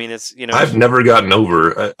know. I mean, it's I've never gotten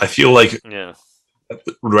over. I feel like yeah.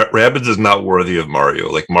 Rabbids is not worthy of Mario.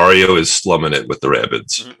 Like Mario is slumming it with the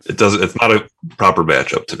Rabbids. Mm-hmm. It's not a proper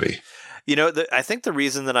matchup to me. I think the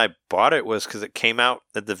reason that I bought it was because it came out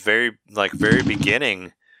at the very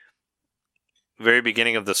beginning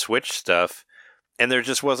of the Switch stuff, and there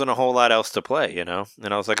just wasn't a whole lot else to play, And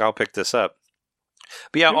I was like, I'll pick this up.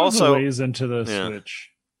 But yeah, It was also a ways into the Yeah.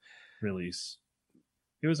 Switch release.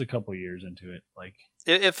 It was a couple years into it. Like,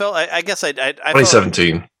 it felt. I guess I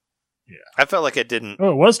 2017. I felt like I didn't.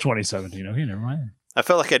 oh, it was 2017. Okay, never mind. I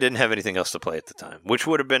felt like I didn't have anything else to play at the time, which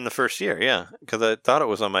would have been the first year. Yeah, because I thought it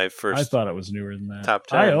was on my first. I thought it was newer than that. top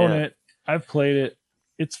 10, I own yeah. it. I've played it.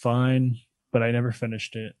 It's fine, but I never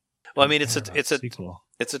finished it. Well, I mean, It's a sequel.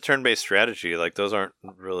 It's a turn-based strategy. Like those aren't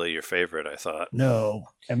really your favorite. I thought. No,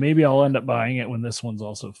 and maybe I'll end up buying it when this one's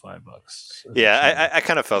also $5. Yeah, I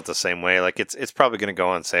kind of felt the same way. Like it's probably going to go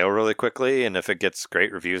on sale really quickly, and if it gets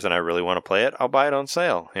great reviews and I really want to play it, I'll buy it on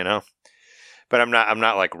sale. But I'm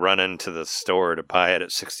not like running to the store to buy it at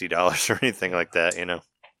 $60 or anything like that.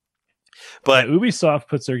 But Ubisoft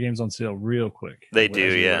puts their games on sale real quick. They as do,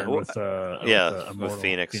 you yeah. learn With, with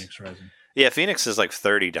Phoenix. Rising. yeah, Phoenix is like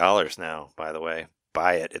 $30 now. By the way,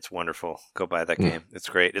 buy it. It's wonderful. Go buy that game. It's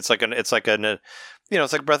great. It's like Breath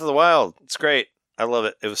of the Wild. It's great. I love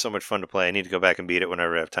it. It was so much fun to play. I need to go back and beat it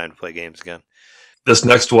whenever I have time to play games again. This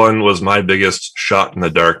next one was my biggest shot in the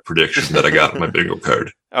dark prediction that I got on my bingo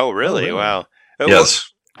card. Oh, really? Oh, really? Wow.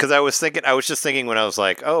 Yes. Because I was just thinking when I was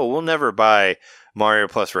like, oh, we'll never buy Mario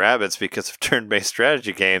plus Rabbids because of turn-based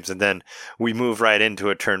strategy games, and then we move right into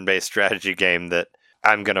a turn-based strategy game that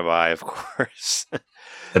I'm gonna buy, of course.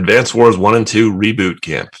 Advance Wars 1 and 2 Reboot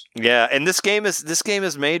Camp. Yeah, and this game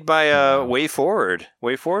is made by Way Forward.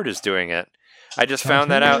 Way Forward is doing it. I just found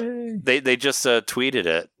that out. They just tweeted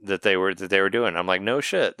it that they were doing. I'm like, no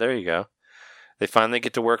shit. There you go. They finally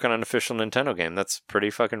get to work on an official Nintendo game. That's pretty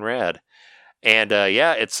fucking rad. And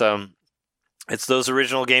yeah, it's those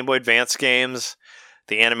original Game Boy Advance games.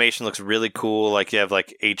 The animation looks really cool. Like you have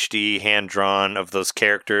like HD hand drawn of those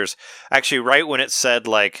characters. Actually, right when it said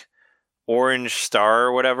like Orange Star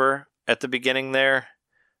or whatever at the beginning there,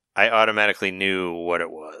 I automatically knew what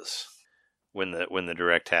it was when the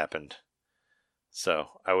direct happened. So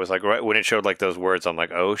I was like, right when it showed like those words, I'm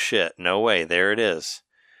like, oh shit, no way, there it is.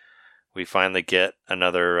 We finally get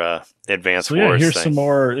another Advance Wars here's thing. some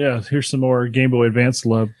more. Yeah, here's some more Game Boy Advance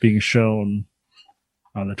love being shown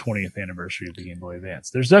on the 20th anniversary of the Game Boy Advance.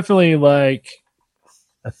 There's definitely like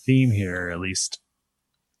a theme here. At least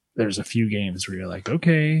there's a few games where you're like,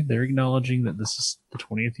 okay, they're acknowledging that this is the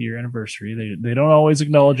 20th year anniversary. They don't always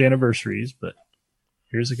acknowledge anniversaries, but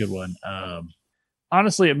here's a good one.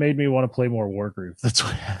 Honestly, it made me want to play more Wargroove. That's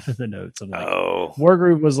what I have in the notes. I'm like,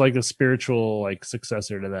 Wargroove was like a spiritual like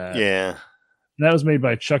successor to that. Yeah. And that was made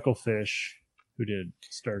by Chucklefish, who did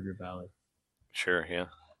Stardew Valley. Sure, yeah.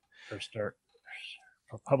 Or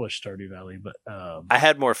published Stardew Valley, but I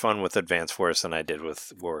had more fun with Advance Wars than I did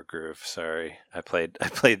with Wargroove. Sorry, I played the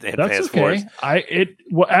that's Advance okay. Wars.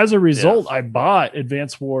 As a result, I bought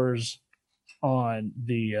Advance Wars on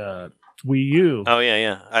the Wii U. Oh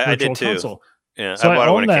yeah, I did too. Console. Yeah, So I bought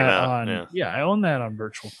it when own it came that out. on. Yeah, I own that on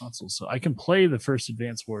Virtual Console, so I can play the first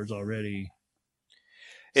Advance Wars already.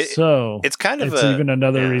 It's kind of even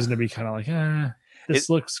another reason to be kind of like, this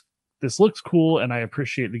looks cool, and I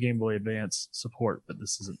appreciate the Game Boy Advance support, but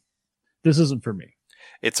this isn't for me.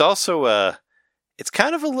 It's also it's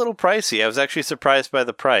kind of a little pricey. I was actually surprised by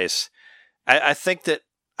the price. I think that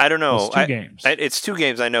I don't know. It's 2 games. It's 2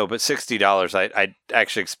 games, I know, but $60. I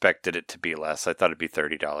actually expected it to be less. I thought it'd be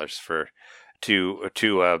 $30 for two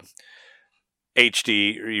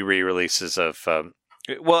HD re-releases of.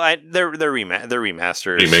 They're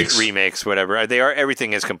remasters, remakes, whatever.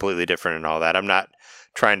 Everything is completely different and all that. I'm not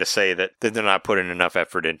trying to say that they're not putting enough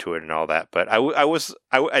effort into it and all that, but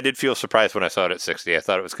I did feel surprised when I saw it at 60. I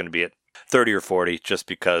thought it was going to be at 30 or 40 just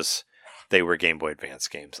because they were Game Boy Advance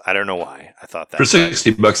games. I don't know why I thought that. For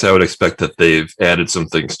 $60, I would expect that they've added some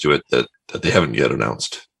things to it that they haven't yet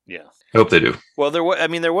announced. Yeah, I hope they do. Well, there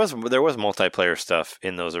was multiplayer stuff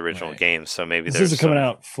in those original games, so maybe this isn't coming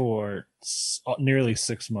out for nearly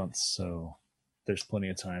 6 months, so there's plenty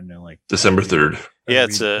of time to like December 3rd. Yeah,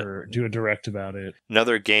 do a direct about it.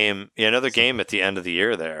 Another game at the end of the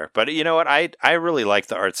year there. But you know what? I really like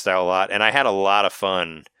the art style a lot, and I had a lot of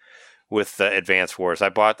fun with the Advance Wars. I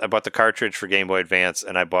bought the cartridge for Game Boy Advance,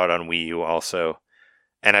 and I bought it on Wii U also,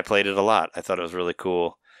 and I played it a lot. I thought it was really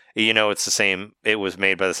cool. You know, it's the same. It was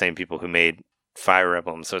made by the same people who made Fire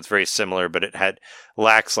Emblem, so it's very similar, but it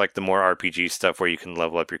lacks like the more RPG stuff where you can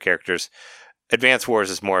level up your characters. Advance Wars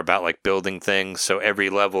is more about like building things, so every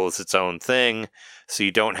level is its own thing, so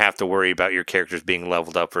you don't have to worry about your characters being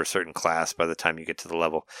leveled up for a certain class by the time you get to the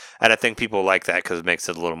level. And I think people like that because it makes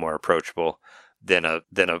it a little more approachable than a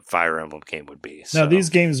Fire Emblem game would be. So. Now, these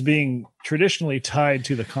games being traditionally tied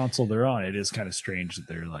to the console they're on, it is kind of strange that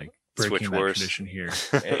they're like breaking Switch that Wars. tradition here.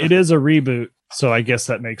 It is a reboot, so I guess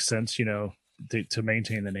that makes sense, you know, to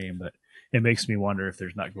maintain the name, but it makes me wonder if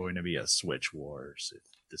there's not going to be a Switch Wars if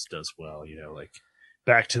this does well, you know, like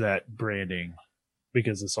back to that branding,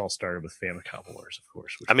 because this all started with Famicom Wars, of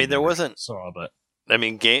course. I mean, there wasn't but I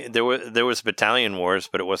mean, there was Battalion Wars,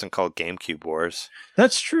 but it wasn't called GameCube Wars.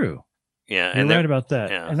 That's true. Yeah, you're right about that.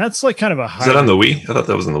 Yeah. And that's like kind of a high. Is that on the Wii? I thought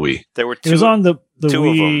that was on the Wii. There were two. It was on the two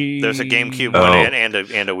Wii. of them. There's a GameCube one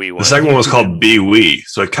and a Wii one. The second one was called Wii,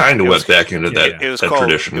 so it kind of went back into that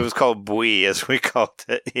tradition. It was called Wii, as we called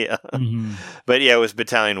it. Yeah, mm-hmm. But yeah, it was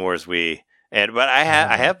Battalion Wars Wii. But I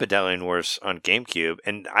have Battalion Wars on GameCube,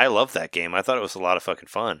 and I love that game. I thought it was a lot of fucking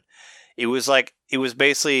fun. It was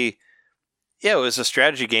basically. Yeah, it was a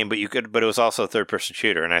strategy game, but it was also a third-person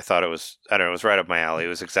shooter, and I thought it was right up my alley. It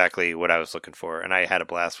was exactly what I was looking for, and I had a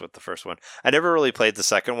blast with the first one. I never really played the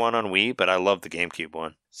second one on Wii, but I loved the GameCube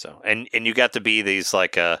one. So, and you got to be this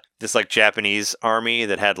Japanese army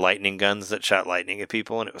that had lightning guns that shot lightning at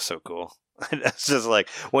people, and it was so cool. It's just like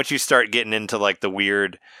once you start getting into like the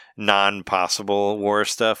weird, non-possible war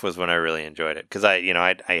stuff was when I really enjoyed it because I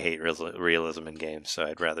hate realism in games, so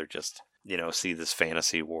I'd rather just see this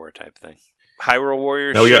fantasy war type thing. Hyrule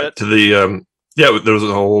Warriors. Now we got to the there was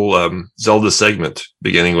a whole Zelda segment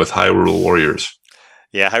beginning with Hyrule Warriors.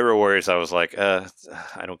 Yeah, Hyrule Warriors. I was like, I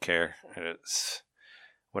don't care. It's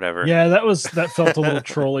whatever. Yeah, that felt a little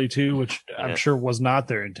trolly too, which I'm sure was not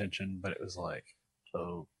their intention, but it was like,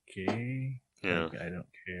 okay, yeah, like, I don't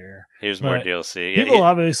care. Here's more DLC. People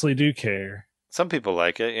obviously do care. Some people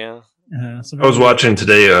like it. Yeah. I was watching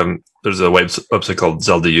today. There's a website called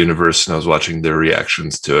Zelda Universe, and I was watching their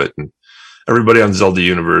reactions to it, and everybody on Zelda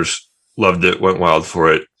Universe loved it, went wild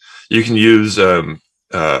for it. You can use the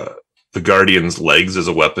Guardian's legs as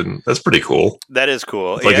a weapon. That's pretty cool. That is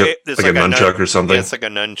cool. It's like a nunchuck or something. Yeah, it's like a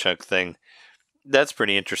nunchuck thing. That's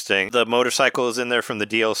pretty interesting. The motorcycle is in there from the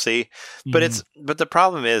DLC, but but the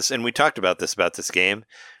problem is, and we talked about this game,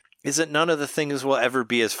 is that none of the things will ever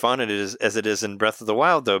be as fun as it is in Breath of the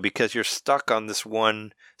Wild, though, because you're stuck on this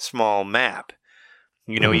one small map.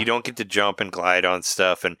 You don't get to jump and glide on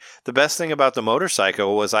stuff. And the best thing about the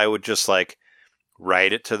motorcycle was I would just like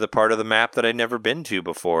ride it to the part of the map that I'd never been to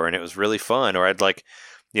before. And it was really fun. Or I'd like,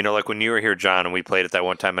 like when you were here, John, and we played it that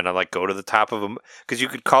one time, and I'd like go to the top of because you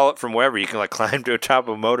could call it from wherever. You can like climb to the top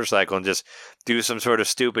of a motorcycle and just do some sort of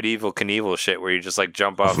stupid Evel Knievel shit where you just like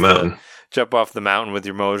jump off the mountain with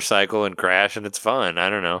your motorcycle and crash. And it's fun. I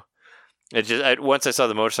don't know. Once I saw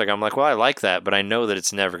the motorcycle, I'm like, well, I like that, but I know that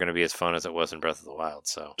it's never going to be as fun as it was in Breath of the Wild.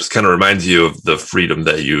 So Just kind of reminds you of the freedom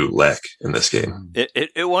that you lack in this game.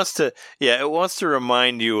 it wants to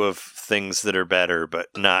remind you of things that are better, but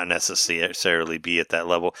not necessarily be at that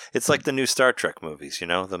level. It's like the new Star Trek movies,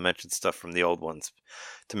 they'll mention stuff from the old ones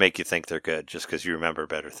to make you think they're good, just because you remember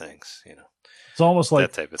better things. It's almost like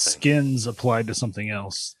that type of thing. skins applied to something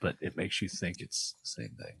else, but it makes you think it's the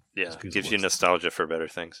same thing. Yeah, it gives you nostalgia for better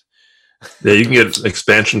things. Yeah, you can get an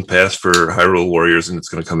expansion pass for Hyrule Warriors, and it's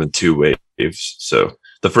going to come in 2 waves. So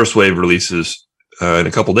the first wave releases in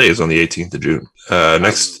a couple days on the 18th of June.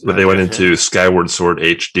 Next, they went into Skyward Sword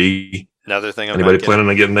HD. Another thing. Anybody planning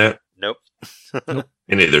on getting that? Nope. Me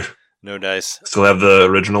neither. No dice. Still have the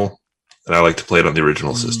original, and I like to play it on the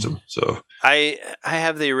original system. So I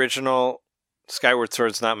have the original. Skyward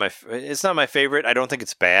Sword's it's not my favorite. I don't think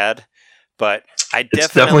it's bad. But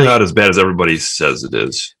it's definitely not as bad as everybody says it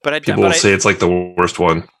is. But people will say it's like the worst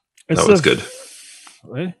one. It's good.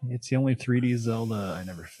 It's the only 3D Zelda I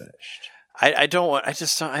never finished. I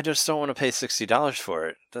just don't want to pay $60 for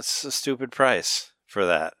it. That's a stupid price for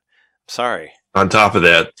that. Sorry. On top of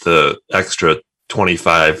that, the extra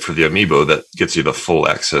 $25 for the amiibo that gets you the full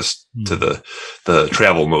access to the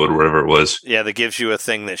travel mode, wherever it was. Yeah, that gives you a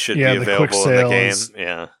thing that should be available in the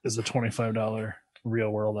game. Is a $25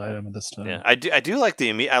 real world item at this time. Yeah, I do like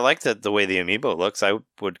I like the way the amiibo looks. I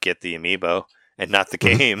would get the amiibo and not the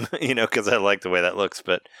game, because I like the way that looks.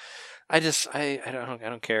 But I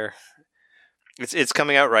don't care. It's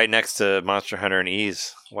coming out right next to Monster Hunter and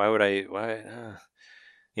Ys. Why would I?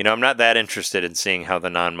 I'm not that interested in seeing how the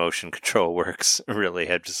non-motion control works.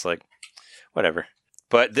 Really, I'm just like, whatever.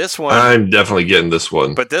 But this one, I'm definitely getting this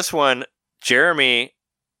one. But this one, Jeremy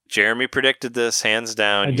predicted this hands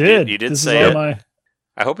down. I did. You did this say is it.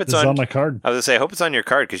 I hope it's on my card. I was going to say, I hope it's on your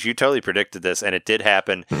card because you totally predicted this and it did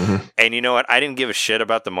happen. Mm-hmm. And you know what? I didn't give a shit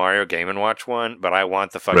about the Mario Game & Watch one, but I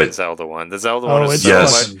want the fucking Zelda one. The Zelda one is way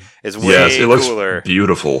it looks cooler.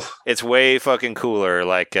 Beautiful. It's way fucking cooler.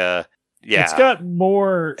 Like, yeah. It's got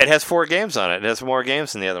more. It has 4 games on it. It has more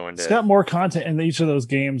games than the other one did. It's got more content, and each of those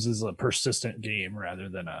games is a persistent game rather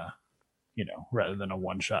than a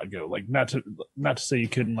one-shot go. Like, not to say you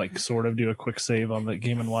couldn't like sort of do a quick save on the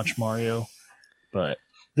Game & Watch Mario, but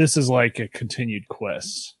this is like a continued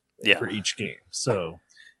quest for each game. So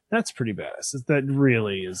that's pretty badass. That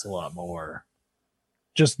really is a lot more.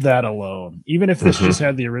 Just that alone, even if this just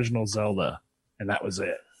had the original Zelda and that was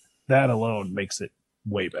it, that alone makes it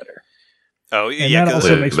way better. Oh, yeah. And that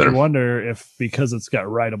also makes me wonder if, because it's got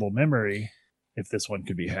writable memory, if this one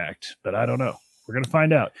could be hacked. But I don't know. We're going to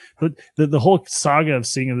find out. But the whole saga of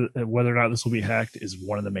seeing whether or not this will be hacked is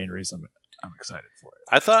one of the main reasons I'm excited for it.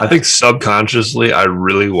 I think subconsciously, I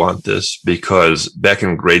really want this because back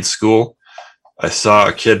in grade school, I saw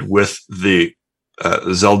a kid with the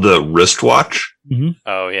Zelda wristwatch. Mm-hmm.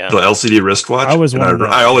 Oh yeah, the LCD wristwatch.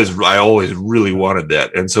 I always really wanted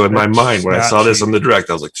that, and so in my mind, when I saw this on the Direct,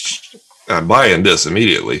 I was like, I'm buying this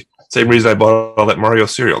immediately. Same reason I bought all that Mario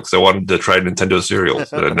cereal because I wanted to try Nintendo cereal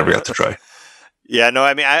that I never got to try. Yeah, no,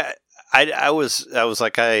 I mean, I was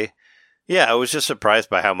like, I was just surprised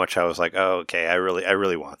by how much I was like, oh, okay, I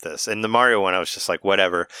really want this. And the Mario one, I was just like,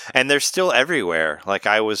 whatever. And they're still everywhere. Like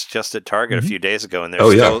I was just at Target a few days ago, and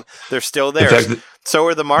they're still there. In fact, so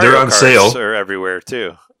are the Mario on carts sale. are everywhere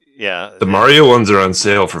too. Yeah, the Mario ones are on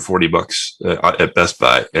sale for $40 at Best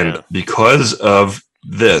Buy, and because of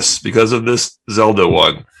this Zelda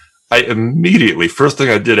one, I immediately, first thing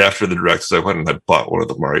I did after the Direct is I went and I bought one of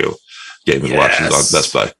the Mario Game & Watches on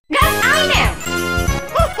Best Buy.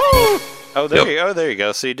 Oh, there you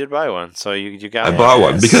go. So you did buy one. So you got. I bought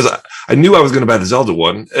one because I knew I was going to buy the Zelda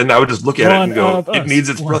one, and I would just look at it and go, "It needs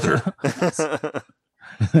its brother."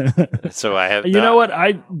 So I have. You know what?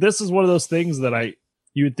 This is one of those things that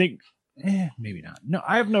you would think, maybe not. No,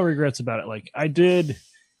 I have no regrets about it. Like I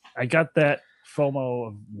got that FOMO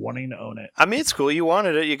of wanting to own it. I mean, it's cool. You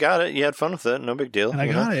wanted it. You got it. You had fun with it. No big deal. And I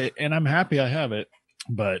got it, and I'm happy I have it.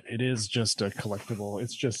 But it is just a collectible.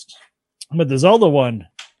 It's just, but the Zelda one.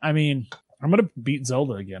 I mean, I'm going to beat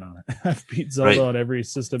Zelda again on it. I've beat Zelda on every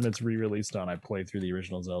system it's re-released on. I played through the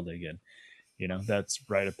original Zelda again. That's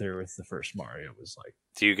right up there with the first Mario. It was like,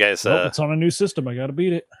 do you guys, it's on a new system. I got to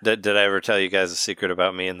beat it. Did I ever tell you guys a secret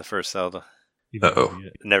about me in the first Zelda?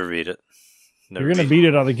 Never beat it. You're going to beat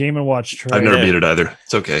it on the Game & Watch tray. I've never beat it either.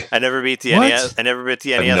 It's okay. I never beat the NES. I never beat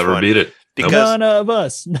the NES. I've never beat it. Because none of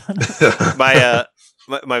us.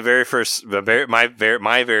 my very first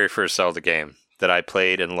Zelda game that I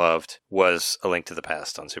played and loved was A Link to the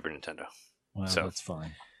Past on Super Nintendo. Wow, so that's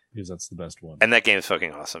fine because that's the best one. And that game is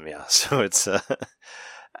fucking awesome. Yeah, so it's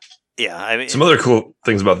Yeah, I mean, some other cool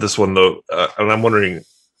things about this one though, and I'm wondering,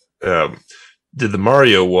 did the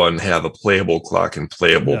Mario one have a playable clock and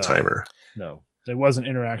playable No. timer? No, it wasn't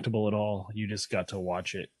interactable at all. You just got to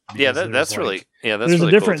watch it. yeah, Because that's there's, really yeah, that's there's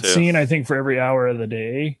really a different cool too. scene, I think, for every hour of the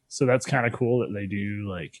day. So that's kind of cool that they do.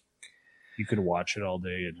 Like, you could watch it all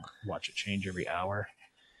day and watch it change every hour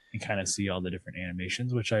and kind of see all the different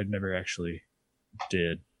animations, which I'd never actually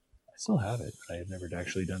did. I still have it. I had never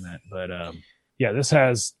actually done that. But yeah, this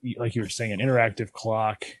has, like you were saying, an interactive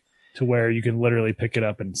clock to where you can literally pick it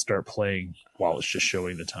up and start playing while it's just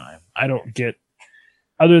showing the time. I don't get,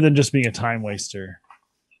 other than just being a time waster,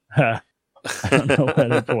 I don't know what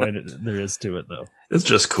other point there is to it, though. It's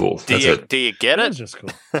just cool. Do That's you it. do you get It's it? just cool.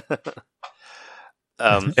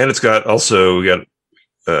 Um, And it's got also we got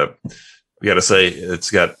to say it's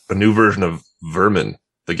got a new version of Vermin,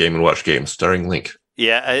 the Game and Watch game starring Link.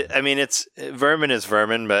 yeah, I mean, it's Vermin is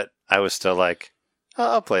Vermin, but I was still like,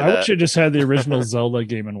 oh, I'll play I that. wish it just had the original Zelda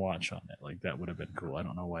Game and Watch on it. Like, that would have been cool. I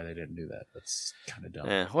don't know why they didn't do that. That's kind of dumb.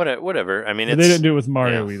 Yeah, whatever. I mean, But it's, they didn't do it with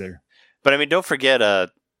Mario yeah. either. But I mean, don't forget.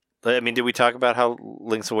 I mean, did we talk about how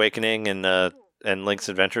Link's Awakening and Link's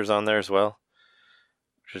Adventures on there as well?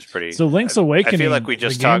 Which is pretty. So Link's Awakening, I feel like we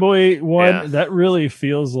just the Game talked. Boy one, yeah. that really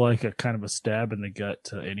feels like a kind of a stab in the gut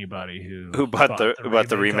to anybody who bought the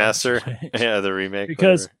remake on remaster? Switch. Yeah, the remake.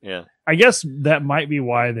 Because- whatever. I guess that might be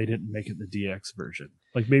why they didn't make it the DX version.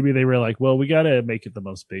 Like, maybe they were like, well, we got to make it the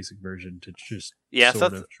most basic version to just Yeah, I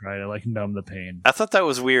sort thought of try to like numb the pain. I thought that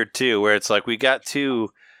was weird too, where it's like we got two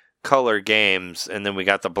color games and then we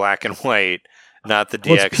got the black and white, not the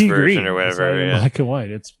Well, DX it's pea version green. or whatever. It's not even Yeah. black and white.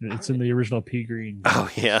 It's in the original pea green. Oh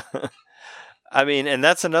yeah. I mean, and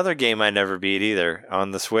that's another game I never beat either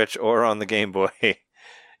on the Switch or on the Game Boy,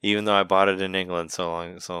 even though I bought it in England so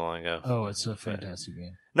long ago. Oh, it's a fantastic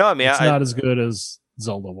game. No, I mean, It's not as good as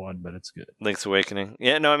Zelda 1, but it's good. Link's Awakening.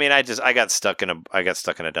 Yeah, no, I mean, I got stuck in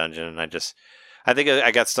a dungeon, and I think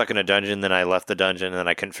I got stuck in a dungeon, then I left the dungeon, and then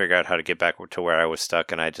I couldn't figure out how to get back to where I was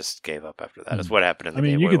stuck, and I just gave up after that. That's what happened in the I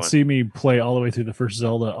mean, Game you Boy could one. see me play all the way through the first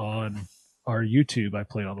Zelda on our YouTube. I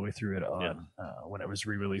played all the way through it on when it was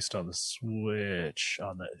re-released on the Switch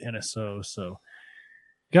on the NSO. So,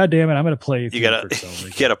 God damn it, I'm going to play through You gotta the first Zelda you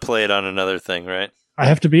again. gotta play it on another thing, right? I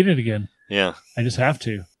have to beat it again. Yeah. I just have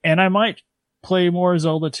to. And I might play more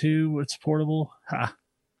Zelda 2. It's portable. Ha!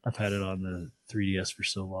 I've had it on the 3DS for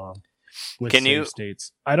so long. With Can save you-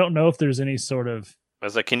 states. I don't know if there's any sort of. I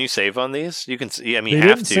was like, can you save on these? You can. I mean, They you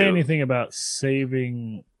have didn't to. say anything about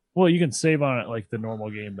saving. Well, you can save on it like the normal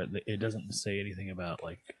game, but it doesn't say anything about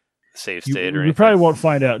like. Save You, state or we anything. probably won't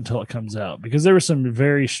find out until it comes out because there were some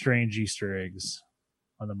very strange Easter eggs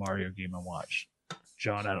on the Mario Game and Watch.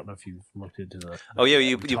 John, I don't know if you've looked into the. Oh yeah, we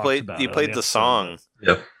you talked played about you it on played the episode. song.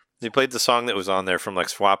 Yep. You played the song that was on there from like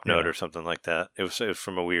Swap Note Yeah. or something like that. It was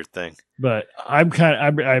from a weird thing. But I'm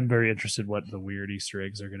very interested what the weird Easter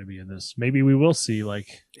eggs are going to be in this. Maybe we will see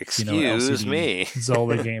like Excuse LCD me.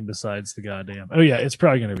 Zelda game besides the goddamn. Oh yeah, it's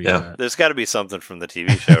probably going to be Yeah. that. There's got to be something from the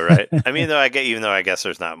TV show, right? I mean, even though I guess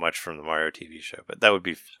there's not much from the Mario TV show, but that would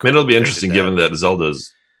be. I mean, it'll be cool if they interesting did given that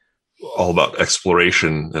Zelda's all about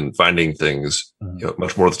exploration and finding things, Mhm.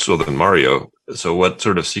 much more so than Mario. So, what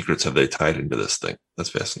sort of secrets have they tied into this thing? That's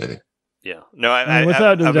fascinating. Yeah. No, And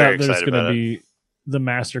without a I'm very doubt, there's excited going about to it. be the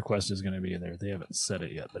Master Quest is going to be in there. They haven't said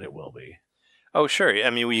it yet, but it will be. Oh, sure. I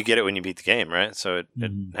mean, you get it when you beat the game, right? So it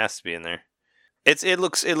Mhm. has to be in there. It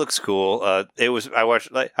looks cool.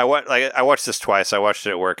 I watched this twice. I watched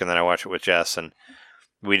it at work and then I watched it with Jess, and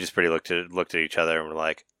we just pretty looked at each other and were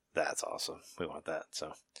like, "That's awesome. We want that."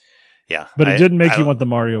 So, yeah. But it didn't make I you want the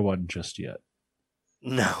Mario one just yet.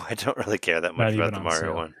 No, I don't really care that Not much even about the on Mario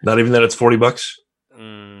sale. one. Not even that it's $40.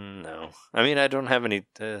 No, I mean I don't have any.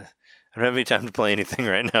 I don't have any time to play anything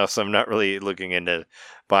right now, so I'm not really looking into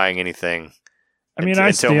buying anything. I mean, until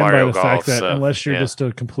I stand Mario by the Golf, fact that so, unless you're yeah. just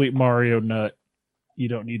a complete Mario nut, you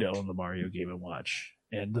don't need to own the Mario Game and Watch.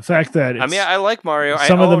 And the fact that I mean, I like Mario.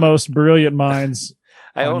 some I of the own, most brilliant minds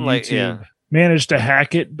I on own like YouTube managed to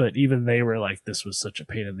hack it, but even they were like, "This was such a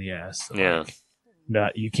pain in the ass." So, Yeah.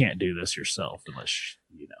 like, you can't do this yourself unless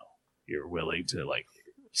you're willing to like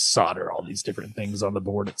solder all these different things on the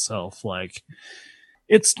board itself. Like,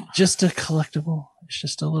 it's just a collectible. It's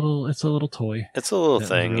just a little toy. It's a little that was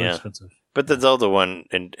thing, really yeah. expensive. But the Zelda one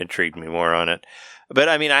intrigued me more on it. But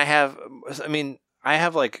I mean, I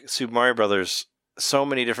have like Super Mario Brothers, so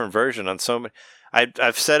many different versions on so many.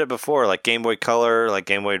 I've said it before, like Game Boy Color, like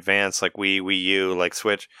Game Boy Advance, like Wii U, like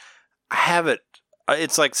Switch. I have it.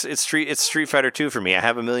 It's like it's Street Fighter 2 for me. I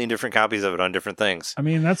have a million different copies of it on different things. I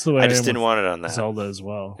mean, that's the way I just am didn't with want it on that. Zelda as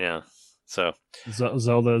well. Yeah. So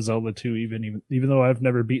Zelda 2, even though I've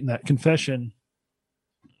never beaten that confession,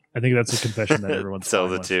 I think that's a confession that everyone's Zelda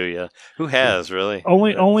fine with. 2, yeah. Who has, really?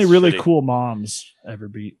 Only That's really shitty. cool moms ever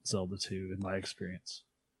beat Zelda 2 in my experience.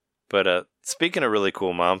 But speaking of really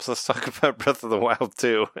cool moms, let's talk about Breath of the Wild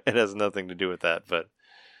 2. It has nothing to do with that, but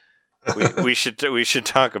we should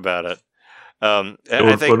talk about it. What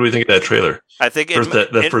do we think of that trailer? I think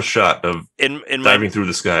First shot of diving through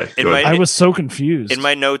the sky. I was so confused. In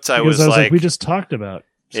my notes, I was was like, we just talked about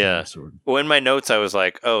yeah. Sword. Well, in my notes, I was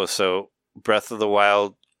like, oh, so Breath of the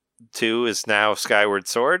Wild 2 is now Skyward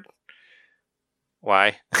Sword?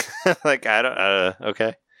 Why? Like, I don't,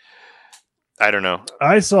 okay. I don't know.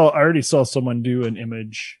 I already saw someone do an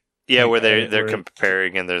image. Yeah, like, where they're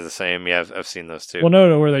comparing and they're the same. Yeah, I've seen those too. Well,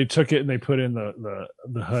 no, where they took it and they put in the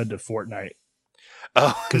HUD to Fortnite.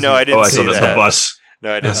 Oh, no, I didn't see that. that. The bus.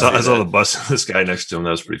 No, I didn't I saw the bus and this guy next to him.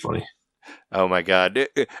 That was pretty funny. Oh my god.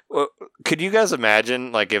 Could you guys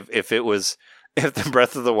imagine, like, if the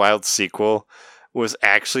Breath of the Wild sequel was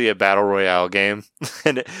actually a battle royale game,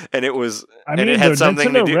 and it was, I mean, and it had something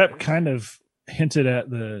Nintendo to do, rep kind of hinted at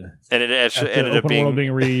the and it actually at the ended up open world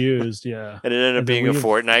being reused, yeah. and it ended up And being a we've-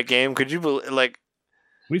 Fortnite game. Could you believe, like,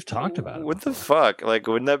 We've talked about it. what the fuck? Like,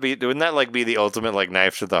 wouldn't that like be the ultimate like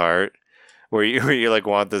knife to the heart, where you like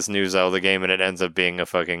want this new Zelda game and it ends up being a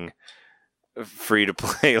fucking free to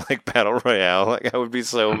play like battle royale? Like, I would be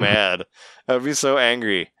so mad. I would be so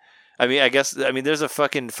angry. I mean, there's a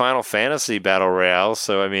fucking Final Fantasy battle royale,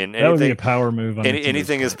 so I mean, That would be anything a power move. On Nintendo's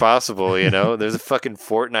anything is part. possible, you know. There's a fucking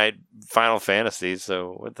Fortnite Final Fantasy,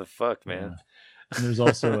 so what the fuck, man? Yeah. And there's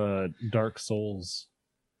also a Dark Souls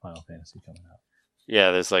Final Fantasy coming out. Yeah,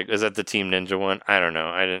 there's like, is that the Team Ninja one? I don't know.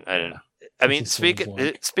 I didn't. I mean, It's a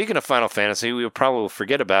Souls-like. speaking of Final Fantasy, we will probably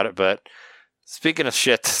forget about it. But speaking of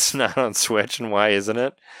shit that's not on Switch, and why isn't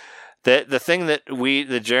it? The thing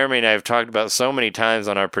that Jeremy and I have talked about so many times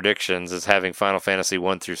on our predictions is having Final Fantasy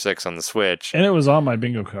 1 through 6 on the Switch. And it was on my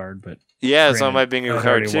bingo card, but Yeah, it's on my bingo I'd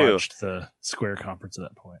card already too. watched the Square conference at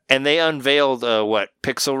that point. And they unveiled Pixel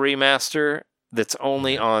Remaster that's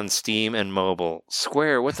only on Steam and mobile.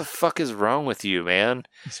 Square, what the fuck is wrong with you, man?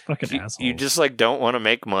 It's fucking assholes. You just like don't want to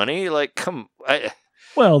make money? Like, come.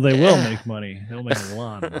 Well, they will make money. They'll make a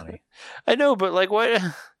lot of money. I know, but like, why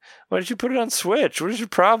did you put it on Switch? What is your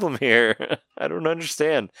problem here? I don't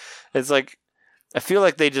understand. It's like, I feel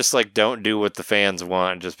like they just like don't do what the fans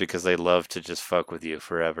want just because they love to just fuck with you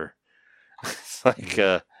forever. It's like,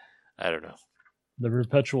 I don't know. The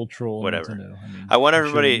perpetual troll. Whatever. Nintendo. I mean, I want I'm sure you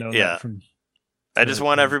everybody- know that yeah. from- I just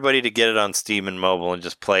want everybody to get it on Steam and mobile and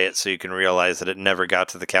just play it so you can realize that it never got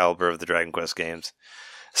to the caliber of the Dragon Quest games.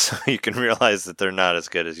 So you can realize that they're not as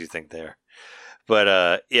good as you think they are.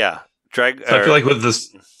 But yeah. So I feel like with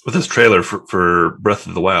this trailer for Breath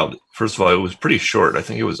of the Wild, first of all, it was pretty short. I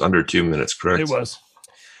think it was under 2 minutes, correct? It was.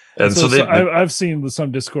 And so I've seen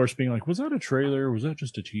some discourse being like, was that a trailer or was that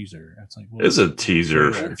just a teaser? It's like, well, it's a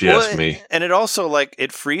teaser, if you ask me. And it also like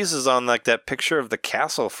it freezes on like that picture of the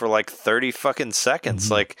castle for like 30 fucking seconds.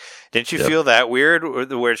 Mhm. Like, didn't you Yep. feel that weird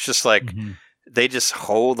where it's just like Mhm. they just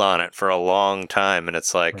hold on it for a long time and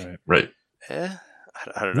it's like, Right. Right,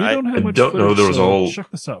 I don't We know. don't have I much don't know footage, there was a so whole-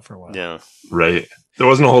 check this out for a while. Yeah. right. There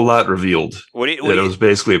wasn't a whole lot revealed. What do you, It was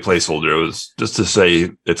basically a placeholder. It was just to say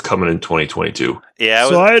it's coming in 2022. yeah,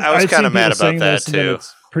 So I was I'd kind of seen mad people about saying that this, and then too.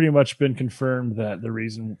 It's pretty much been confirmed that the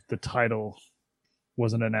reason the title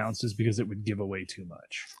wasn't announced is because it would give away too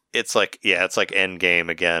much. It's like, yeah, it's like Endgame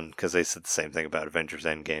again because they said the same thing about Avengers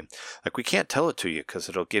Endgame. Like, we can't tell it to you because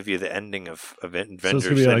it'll give you the ending of Avengers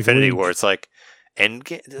be like Infinity Link- War. It's like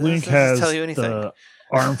Endgame. Link doesn't has tell you anything. the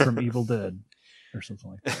arm from Evil Dead or something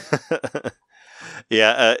like that.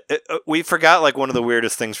 Yeah, we forgot like one of the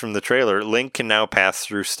weirdest things from the trailer. Link can now pass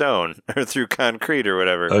through stone or through concrete or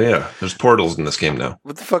whatever. Oh yeah, there's portals in this game now.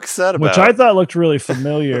 What the fuck is that about? Which I thought looked really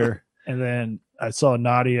familiar. And then I saw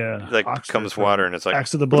Nadia. like Oxford comes from water and it's like,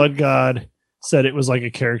 Axe of the Blood God said it was like a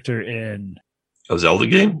character in. A Zelda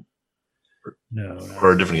game? No. not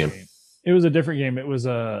Or a different game? It was a different game. It was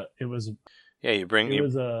yeah, you bring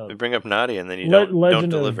a up Nadia and then you don't Legend of-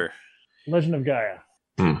 deliver. Legend of Gaia.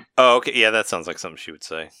 Oh, okay, yeah, that sounds like something she would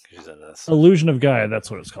say. She's into this. Illusion of Gaia,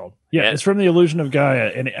 that's what it's called. Yeah, Yeah. it's from the Illusion of Gaia.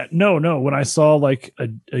 And no, when I saw like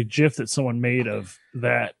a GIF that someone made of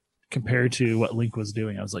that compared to what Link was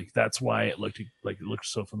doing, I was like, that's why it looked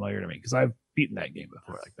so familiar to me because I've beaten that game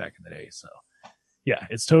before, like back in the day. So yeah,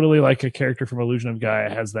 it's totally like a character from Illusion of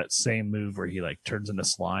Gaia has that same move where he like turns into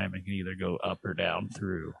slime and can either go up or down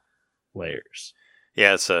through layers.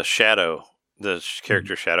 Yeah, it's a Shadow, the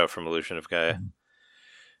character Shadow from Illusion of Gaia. Mhm.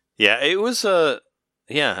 Yeah, it was a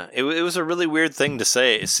it was a really weird thing to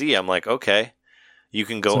say. I'm like, okay, you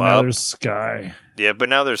can go so now up. there's Sky. Yeah, but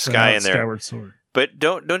now there's So Sky now in it's there. Skyward Sword. But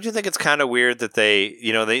don't you think it's kind of weird that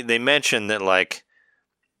they mention that like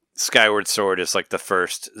Skyward Sword is like the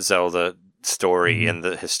first Zelda story in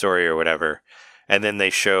the history or whatever, and then they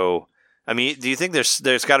show. I mean, do you think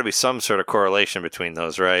there's got to be some sort of correlation between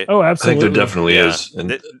those, right? Oh, I absolutely. think there definitely is,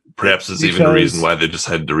 and perhaps it's even the reason why they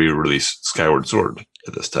decided to re-release Skyward Sword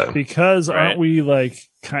at this time. Because aren't we like?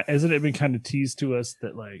 Hasn't it been kind of teased to us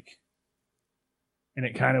that like? And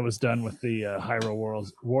it kind of was done with the Hyrule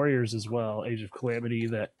Warriors as well, Age of Calamity,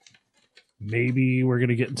 that maybe we're going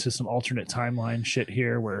to get into some alternate timeline shit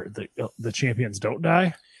here where the champions don't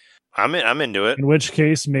die. I'm into it. In which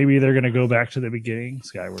case, maybe they're going to go back to the beginning,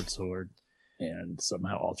 Skyward Sword, and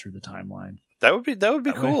somehow alter the timeline. That would be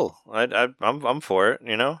cool. I'm for it.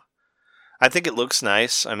 You know, I think it looks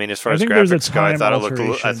nice. I mean, as far as graphics go, I thought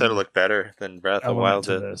it looked better than Breath of the Wild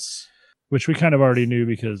did. Which we kind of already knew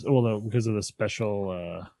because of the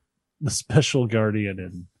special Guardian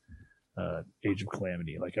in Age of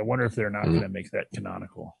Calamity. Like, I wonder if they're not going to make that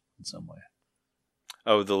canonical in some way.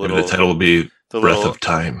 Oh, the title will be Breath of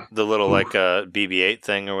Time. The little like BB-8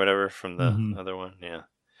 thing or whatever from the other one. Yeah.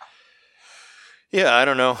 Yeah, I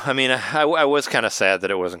don't know. I mean, I was kind of sad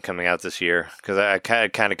that it wasn't coming out this year because I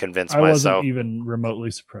kind of convinced myself. I wasn't even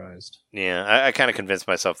remotely surprised. Yeah, I kind of convinced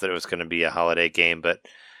myself that it was going to be a holiday game, but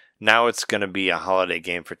now it's going to be a holiday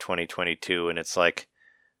game for 2022, and it's like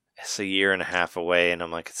it's a year and a half away, and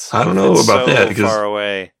I'm like, I don't know about that because far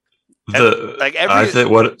away.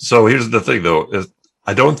 So here's the thing, though: is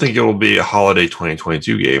I don't think it will be a holiday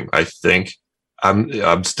 2022 game. I think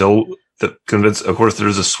I'm still convinced. Of course,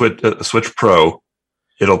 there's a Switch Pro.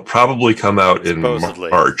 It'll probably come out in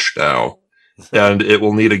March now, and it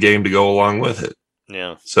will need a game to go along with it.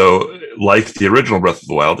 Yeah. So, like the original Breath of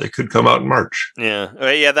the Wild, it could come out in March. Yeah.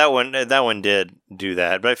 Yeah, that one did do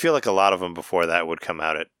that, but I feel like a lot of them before that would come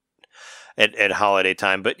out at holiday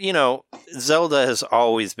time. But you know, Zelda has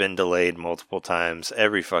always been delayed multiple times.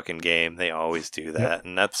 Every fucking game, they always do that,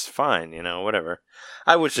 and that's fine. You know, whatever.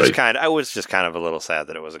 I was just kind of a little sad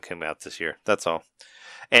that it wasn't coming out this year. That's all.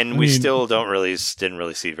 And we still didn't really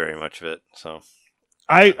see very much of it. So,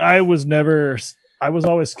 I was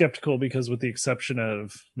always skeptical because, with the exception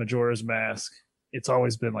of Majora's Mask, it's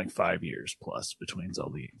always been like 5 years plus between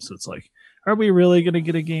Zelda games. So it's like, are we really going to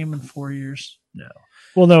get a game in 4 years? No.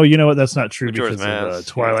 Well, no, you know what? That's not true Majora's because Mask, of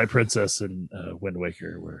Twilight Princess and Wind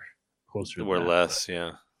Waker were closer. We're less,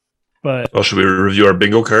 yeah. But should we review our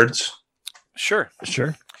bingo cards? Sure.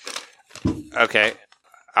 Okay.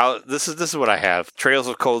 This is what I have. Trails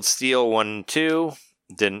of Cold Steel 1 and 2.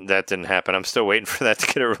 That didn't happen. I'm still waiting for that to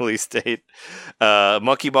get a release date.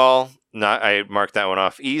 Monkey Ball, I marked that one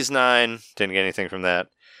off. Ys 9, didn't get anything from that.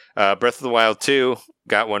 Breath of the Wild 2,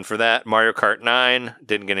 got one for that. Mario Kart 9,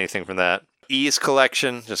 didn't get anything from that. Ys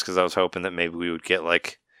Collection, just because I was hoping that maybe we would get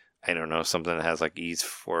like, I don't know, something that has like Ys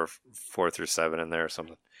 4 through 7 in there or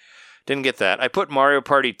something. Didn't get that. I put Mario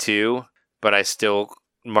Party 2, but I still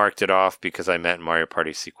marked it off because I meant Mario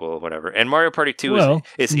Party sequel or whatever. And Mario Party 2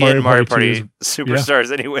 is in Mario Party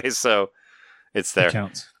Superstars anyway, so it's there. It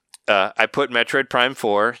counts. I put Metroid Prime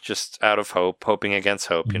 4 just out of hoping against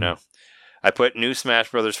hope, you know. I put New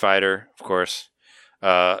Smash Brothers Fighter, of course.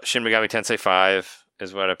 Shin Megami Tensei 5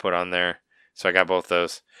 is what I put on there. So I got both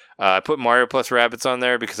those. I put Mario plus Rabbids on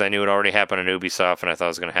there because I knew it already happened on Ubisoft and I thought it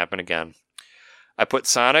was going to happen again. I put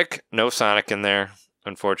Sonic. No Sonic in there,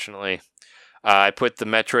 unfortunately. I put the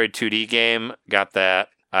Metroid 2D game, got that.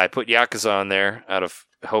 I put Yakuza on there out of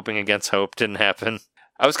hoping against hope, didn't happen.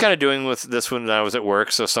 I was kind of doing with this one when I was at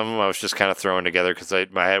work, so some of them I was just kind of throwing together because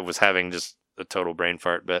my head was having just a total brain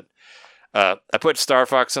fart. But I put Star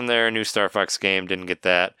Fox on there, a new Star Fox game, didn't get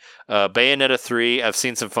that. Bayonetta 3, I've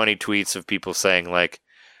seen some funny tweets of people saying like,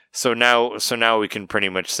 so now we can pretty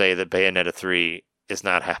much say that Bayonetta 3 is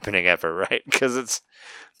not happening ever, right? Because it's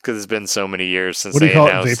been so many years since they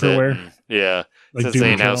announced it. And, yeah, like since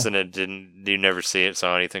they announced it, you never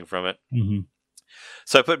saw anything from it. Mm-hmm.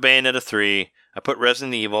 So I put Bayonetta 3. I put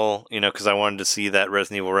Resident Evil, because I wanted to see that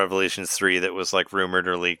Resident Evil Revelations 3 that was like rumored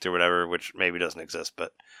or leaked or whatever, which maybe doesn't exist,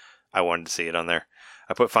 but I wanted to see it on there.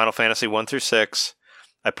 I put Final Fantasy 1 through 6.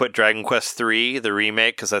 I put Dragon Quest 3, the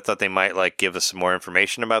remake, because I thought they might like give us some more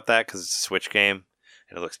information about that because it's a Switch game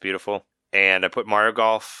and it looks beautiful. And I put Mario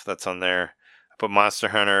Golf, that's on there. I put Monster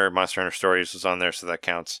Hunter Stories was on there, so that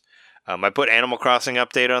counts. I put Animal Crossing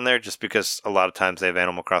update on there just because a lot of times they have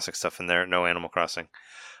Animal Crossing stuff in there. No Animal Crossing.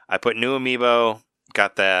 I put New Amiibo,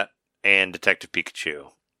 got that, and Detective Pikachu,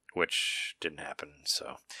 which didn't happen.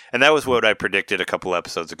 So, and that was what I predicted a couple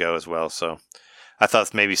episodes ago as well. So I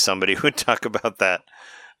thought maybe somebody would talk about that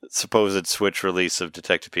supposed Switch release of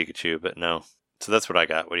Detective Pikachu, but no. So that's what I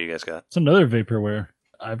got. What do you guys got? It's another vaporware.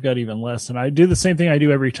 I've got even less, and I do the same thing I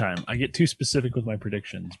do every time. I get too specific with my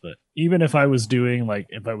predictions, but even if I was doing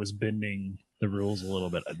if I was bending the rules a little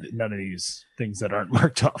bit, none of these things that aren't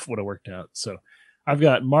marked off would have worked out. So I've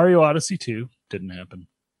got Mario Odyssey 2, didn't happen.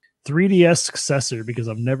 3DS successor, because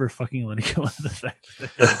I'm never fucking letting go of the fact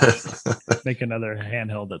that make another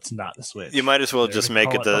handheld that's not the Switch. You might as well just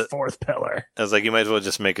make it the fourth pillar. I was like, you might as well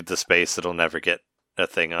just make it the space. It'll never get a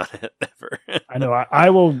thing on it ever. I know.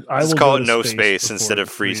 I will. Just call it no space instead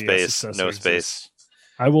of free space. No space.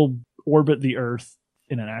 I will orbit the Earth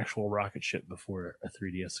in an actual rocket ship before a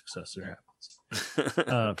 3DS successor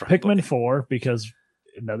happens. Pikmin 4, because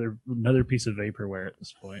another piece of vaporware at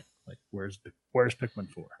this point. Like, where's Pikmin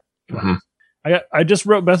 4? I just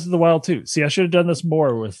wrote Breath of the Wild 2. See, I should have done this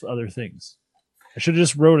more with other things. I should have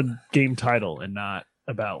just wrote a game title and not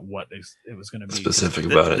about what it was going to be specific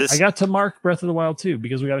about it. I got to mark Breath of the Wild 2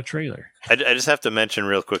 because we got a trailer. I just have to mention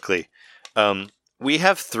real quickly. We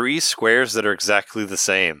have 3 squares that are exactly the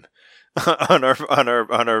same on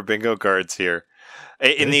our bingo cards here,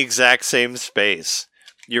 in the exact same space.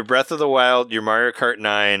 Your Breath of the Wild, your Mario Kart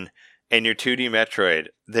 9, and your 2D Metroid,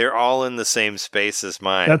 they're all in the same space as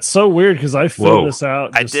mine. That's so weird because I filled this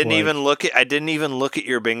out. I didn't even look at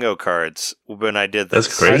your bingo cards when I did this.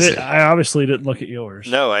 That's crazy. I obviously didn't look at yours.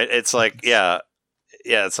 No, it's like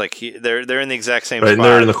it's like they're in the exact same right spot.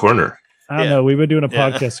 there in the corner. I don't know. We've been doing a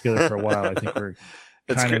podcast together for a while. I think we're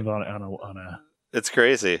kind of on a It's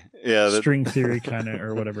crazy. Yeah, string theory kind of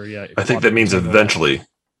or whatever. Yeah, I think that means eventually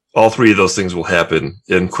all 3 of those things will happen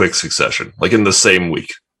in quick succession, like in the same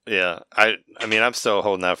week. Yeah, I mean, I'm still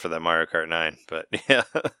holding out for that Mario Kart 9, but yeah.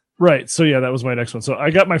 Right, so yeah, that was my next one. So I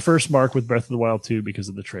got my first mark with Breath of the Wild 2 because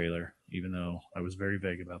of the trailer, even though I was very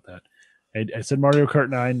vague about that. I said Mario Kart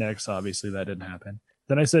 9 next, obviously that didn't happen.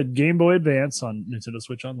 Then I said Game Boy Advance on Nintendo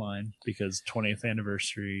Switch Online because 20th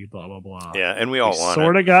anniversary, blah, blah, blah. Yeah, and we all want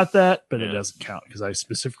sort of got that, but it doesn't count because I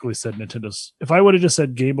specifically said Nintendo's. If I would have just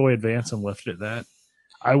said Game Boy Advance and left it at that,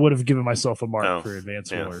 I would have given myself a mark for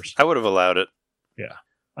Advance Wars. I would have allowed it. Yeah.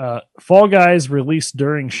 Fall Guys released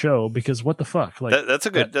during show because what the fuck? Like that's a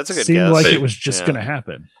good seemed guess. like it was just going to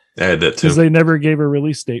happen. I had that too because they never gave a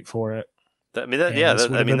release date for it. That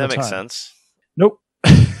makes sense. Nope.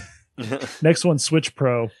 Next one, Switch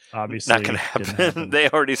Pro. Obviously, not going to happen. They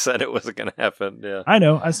already said it wasn't going to happen. Yeah, I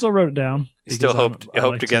know. I still wrote it down. You still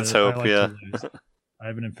hoped against hope. I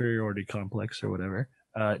have an inferiority complex or whatever.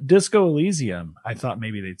 Disco Elysium. I thought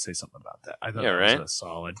maybe they'd say something about that. I thought that was a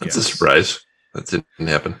solid. That's a surprise. That didn't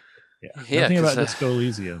happen. Yeah. Nothing about Disco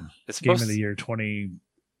Elysium. It's Game of the Year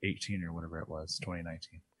 2018 or whatever it was,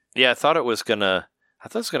 2019. Yeah, I thought it was gonna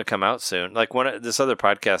come out soon. Like this other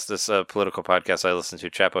podcast, this political podcast I listen to,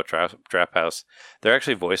 Chapo Trap House. They're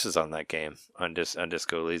actually voices on that game on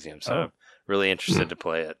Disco Elysium. So I'm really interested to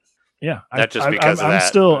play it. Yeah, I've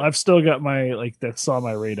still got my that's on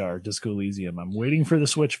my radar. Disco Elysium. I'm waiting for the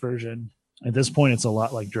Switch version. At this point, it's a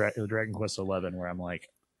lot like Dragon Quest XI, where I'm like,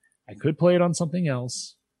 I could play it on something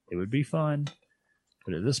else. It would be fun.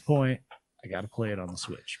 But at this point, I got to play it on the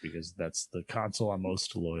Switch because that's the console I'm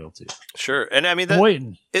most loyal to. Sure. And I mean,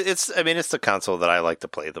 it's the console that I like to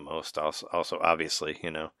play the most also obviously,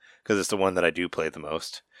 because it's the one that I do play the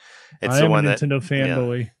most. It's I the am one a Nintendo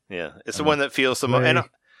fanboy. Yeah. It's the one that feels the most. And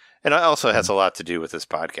it also has a lot to do with this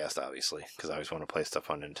podcast, obviously, because I always want to play stuff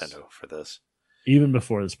on Nintendo for this. Even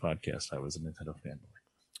before this podcast, I was a Nintendo fanboy.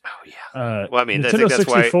 Oh yeah. Well, I mean, Nintendo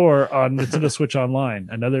 64 on Nintendo Switch Online.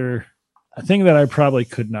 Another thing that I probably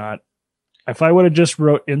could not. If I would have just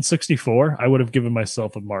wrote N64, I would have given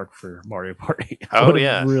myself a mark for Mario Party.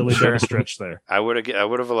 Really done a stretch there. I would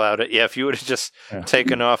have allowed it. Yeah, if you would have just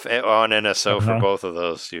taken off on NSO for both of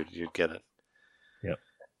those, you'd get it. Yep.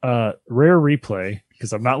 Rare Replay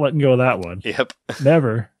because I'm not letting go of that one. Yep.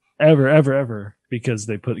 Never, ever, because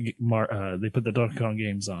they put the Donkey Kong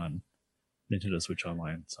games on Nintendo Switch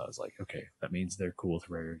Online, so I was like, okay, that means they're cool with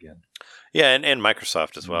Rare again. Yeah, and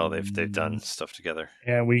Microsoft as well. They've done stuff together.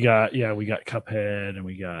 And we got Cuphead, and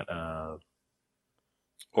we got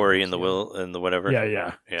Ori and the whatever.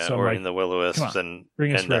 Yeah. So Ori and the Will-O-Wisps, and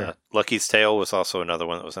Lucky's Tale was also another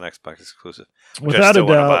one that was an Xbox exclusive.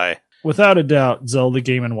 Without a doubt, Zelda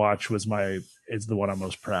Game & Watch is the one I'm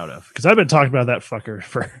most proud of because I've been talking about that fucker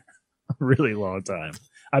for a really long time.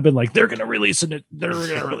 I've been like, they're going to release it. They're going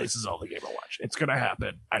to release a Zelda Game & Watch. It's going to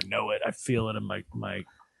happen. I know it. I feel it in my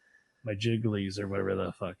jigglies or whatever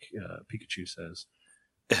the fuck Pikachu says.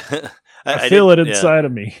 I feel it inside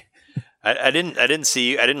of me. I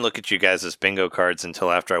didn't look at you guys' bingo cards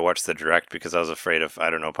until after I watched the direct because I was afraid of, I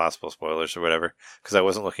don't know, possible spoilers or whatever, because I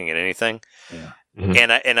wasn't looking at anything. Yeah.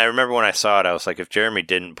 Mm-hmm. And I remember when I saw it, I was like, if Jeremy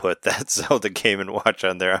didn't put that Zelda Game & Watch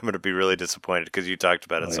on there, I'm going to be really disappointed because you talked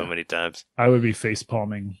about it so many times. I would be face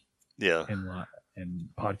palming in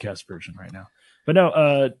podcast version right now. But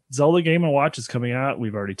no, Zelda Game & Watch is coming out.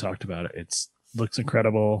 We've already talked about it. It looks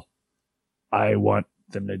incredible. I want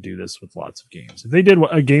them to do this with lots of games. If they did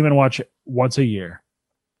a Game & Watch once a year,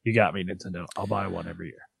 you got me, Nintendo. I'll buy one every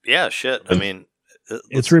year. Yeah, shit. I mean,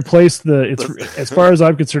 it's replaced as far as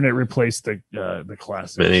I'm concerned, it replaced the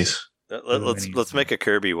classic minis. Let's make a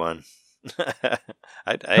Kirby one.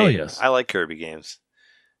 Yes. I like Kirby games.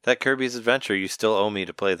 That Kirby's Adventure, you still owe me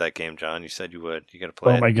to play that game, John. You said you would. You got to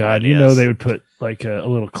play it. Oh my god! You know they would put like a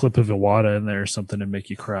little clip of Iwata in there or something to make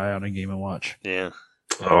you cry on a Game & Watch. Yeah.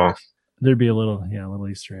 Oh. There'd be a little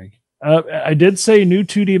Easter egg. I did say new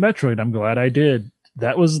 2D Metroid. I'm glad I did.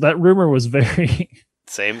 That rumor was very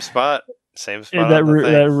same spot. That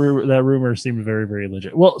rumor seemed very, very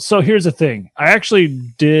legit. Well, so here's the thing. I actually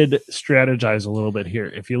did strategize a little bit here.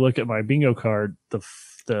 If you look at my bingo card,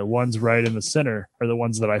 the ones right in the center are the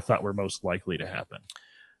ones that I thought were most likely to happen.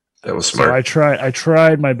 That was smart. So I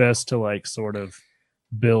tried my best to like sort of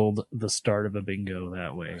build the start of a bingo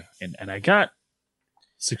that way, and I got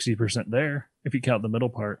 60% there if you count the middle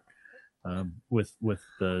part, with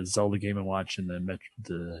the Zelda Game & Watch and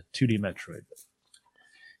the 2D Metroid.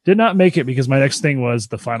 Did not make it because my next thing was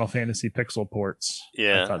the Final Fantasy Pixel ports.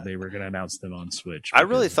 Yeah, I thought they were going to announce them on Switch. I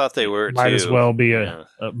really thought they were. Might as well be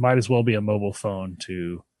a mobile phone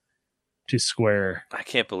to Square. I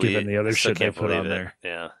can't believe given the other shit they put on there.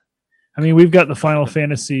 Yeah, I mean, we've got the Final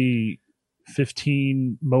Fantasy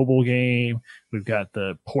 15 mobile game. We've got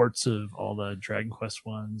the ports of all the Dragon Quest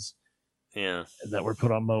ones. Yeah, that were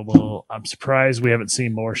put on mobile. I'm surprised we haven't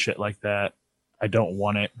seen more shit like that. I don't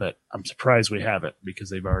want it, but I'm surprised we haven't because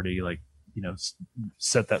they've already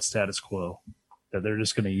set that status quo that they're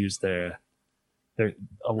just going to use a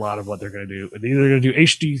lot of what they're going to do. They're either going to do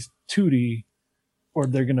HD 2D or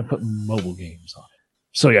they're going to put mobile games on it.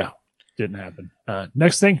 So yeah, didn't happen.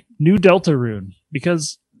 Next thing, new Deltarune,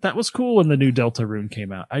 because that was cool when the new Deltarune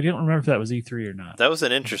came out. I don't remember if that was E3 or not. That was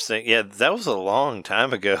an interesting. Yeah, that was a long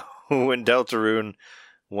time ago when Deltarune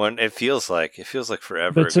won. It feels like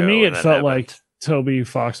forever. But to ago me, it felt happened. like Toby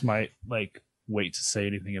Fox might wait to say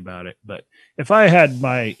anything about it. But if I had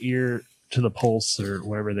my ear to the pulse or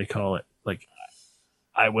whatever they call it,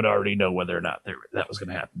 I would already know whether or not that was going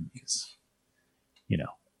to happen because,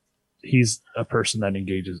 he's a person that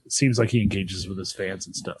engages. It seems like he engages with his fans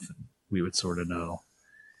and stuff, and we would sort of know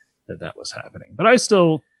that was happening. But I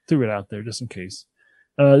still threw it out there just in case.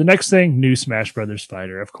 The next thing, new Smash Brothers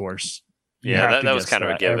Fighter, of course. Yeah, that was kind of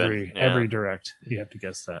a given. Every direct, you have to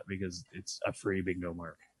guess that because it's a free bingo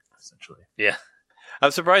mark, essentially. Yeah, I'm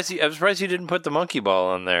surprised you didn't put the monkey ball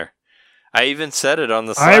on there. I even said it on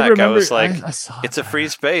the Slack. I was like, it's a free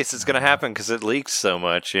space. It's going to happen because it leaks so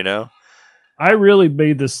much, I really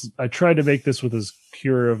made this. I tried to make this with as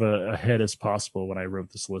pure of a head as possible when I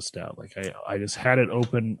wrote this list out. I just had it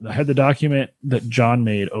open. I had the document that John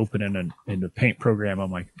made open in the Paint program on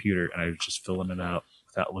my computer, and I was just filling it out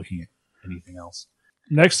without looking at anything else.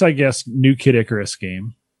 Next, I guess, new Kid Icarus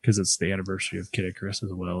game, because it's the anniversary of Kid Icarus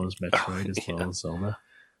as well as Metroid, well as Zelda.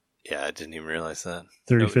 Yeah, I didn't even realize that.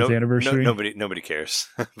 35th anniversary. Nobody cares.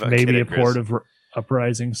 Maybe a port of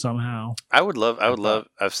Uprising somehow. I would love.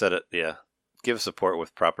 I've said it. Yeah, give support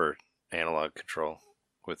with proper analog control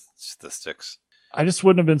with the sticks. I just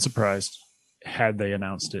wouldn't have been surprised had they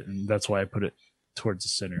announced it, and that's why I put it towards the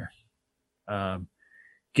center.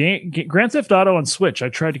 Grand Theft Auto on Switch, I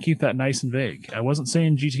tried to keep that nice and vague. I wasn't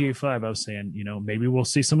saying GTA 5. I was saying, maybe we'll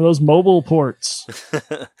see some of those mobile ports.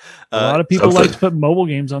 A lot of people like to put mobile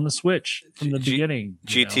games on the Switch from the beginning.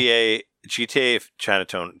 GTA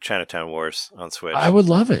Chinatown Wars on Switch. I would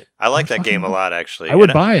love it. I like that game a lot, actually. I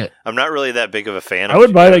would buy it. I'm not really that big of a fan. I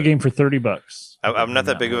would buy that game for $30. I'm not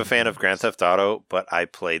that big of a fan of Grand Theft Auto, but I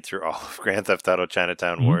played through all of Grand Theft Auto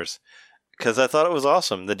Chinatown Wars. Because I thought it was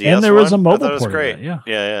awesome. The DS and there was a mobile port. It was great.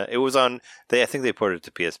 Yeah. It was on. I think they ported it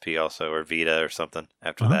to PSP also, or Vita or something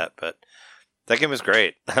after that. But that game was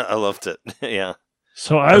great. I loved it. Yeah.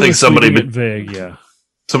 So I think somebody vague. Yeah.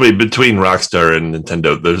 Somebody between Rockstar and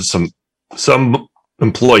Nintendo. There's some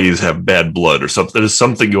employees have bad blood or something. There's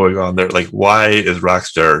something going on there. Like, why is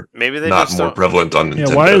Rockstar maybe they not more prevalent on Nintendo?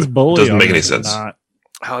 Yeah. Why is Bully? Doesn't make any sense.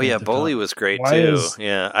 Bully was great too.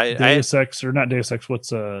 Deus Ex or not Deus Ex? What's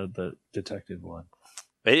the detective one?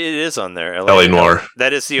 It is on there. LA Noire.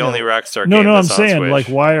 That is the only Rockstar No, game. I'm that's on saying, Switch. like,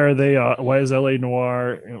 why are they? Why is LA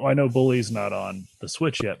Noire? I know Bully's not on the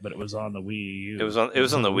Switch yet, but it was on the Wii U. It was on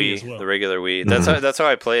the Wii, as well. the regular Wii. Mhm. That's how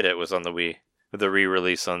I played it. Was on the Wii with the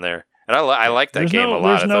re-release on there, and I like that There's game a lot.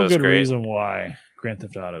 There's I thought no it was good great. reason why Grand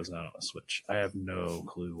Theft Auto is not on the Switch. I have no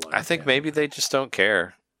clue why. I think maybe they just don't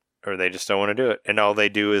care, or they just don't want to do it, and all they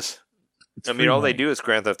do is, all they do is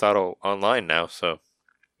Grand Theft Auto Online now. So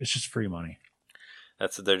It's just free money.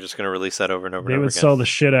 they're just going to release that over and over They and over would again. sell the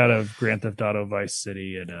shit out of Grand Theft Auto Vice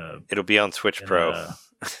City and It'll be on Switch Pro.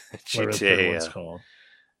 whatever the third one's called.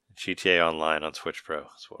 GTA Online on Switch Pro.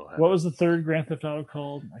 That's what'll happen. What was the third Grand Theft Auto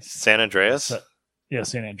called? San Andreas? Yeah,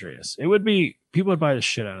 San Andreas. It would be people would buy the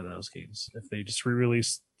shit out of those games if they just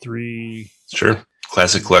re-released 3. Sure.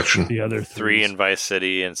 Classic collection. The other 3 threes. in Vice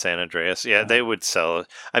City and San Andreas. Yeah, they would sell it.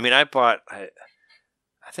 I mean, I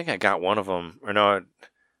think I got one of them. Or no,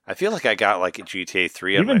 I feel like I got like a GTA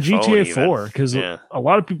 3 on Even my phone. GTA 4, because Yeah. a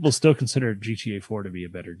lot of people still consider GTA 4 to be a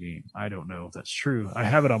better game. I don't know if that's true. I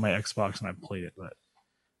have it on my Xbox and I've played it, but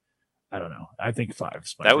I don't know. I think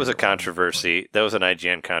 5's my That was a favorite one. controversy. That was an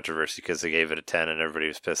IGN controversy because they gave it a 10 and everybody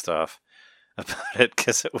was pissed off about it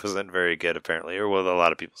because it wasn't very good, apparently. Or well, a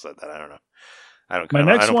lot of people said that. I don't know. My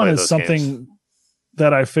next one play is those something games.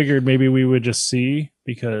 that I figured maybe we would just see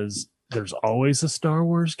because there's always a Star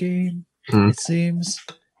Wars game, it seems.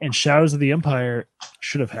 And Shadows of the Empire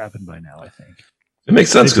should have happened by now, I think. It makes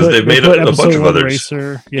sense because they've made put a bunch Episode of 1 others.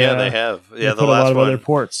 Racer. Yeah, they have. They Yeah, put the a lot last of one. other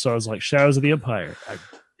ports. So I was like, Shadows of the Empire.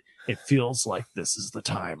 It feels like this is the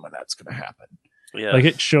time when that's going to happen. Yeah. Like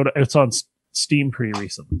it's on Steam pretty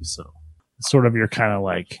recently, so it's sort of your kind of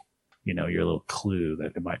like, your little clue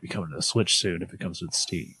that it might be coming to the Switch soon if it comes with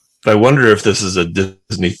Steam. I wonder if this is a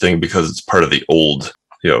Disney thing because it's part of the old,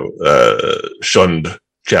 shunned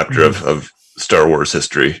chapter of Star Wars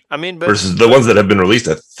history I mean, but versus the ones that have been released.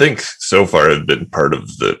 I think so far have been part of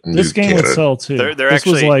the new This game canon. would sell too. They're this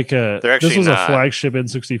was actually- like they're this actually was not. a flagship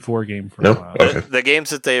N64 game for No? a while. Okay. the games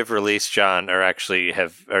that they have released, John, are actually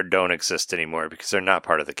don't exist anymore because they're not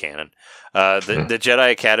part of the canon. The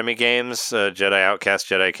Jedi Academy games, Jedi Outcast,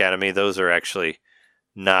 Jedi Academy, those are actually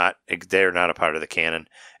they're not a part of the canon.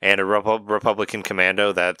 And a Republican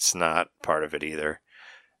Commando, that's not part of it either.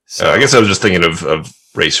 So I guess I was just thinking of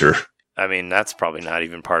Racer. I mean, that's probably not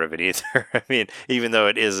even part of it either. I mean, even though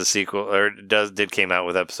it is a sequel or did came out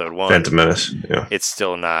with Episode 1, Phantom Menace. Yeah. it's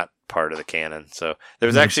still not part of the canon. So there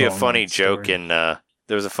was It's actually a all funny one joke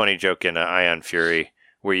story. in Ion Fury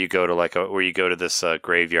where you go to this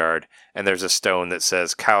graveyard and there's a stone that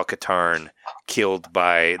says Kyle Katarn killed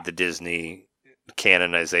by the Disney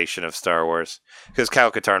canonization of Star Wars because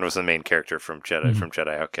Kyle Katarn was the main character from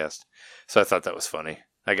Jedi Outcast. So I thought that was funny.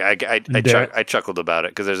 I chuckled about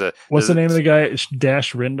it because What's the name of the guy?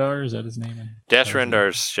 Dash Rendar? Is that his name? Dash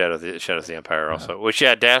Rendar's Shadow of the Empire also. Which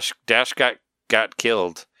Dash got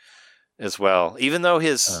killed as well. Even though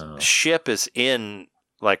his ship is in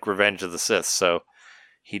like Revenge of the Sith, so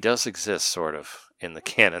he does exist sort of in the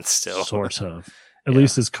canon still. Sort of. At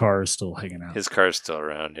least his car is still hanging out. His car's still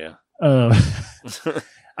around, yeah.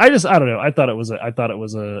 I don't know. I thought it was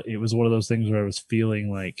one of those things where I was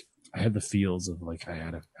feeling like I had the feels of like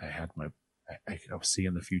I was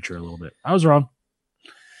seeing the future a little bit. I was wrong.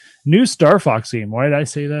 New Star Fox game. Why did I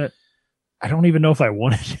say that? I don't even know if I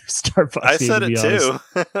want a new Star Fox I game. said to be it honest.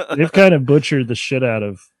 too. They've kind of butchered the shit out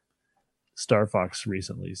of Star Fox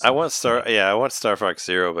recently. So. I want Star Fox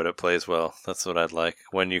Zero, but it plays well. That's what I'd like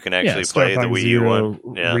when you can actually Star play Fox the Wii U Zero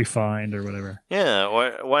one. Yeah. refined or whatever. Yeah,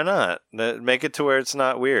 why not? Make it to where it's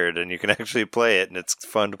not weird and you can actually play it and it's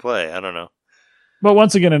fun to play. I don't know. But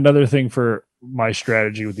once again, another thing for my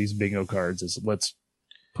strategy with these bingo cards is let's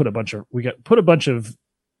put a bunch of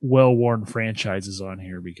well-worn franchises on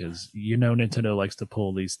here because Nintendo likes to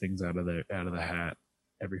pull these things out of the hat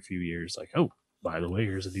every few years. Like, oh, by the way,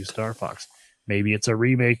 here's a new Star Fox. Maybe it's a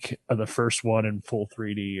remake of the first one in full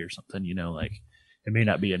 3D or something. Like it may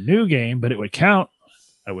not be a new game, but it would count.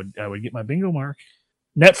 I would get my bingo mark.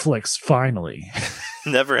 Netflix finally.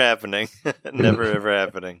 Never happening. Never ever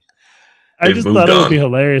happening. I They've just moved thought it would on. be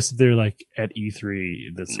hilarious if they're like at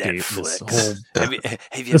E3 this Netflix. whole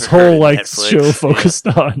Have you this ever heard whole of like Netflix? show Yeah. focused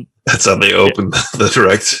on That's how they open the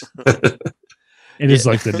direct. it is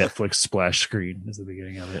like the Netflix splash screen is the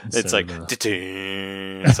beginning of it. It's like instead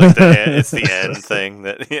of it's like it's the end thing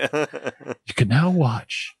that you can now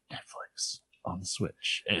watch Netflix on the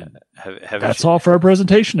Switch, and Haven't that's you- all for our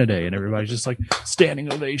presentation today. And everybody's just like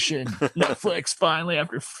standing ovation. Netflix finally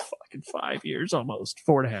after fucking 5 years, almost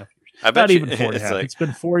 4.5 years. I bet Not you, even 4.5. it's like, It's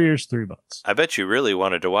been 4 years, 3 months. I bet you really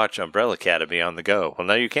wanted to watch Umbrella Academy on the go. Well,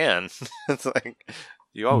 now you can. It's like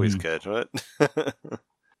you always could. What?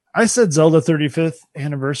 I said Zelda 35th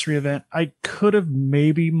anniversary event. I could have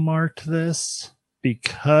maybe marked this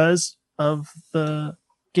because of the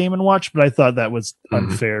Game & Watch, but I thought that was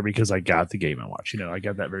unfair because I got the Game & Watch. I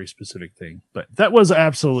got that very specific thing. But that was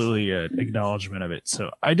absolutely an acknowledgement of it.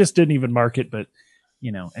 So I just didn't even mark it, but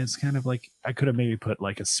it's kind of like I could have maybe put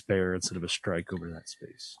like a spare instead of a strike over that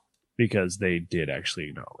space because they did actually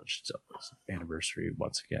acknowledge Zelda's anniversary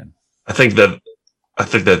once again. I think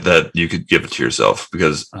that you could give it to yourself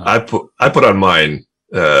because I put on mine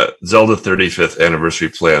Zelda 35th anniversary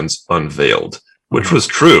plans unveiled, which was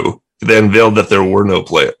true. They unveiled that there were no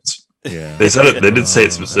plans. Yeah, they said it. They did say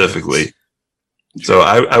it specifically. So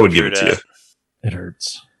I would give it to you. It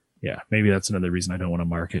hurts. Yeah, maybe that's another reason I don't want to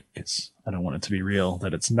mark it because I don't want it to be real.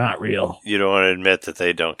 That it's not real. You don't want to admit that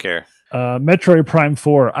they don't care. Metroid Prime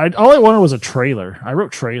 4. All I wanted was a trailer. I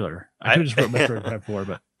wrote trailer. I could have just wrote Metroid Prime 4,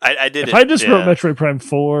 but I did. If I just wrote Metroid Prime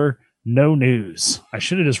 4, no news. I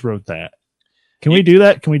should have just wrote that. Can we do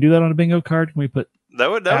that? Can we do that on a bingo card? Can we put that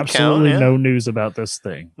would absolutely count, no news about this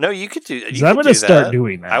thing? No, you could do. I'm going to start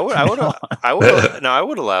doing that. I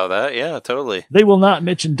would allow that. Yeah, totally. They will not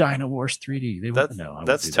mention Dino Wars 3D. They won't. No,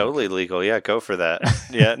 that's totally legal. Yeah, go for that.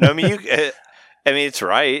 Yeah, no, I mean it's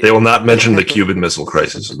right. They will not mention the Cuban Missile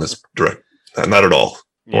Crisis in this direct. Not at all.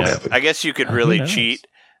 Won't happen. I guess you could really cheat.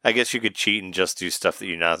 I guess you could cheat and just do stuff that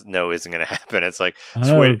you know isn't going to happen. It's like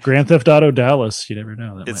Grand Theft Auto Dallas. You never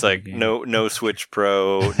know. It's like no Switch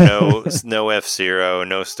Pro, no F-Zero,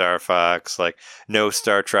 no Star Fox, like no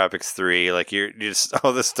Star Tropics 3. Like you're just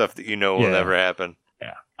all this stuff that will never happen.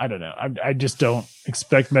 Yeah, I don't know. I just don't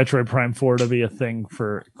expect Metroid Prime 4 to be a thing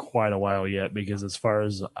for quite a while yet because as far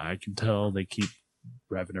as I can tell, they keep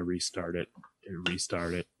having to restart it.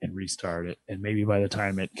 And maybe by the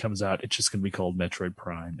time it comes out it's just going to be called Metroid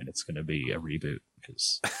Prime and it's going to be a reboot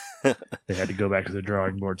because they had to go back to the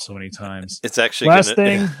drawing board so many times. It's actually it's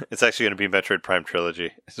actually going to be Metroid Prime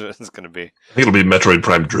Trilogy. It's going to be. I think it'll be Metroid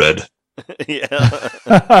Prime Dread.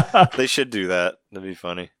 Yeah. They should do that. That'd be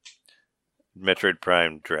funny. Metroid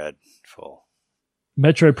Prime Dread full.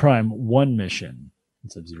 Metroid Prime 1 Mission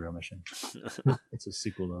instead of 0 Mission. It's a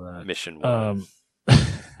sequel to that. Mission 1.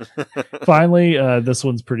 Finally, this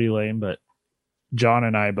one's pretty lame, but John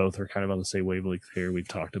and I both are kind of on the same wavelength here. We've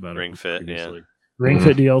talked about Ring Fit, previously. Yeah. Ring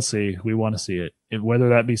Fit DLC. We want to see it. Whether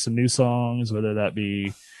that be some new songs, whether that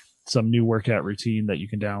be some new workout routine that you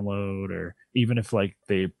can download, or even if like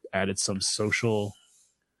they added some social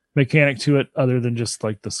mechanic to it other than just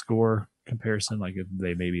like the score comparison. Like if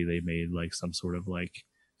they made like some sort of like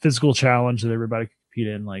physical challenge that everybody could compete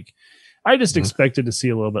in. Like I just expected to see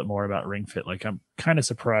a little bit more about Ring Fit. Like I'm kind of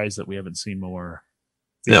surprised that we haven't seen more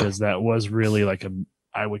because that was really like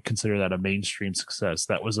I would consider that a mainstream success.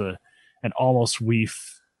 That was an almost Wii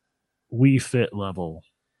Fit level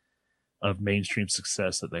of mainstream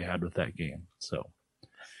success that they had with that game. So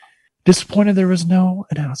disappointed there was no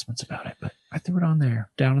announcements about it, but I threw it on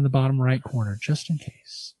there down in the bottom right corner just in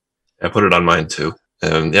case. I put it on mine too.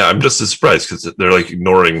 And yeah, I'm just as surprised because they're like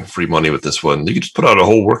ignoring free money with this one. You could just put out a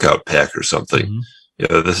whole workout pack or something. Mm-hmm.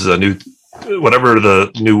 Yeah, this is a new, whatever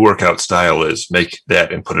the new workout style is, make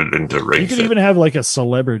that and put it into Ring Fit. You could even have like a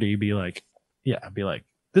celebrity be like,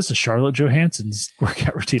 this is Charlotte Johansson's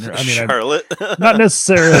workout routine. I mean, Charlotte? Not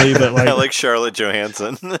necessarily, but like. I like Charlotte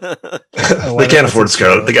Johansson. They can't afford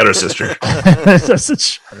Scarlett. They got her sister.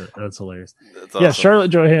 That's hilarious. That's awesome. Yeah,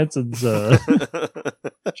 Charlotte Johansson's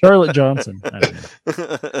Charlotte Johnson. I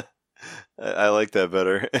don't know. I like that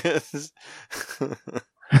better.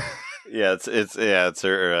 Yeah, it's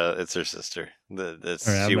her sister.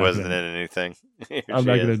 She wasn't in anything. I'm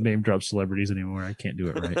not going to name drop celebrities anymore. I can't do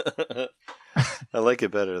it right. I like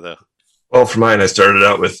it better though. Well, for mine, I started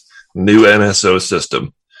out with new NSO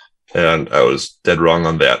system, and I was dead wrong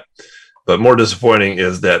on that. But more disappointing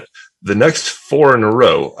is that the next 4 in a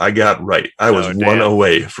row I got right. I was one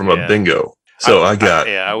away from a bingo. So I got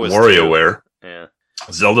WarioWare,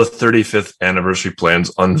 Zelda 35th anniversary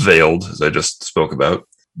plans unveiled, as I just spoke about,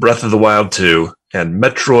 Breath of the Wild 2, and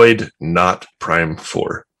Metroid not Prime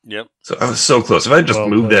 4. Yep. So I was so close. If I just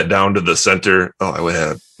moved that down to the center, I would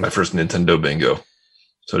have my first Nintendo bingo.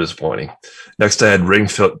 So disappointing. Next, I had Ring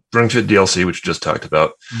Fit DLC, which we just talked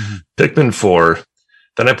about. Mm-hmm. Pikmin 4.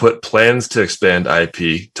 Then I put plans to expand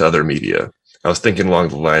IP to other media. I was thinking along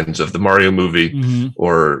the lines of the Mario movie,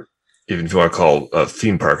 or even if you want to call a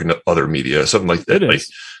theme park and other media, something like that.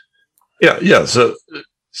 Yeah. So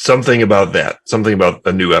something about that. Something about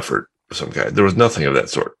a new effort of some kind. There was nothing of that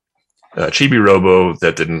sort. Chibi Robo,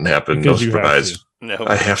 that didn't happen. Because no surprise. No.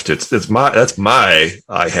 I have to. That's my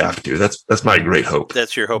I have to. That's my great hope.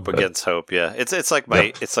 That's your hope against hope. Yeah. It's like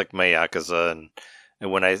my Yakuza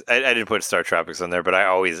And when I didn't put Star Tropics on there, but I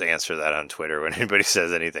always answer that on Twitter when anybody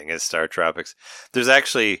says anything is Star Tropics. There's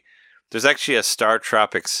actually a Star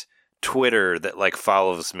Tropics Twitter that like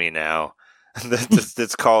follows me now.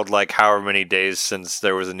 That's called like however many days since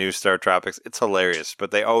there was a new Star Tropics. It's hilarious,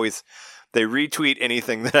 but they retweet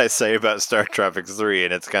anything that I say about Star Tropics 3,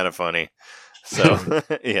 and it's kind of funny. So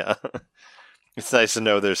yeah, it's nice to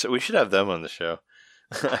know we should have them on the show.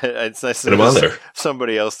 It's nice to know there's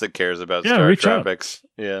somebody else that cares about Star Tropics.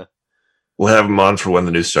 Out. Yeah, we'll have them on for when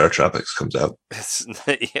the new Star Tropics comes out.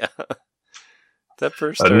 Yeah, that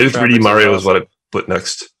first a new 3D Mario is what I put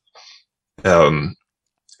next.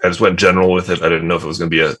 I just went general with it. I didn't know if it was going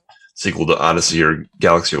to be a sequel to Odyssey or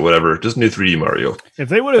Galaxy or whatever. Just new 3D Mario. If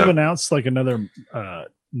they would have announced like another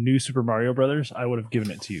new Super Mario Brothers, I would have given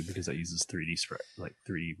it to you because that uses 3D sprite, like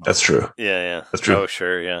 3D. That's true. Yeah, that's true. Oh,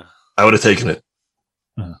 sure, yeah. I would have taken it.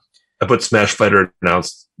 I put Smash Fighter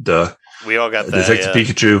announced. We all got that. Detective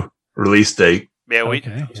Pikachu release date. Yeah,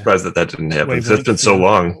 I'm surprised that didn't happen. It's been so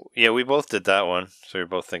long. Yeah, we both did that one, so we were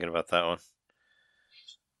both thinking about that one.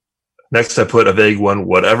 Next, I put a vague one.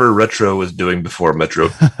 Whatever Retro was doing before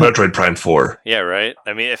Metroid Prime 4. Yeah, right.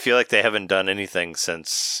 I mean, I feel like they haven't done anything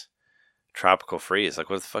since Tropical Freeze. Like,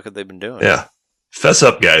 what the fuck have they been doing? Yeah, fess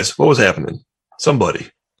up, guys. What was happening?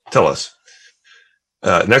 Somebody tell us.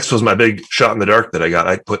 Next was my big shot in the dark that I got.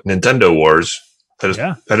 I put Nintendo Wars. I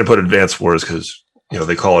didn't put Advance Wars because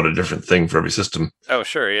they call it a different thing for every system. Oh,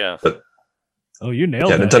 sure, yeah. But you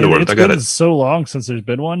nailed it. Nintendo Wars. I got it. So long since there's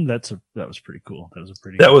been one. That was pretty cool.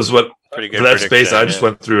 That was what pretty good for that space. I just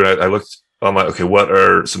went through and I looked. I'm like, okay, what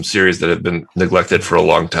are some series that have been neglected for a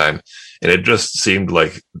long time? And it just seemed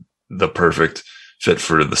like the perfect fit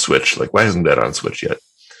for the Switch. Like, why isn't that on Switch yet?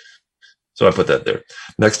 So I put that there.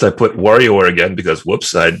 Next, I put WarioWare again because,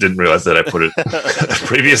 whoops, I didn't realize that I put it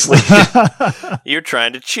previously. You're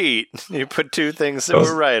trying to cheat. You put two things that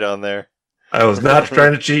were right on there. I was not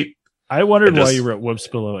trying to cheat. I wondered why you wrote whoops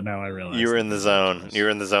below it. Now I realize. You were in the zone. You were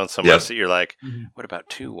in the zone so much that you're like, what about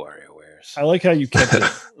two WarioWares? I like how you kept it.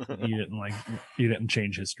 You didn't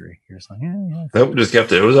change history. You're just like, yeah. Nope, just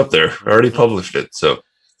kept it. It was up there. I already published it. So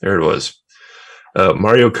there it was.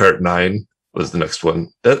 Mario Kart 9 was the next one.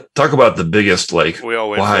 Talk about the biggest, like, we all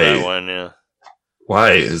went for that one, yeah.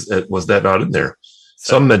 Why was that not in there?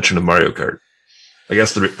 Some mention of Mario Kart. I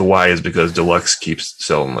guess the why is because Deluxe keeps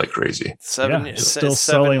selling like crazy. It's still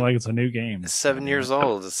selling like it's a new game. It's 7 years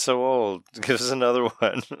old. It's so old. Give us another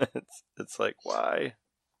one. It's like, why?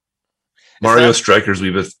 Mario Strikers.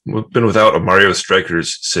 We've been without a Mario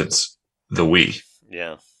Strikers since the Wii.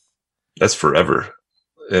 Yeah, that's forever,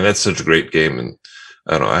 and that's such a great game. And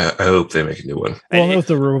I don't know. I hope they make a new one. Well, with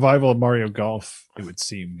the revival of Mario Golf, it would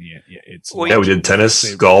seem it's. Well, we did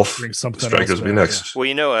tennis, golf. Strikers will be next. Well,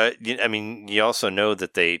 I mean, you also know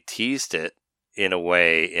that they teased it in a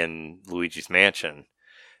way in Luigi's Mansion,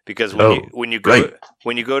 because when you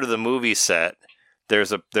go to the movie set,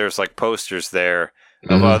 there's like posters there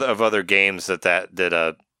of other games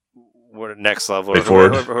that what Next Level,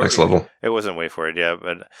 Next Level. It wasn't Way Forward, yeah,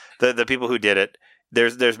 but the people who did it.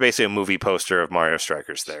 There's basically a movie poster of Mario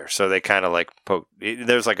Strikers there, so they kind of like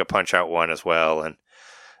there's like a Punch Out one as well, and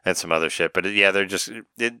some other shit. But they're just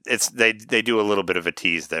they do a little bit of a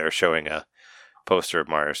tease there, showing a poster of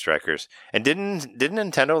Mario Strikers. And didn't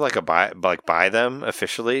Nintendo buy them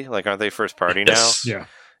officially? Like, aren't they first party now? Yeah.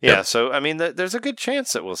 Yeah, so I mean, there's a good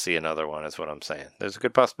chance that we'll see another one. Is what I'm saying. There's a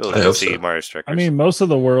good possibility we'll see Mario Strikers. I mean, most of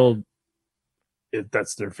the world,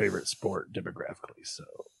 that's their favorite sport demographically. So.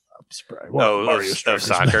 Mario Strikers,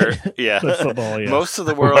 of soccer, yeah. Football, yeah. Most of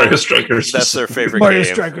the world, Mario Strikers, that's their favorite Mario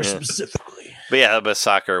game. Strikers specifically. But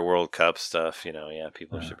soccer World Cup stuff,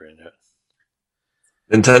 people should be into it.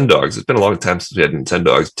 Nintendogs. It's been a long time since we had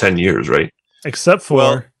Nintendogs. 10 years, right? Except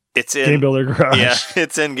for it's in Game Builder Garage. Yeah,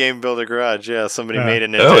 it's in Game Builder Garage. Yeah, somebody made a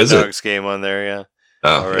Nintendogs game on there. Yeah,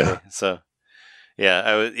 already. Yeah. So,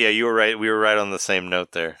 you were right. We were right on the same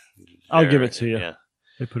note there. I'll give it to you. Yeah.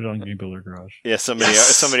 They put it on Game Builder Garage. Yeah,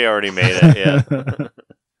 somebody already made it. Yeah.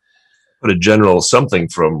 Put a general something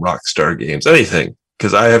from Rockstar Games, anything,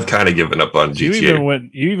 because I have kind of given up on GTA.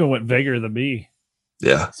 You even went bigger than me.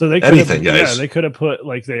 Yeah. So they anything, guys. Yeah, they could have put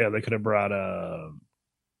they could have brought a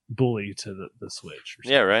Bully to the Switch.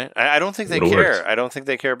 Yeah, right. I don't think they care. I don't think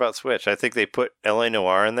they care about Switch. I think they put LA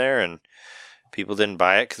Noire in there and people didn't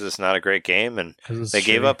buy it because it's not a great game, and they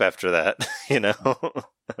gave up after that. I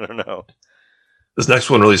don't know. This next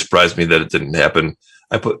one really surprised me that it didn't happen.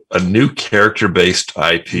 I put a new character-based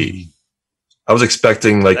IP. I was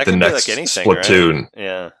expecting the next Splatoon. Right?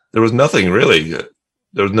 Yeah. There was nothing really.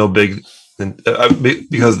 There was no big...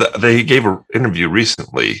 because they gave an interview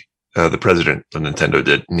recently, the president of Nintendo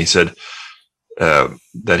did, and he said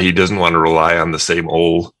that he doesn't want to rely on the same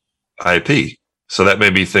old IP. So that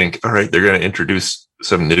made me think, all right, they're going to introduce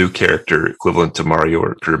some new character equivalent to Mario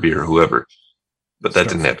or Kirby or whoever. But that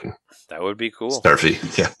didn't happen. That would be cool.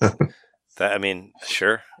 Starfy, yeah.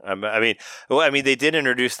 Sure. They did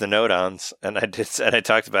introduce the Nodons, and I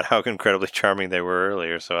talked about how incredibly charming they were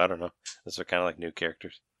earlier. So I don't know. Those are kind of like new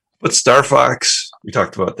characters. But Star Fox, we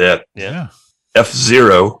talked about that. Yeah.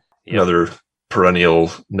 F-Zero, Yep. another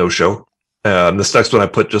perennial no-show. This next one I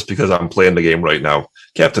put just because I'm playing the game right now.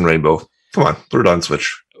 Captain Rainbow. Come on, put it on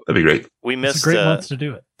Switch. That'd be great. We missed It's a great month to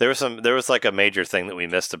do it. There was like a major thing that we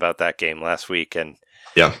missed about that game last week, and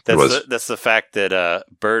Yeah, it was. that's the fact that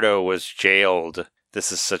Birdo was jailed.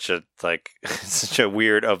 This is such a such a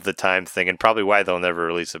weird of the time thing, and probably why they'll never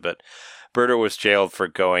release it. But Birdo was jailed for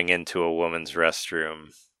going into a woman's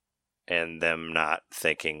restroom, and them not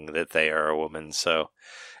thinking that they are a woman. So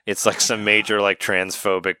it's like some major like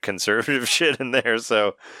transphobic conservative shit in there.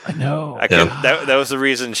 So I know. that was the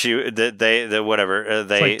reason they It's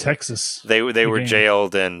like Texas. they were game.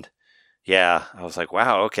 jailed, and yeah, I was like,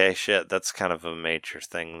 wow, okay, shit, that's kind of a major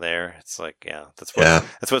thing there. It's like,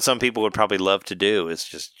 that's what some people would probably love to do, is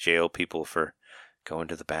just jail people for going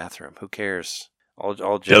to the bathroom. Who cares?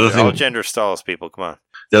 All gender stalls, people. Come on.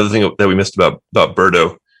 The other thing that we missed about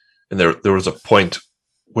Birdo, and there was a point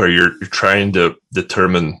where you're trying to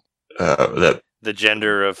determine that The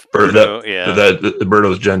gender of Birdo, Birdo, that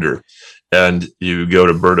Birdo's gender, and you go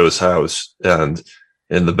to Birdo's house, and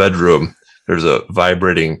in the bedroom there's a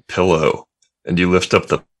vibrating pillow, and you lift up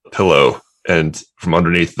the pillow, and from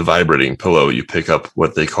underneath the vibrating pillow you pick up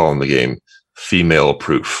what they call in the game female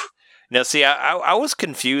proof. Now, see, I was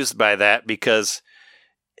confused by that because,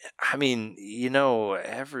 I mean,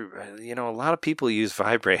 a lot of people use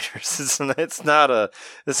vibrators.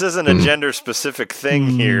 This isn't a gender specific thing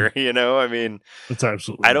here. I mean, That's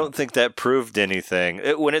absolutely. I don't think that proved anything.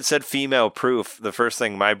 When it said female proof, the first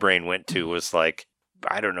thing my brain went to was like,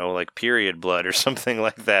 I don't know, like period blood or something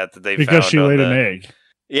like that they found. Because she laid an egg.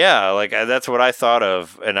 Yeah, like that's what I thought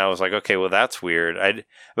of, and I was like, okay, well, that's weird.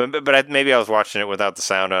 Maybe I was watching it without the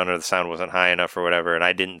sound on, or the sound wasn't high enough, or whatever, and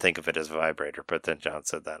I didn't think of it as a vibrator. But then John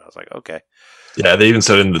said that, and I was like, okay. Yeah, they even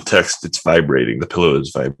said in the text it's vibrating. The pillow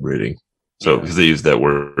is vibrating. So because they use that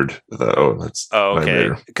word, I thought, that's okay.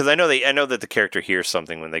 vibrator. Because I know that the character hears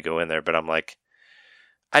something when they go in there, but I'm like,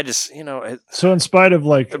 I just So in spite of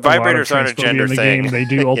like vibrators aren't a gender in the thing, game, they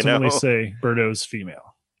do ultimately you know? say Birdo's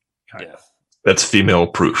female. Kind of. That's female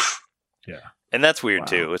proof. Yeah. And that's weird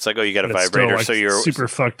too. It's like, oh, you got a But it's vibrator, still, so you're super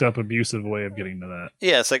fucked up, abusive way of getting to that.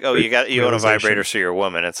 Yeah, it's like, oh, you own a realization. vibrator, so you're a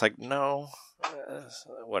woman. It's like, no,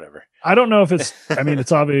 whatever. I don't know if it's. I mean,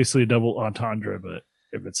 it's obviously a double entendre, but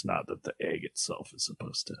if it's not that the egg itself is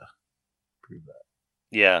supposed to prove that.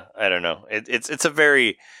 Yeah, I don't know.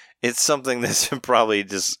 It's something that's probably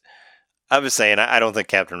just. I was saying, I don't think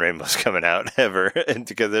Captain Rainbow's coming out ever,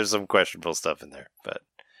 because there's some questionable stuff in there. But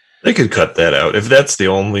They could cut that out. If that's the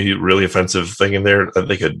only really offensive thing in there,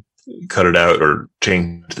 they could cut it out or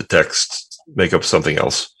change the text, make up something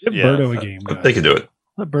else. Give Birdo a game. But they could do it.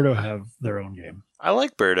 Let Birdo have their own game. I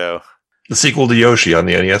like Birdo. The sequel to Yoshi on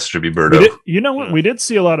the NES should be Birdo. You know what? We did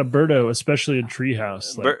see a lot of Birdo, especially in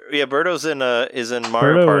Treehouse. Like, Birdo's is in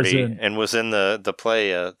Mario Birdo Party is in- and was in the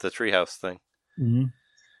play the Treehouse thing. mm-hmm.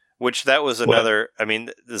 Which that was another. I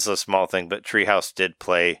mean, this is a small thing, but Treehouse did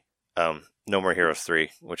play No More Heroes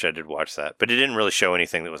 3, which I did watch that, but it didn't really show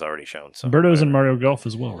anything that was already shown. So Birdo's in Mario Golf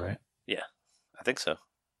as well, right? Yeah, I think so.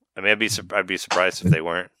 I mean, I'd be surprised if they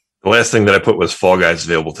weren't. The last thing that I put was Fall Guys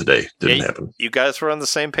available today. Didn't happen. You guys were on the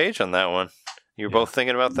same page on that one. You were both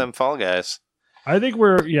thinking about them Fall Guys. I think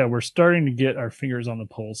we're starting to get our fingers on the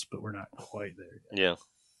pulse, but we're not quite there yet. Yeah.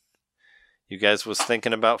 You guys was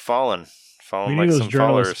thinking about falling We like need those some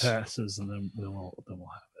journalist fallers. passes, and then we'll have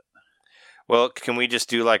it. Well, can we just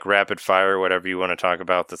do like rapid fire, whatever you want to talk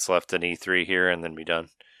about that's left in E3 here, and then be done?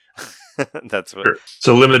 That's what. Sure.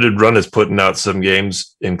 So Limited Run is putting out some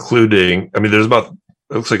games, including, I mean, there's about,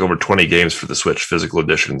 it looks like over 20 games for the Switch, physical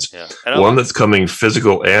editions. Yeah. And One that's coming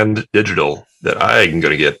physical and digital that I'm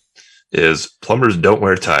going to get is Plumbers Don't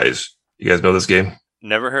Wear Ties. You guys know this game?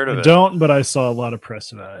 Never heard of I it. don't, but I saw a lot of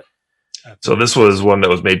press about it. So this was one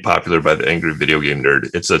that was made popular by the Angry Video Game Nerd.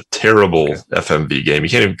 It's a terrible FMV game. You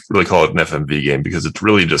can't even really call it an FMV game because it's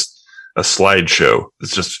really just a slideshow.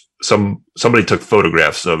 It's just somebody took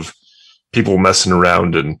photographs of people messing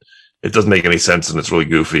around, and it doesn't make any sense, and it's really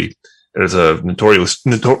goofy. And it's a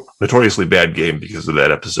notoriously bad game because of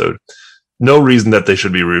that episode. No reason that they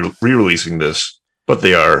should be re-releasing this, but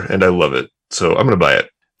they are, and I love it. So I'm going to buy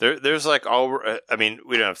it. There's like I mean,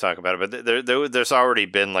 we don't have to talk about it, but there's already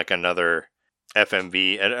been like another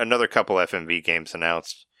FMV, and another couple FMV games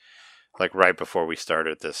announced, like right before we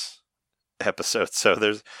started this episode. So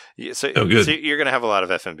good. so you're gonna have a lot of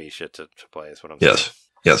FMV shit to play. Is what I'm saying.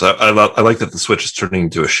 Yes. I like that the Switch is turning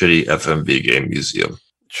into a shitty FMV game museum.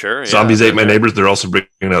 Sure. Zombies Ate My Neighbors. They're also bringing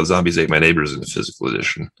out Zombies Ate My Neighbors in the physical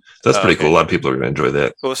edition. That's pretty cool. A lot of people are going to enjoy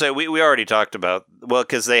that. Well, so we already talked about,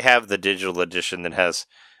 because they have the digital edition that has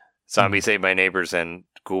Zombies Ate My Neighbors and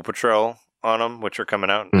Ghoul Patrol on them, which are coming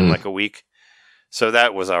out in like a week. So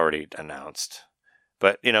that was already announced.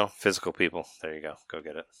 But, physical people, there you go. Go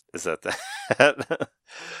get it. Is that the...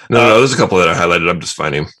 No, there's a couple that I highlighted. I'm just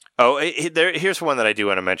finding. Oh, here's one that I do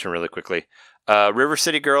want to mention really quickly. River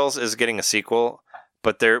City Girls is getting a sequel,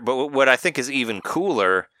 but what I think is even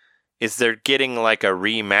cooler is they're getting like a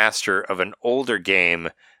remaster of an older game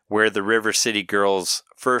where the River City Girls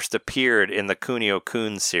first appeared in the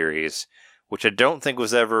Kunio-kun series, which I don't think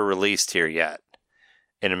was ever released here yet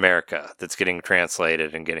in America. That's getting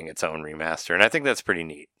translated and getting its own remaster, and I think that's pretty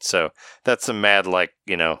neat. So that's some mad,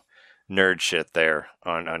 nerd shit there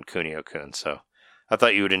on Kunio-kun. So I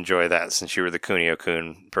thought you would enjoy that since you were the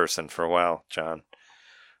Kunio-kun person for a while, John,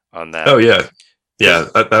 on that. Oh, yeah. Yeah,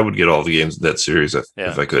 I would get all the games in that series if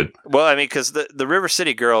I could. Well, I mean, because the River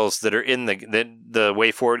City Girls that are in the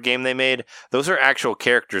Way Forward game they made, those are actual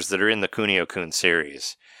characters that are in the Kunio-kun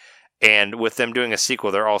series. And with them doing a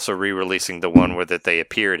sequel, they're also re-releasing the one that they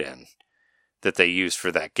appeared in, that they used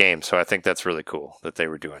for that game. So I think that's really cool that they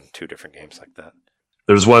were doing two different games like that.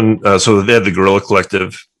 There's one, so they had the Guerrilla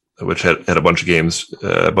Collective, which had a bunch of games.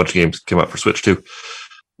 A bunch of games came out for Switch too.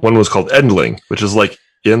 One was called Endling, which is like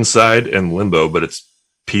Inside and Limbo, but it's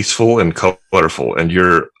peaceful and colorful. And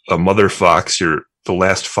you're a mother fox. You're the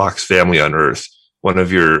last fox family on Earth. One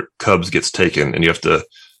of your cubs gets taken, and you have to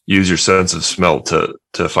use your sense of smell to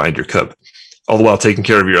find your cub, all the while taking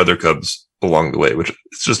care of your other cubs along the way, which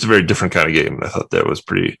it's just a very different kind of game. And I thought that was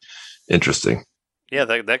pretty interesting. Yeah,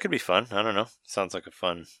 that could be fun. I don't know. Sounds like a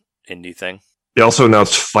fun indie thing. They also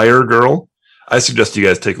announced Fire Girl. I suggest you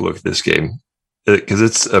guys take a look at this game because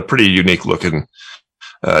it's a pretty unique looking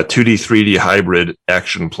 2D, 3D hybrid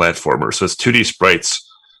action platformer. So it's 2D sprites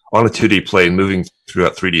on a 2D plane moving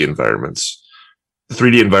throughout 3D environments. The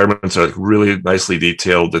 3D environments are really nicely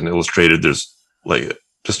detailed and illustrated. There's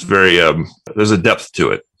just very, there's a depth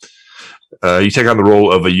to it. You take on the role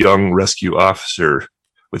of a young rescue officer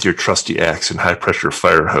with your trusty axe and high pressure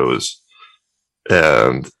fire hose.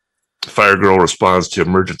 And Fire Girl responds to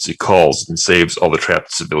emergency calls and saves all the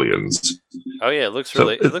trapped civilians. Oh yeah, it looks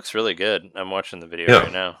really good. I'm watching the video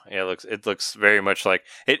right now. Yeah, it looks very much like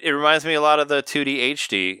it reminds me a lot of the 2D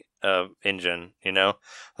HD engine,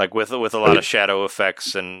 like with a lot of shadow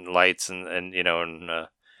effects and lights and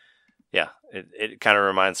it kind of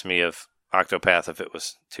reminds me of Octopath if it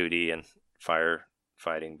was 2D and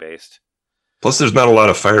firefighting based. Plus, there's not a lot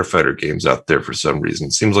of firefighter games out there for some reason.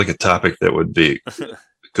 It seems like a topic that would be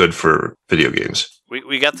good for video games.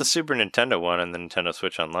 We got the Super Nintendo one and the Nintendo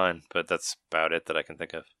Switch Online, but that's about it that I can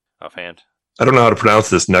think of offhand. I don't know how to pronounce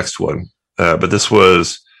this next one, but this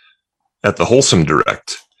was at the Wholesome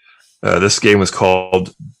Direct. This game was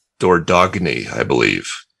called Dordogne, I believe.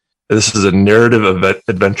 This is a narrative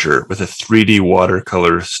adventure with a 3D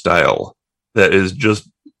watercolor style that is just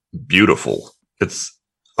beautiful. It's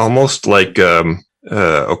almost like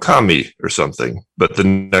Okami or something, but the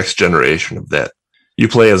next generation of that. You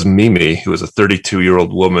play as Mimi, who is a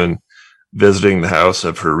 32-year-old woman visiting the house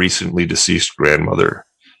of her recently deceased grandmother.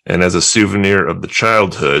 And as a souvenir of the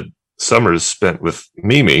childhood summers spent with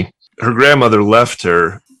Mimi, her grandmother left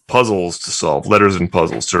her puzzles to solve, letters and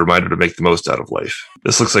puzzles to remind her to make the most out of life.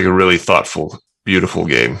 This looks like a really thoughtful, beautiful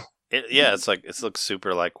game. It looks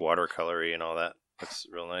super like watercolory and all that. Looks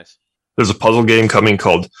real nice. There's a puzzle game coming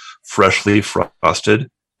called Freshly Frosted,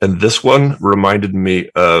 and this one reminded me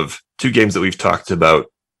of two games that we've talked about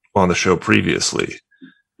on the show previously.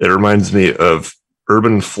 It reminds me of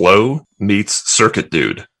Urban Flow meets Circuit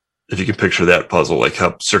Dude. If you can picture that puzzle, like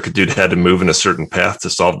how Circuit Dude had to move in a certain path to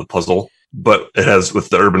solve the puzzle. But it has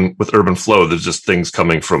with Urban Flow, there's just things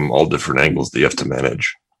coming from all different angles that you have to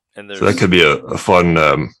manage. And so that could be a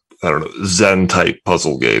fun, Zen type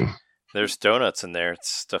puzzle game. There's donuts in there. It's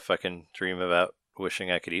stuff I can dream about, wishing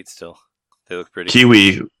I could eat still. They look pretty.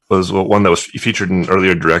 Kiwi was one that was featured in an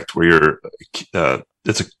earlier direct where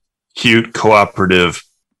it's a cute cooperative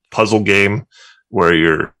puzzle game where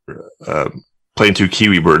you're playing two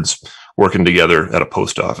kiwi birds working together at a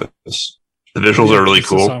post office. The visuals are really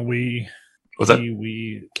cool. What's that?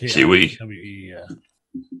 Kiwi.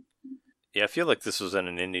 Yeah, I feel like this was in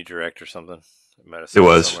an indie direct or something. It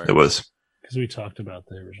was. because we talked about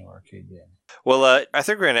the original arcade game. Well, I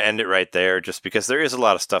think we're going to end it right there just because there is a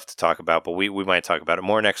lot of stuff to talk about, but we might talk about it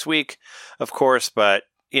more next week, of course. But,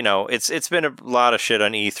 it's been a lot of shit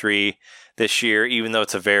on E3 this year, even though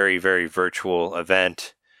it's a very, very virtual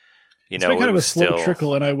event. It's been kind of a slow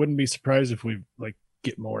trickle, and I wouldn't be surprised if we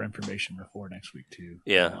get more information before next week, too.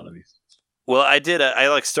 Yeah. A lot of these. Well, I did.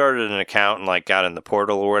 I started an account and got in the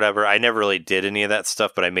portal or whatever. I never really did any of that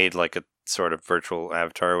stuff, but I made a sort of virtual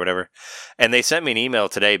avatar or whatever. And they sent me an email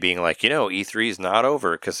today being E3 is not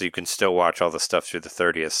over because you can still watch all the stuff through the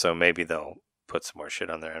 30th. So maybe they'll put some more shit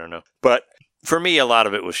on there. I don't know. But for me, a lot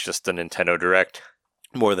of it was just the Nintendo Direct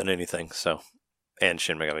more than anything. So, and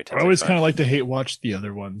Shin Megami Tensei. I always kind of like to hate watch the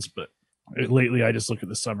other ones, but lately I just look at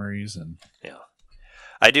the summaries and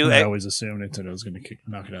I always assume Nintendo's going to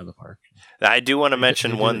knock it out of the park. I do want to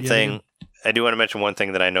mention one thing. I do want to mention one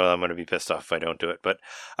thing that I know I'm going to be pissed off if I don't do it. But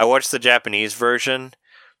I watched the Japanese version,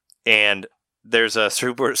 and there's a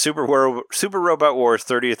Super Robot Wars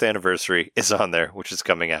 30th anniversary is on there, which is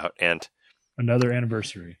coming out, and another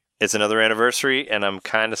anniversary. It's another anniversary, and I'm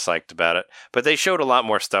kind of psyched about it. But they showed a lot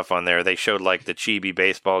more stuff on there. They showed the Chibi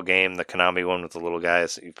baseball game, the Konami one with the little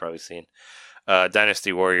guys that you've probably seen,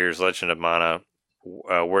 Dynasty Warriors, Legend of Mana,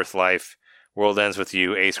 Worth Life, World Ends With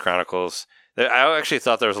You, Ace Chronicles. I actually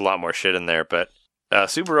thought there was a lot more shit in there, but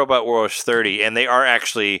Super Robot Wars 30, and they are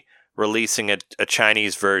actually releasing a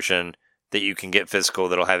Chinese version that you can get physical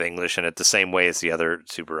that'll have English in it the same way as the other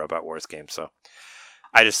Super Robot Wars game. So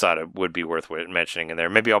I just thought it would be worth mentioning in there.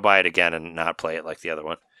 Maybe I'll buy it again and not play it like the other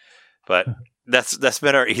one. But that's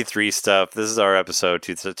been our E3 stuff. This is our episode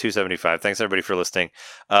 275. Thanks everybody for listening.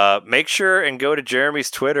 Make sure and go to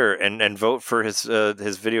Jeremy's Twitter and vote for his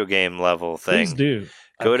video game level thing. Please do.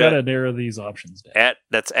 I've got to narrow these options down.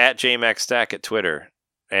 That's at JMaxStack at Twitter,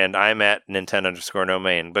 and I'm at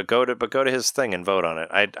Nintendo_No_main. But go to his thing and vote on it.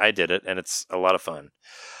 I did it, and it's a lot of fun.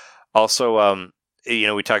 Also,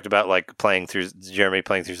 we talked about Jeremy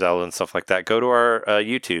playing through Zelda and stuff like that. Go to our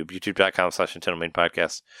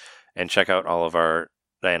youtube.com/NintendoMainPodcast. And check out all of our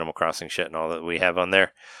Animal Crossing shit and all that we have on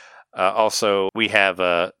there. Also, we have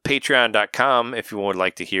patreon.com if you would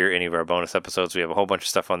like to hear any of our bonus episodes. We have a whole bunch of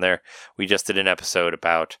stuff on there. We just did an episode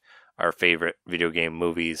about our favorite video game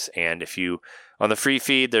movies. And if you, on the free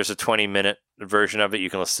feed, there's a 20-minute version of it. You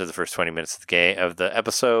can listen to the first 20 minutes of the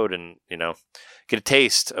episode and, get a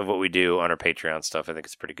taste of what we do on our Patreon stuff. I think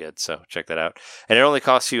it's pretty good. So check that out. And it only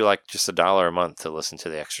costs you just $1 a month to listen to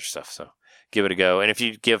the extra stuff. So give it a go. And if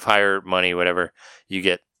you give higher money, whatever, you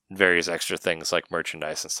get various extra things like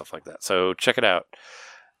merchandise and stuff like that. So check it out.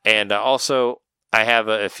 And also, I have,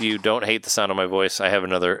 if you don't hate the sound of my voice, I have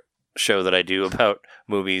another show that I do about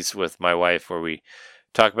movies with my wife where we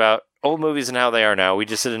talk about old movies and how they are now. We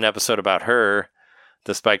just did an episode about Her,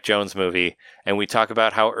 the Spike Jonze movie, and we talk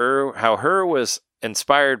about how Her was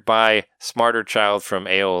inspired by Smarter Child from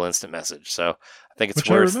AOL Instant Message. So I think it's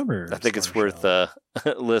worth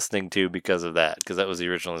listening to because of that, because that was the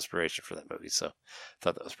original inspiration for that movie. So I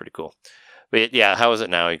thought that was pretty cool. But yeah, how is it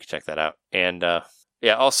now? You can check that out. And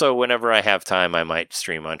also whenever I have time, I might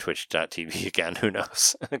stream on twitch.tv again. Who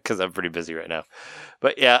knows? Because I'm pretty busy right now.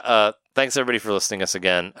 But yeah, thanks everybody for listening to us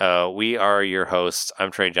again. We are your hosts.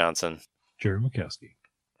 I'm Trey Johnson. Jerry Mikowski.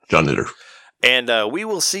 John Nitter. And we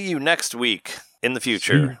will see you next week in the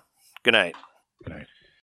future. Good night. Good night.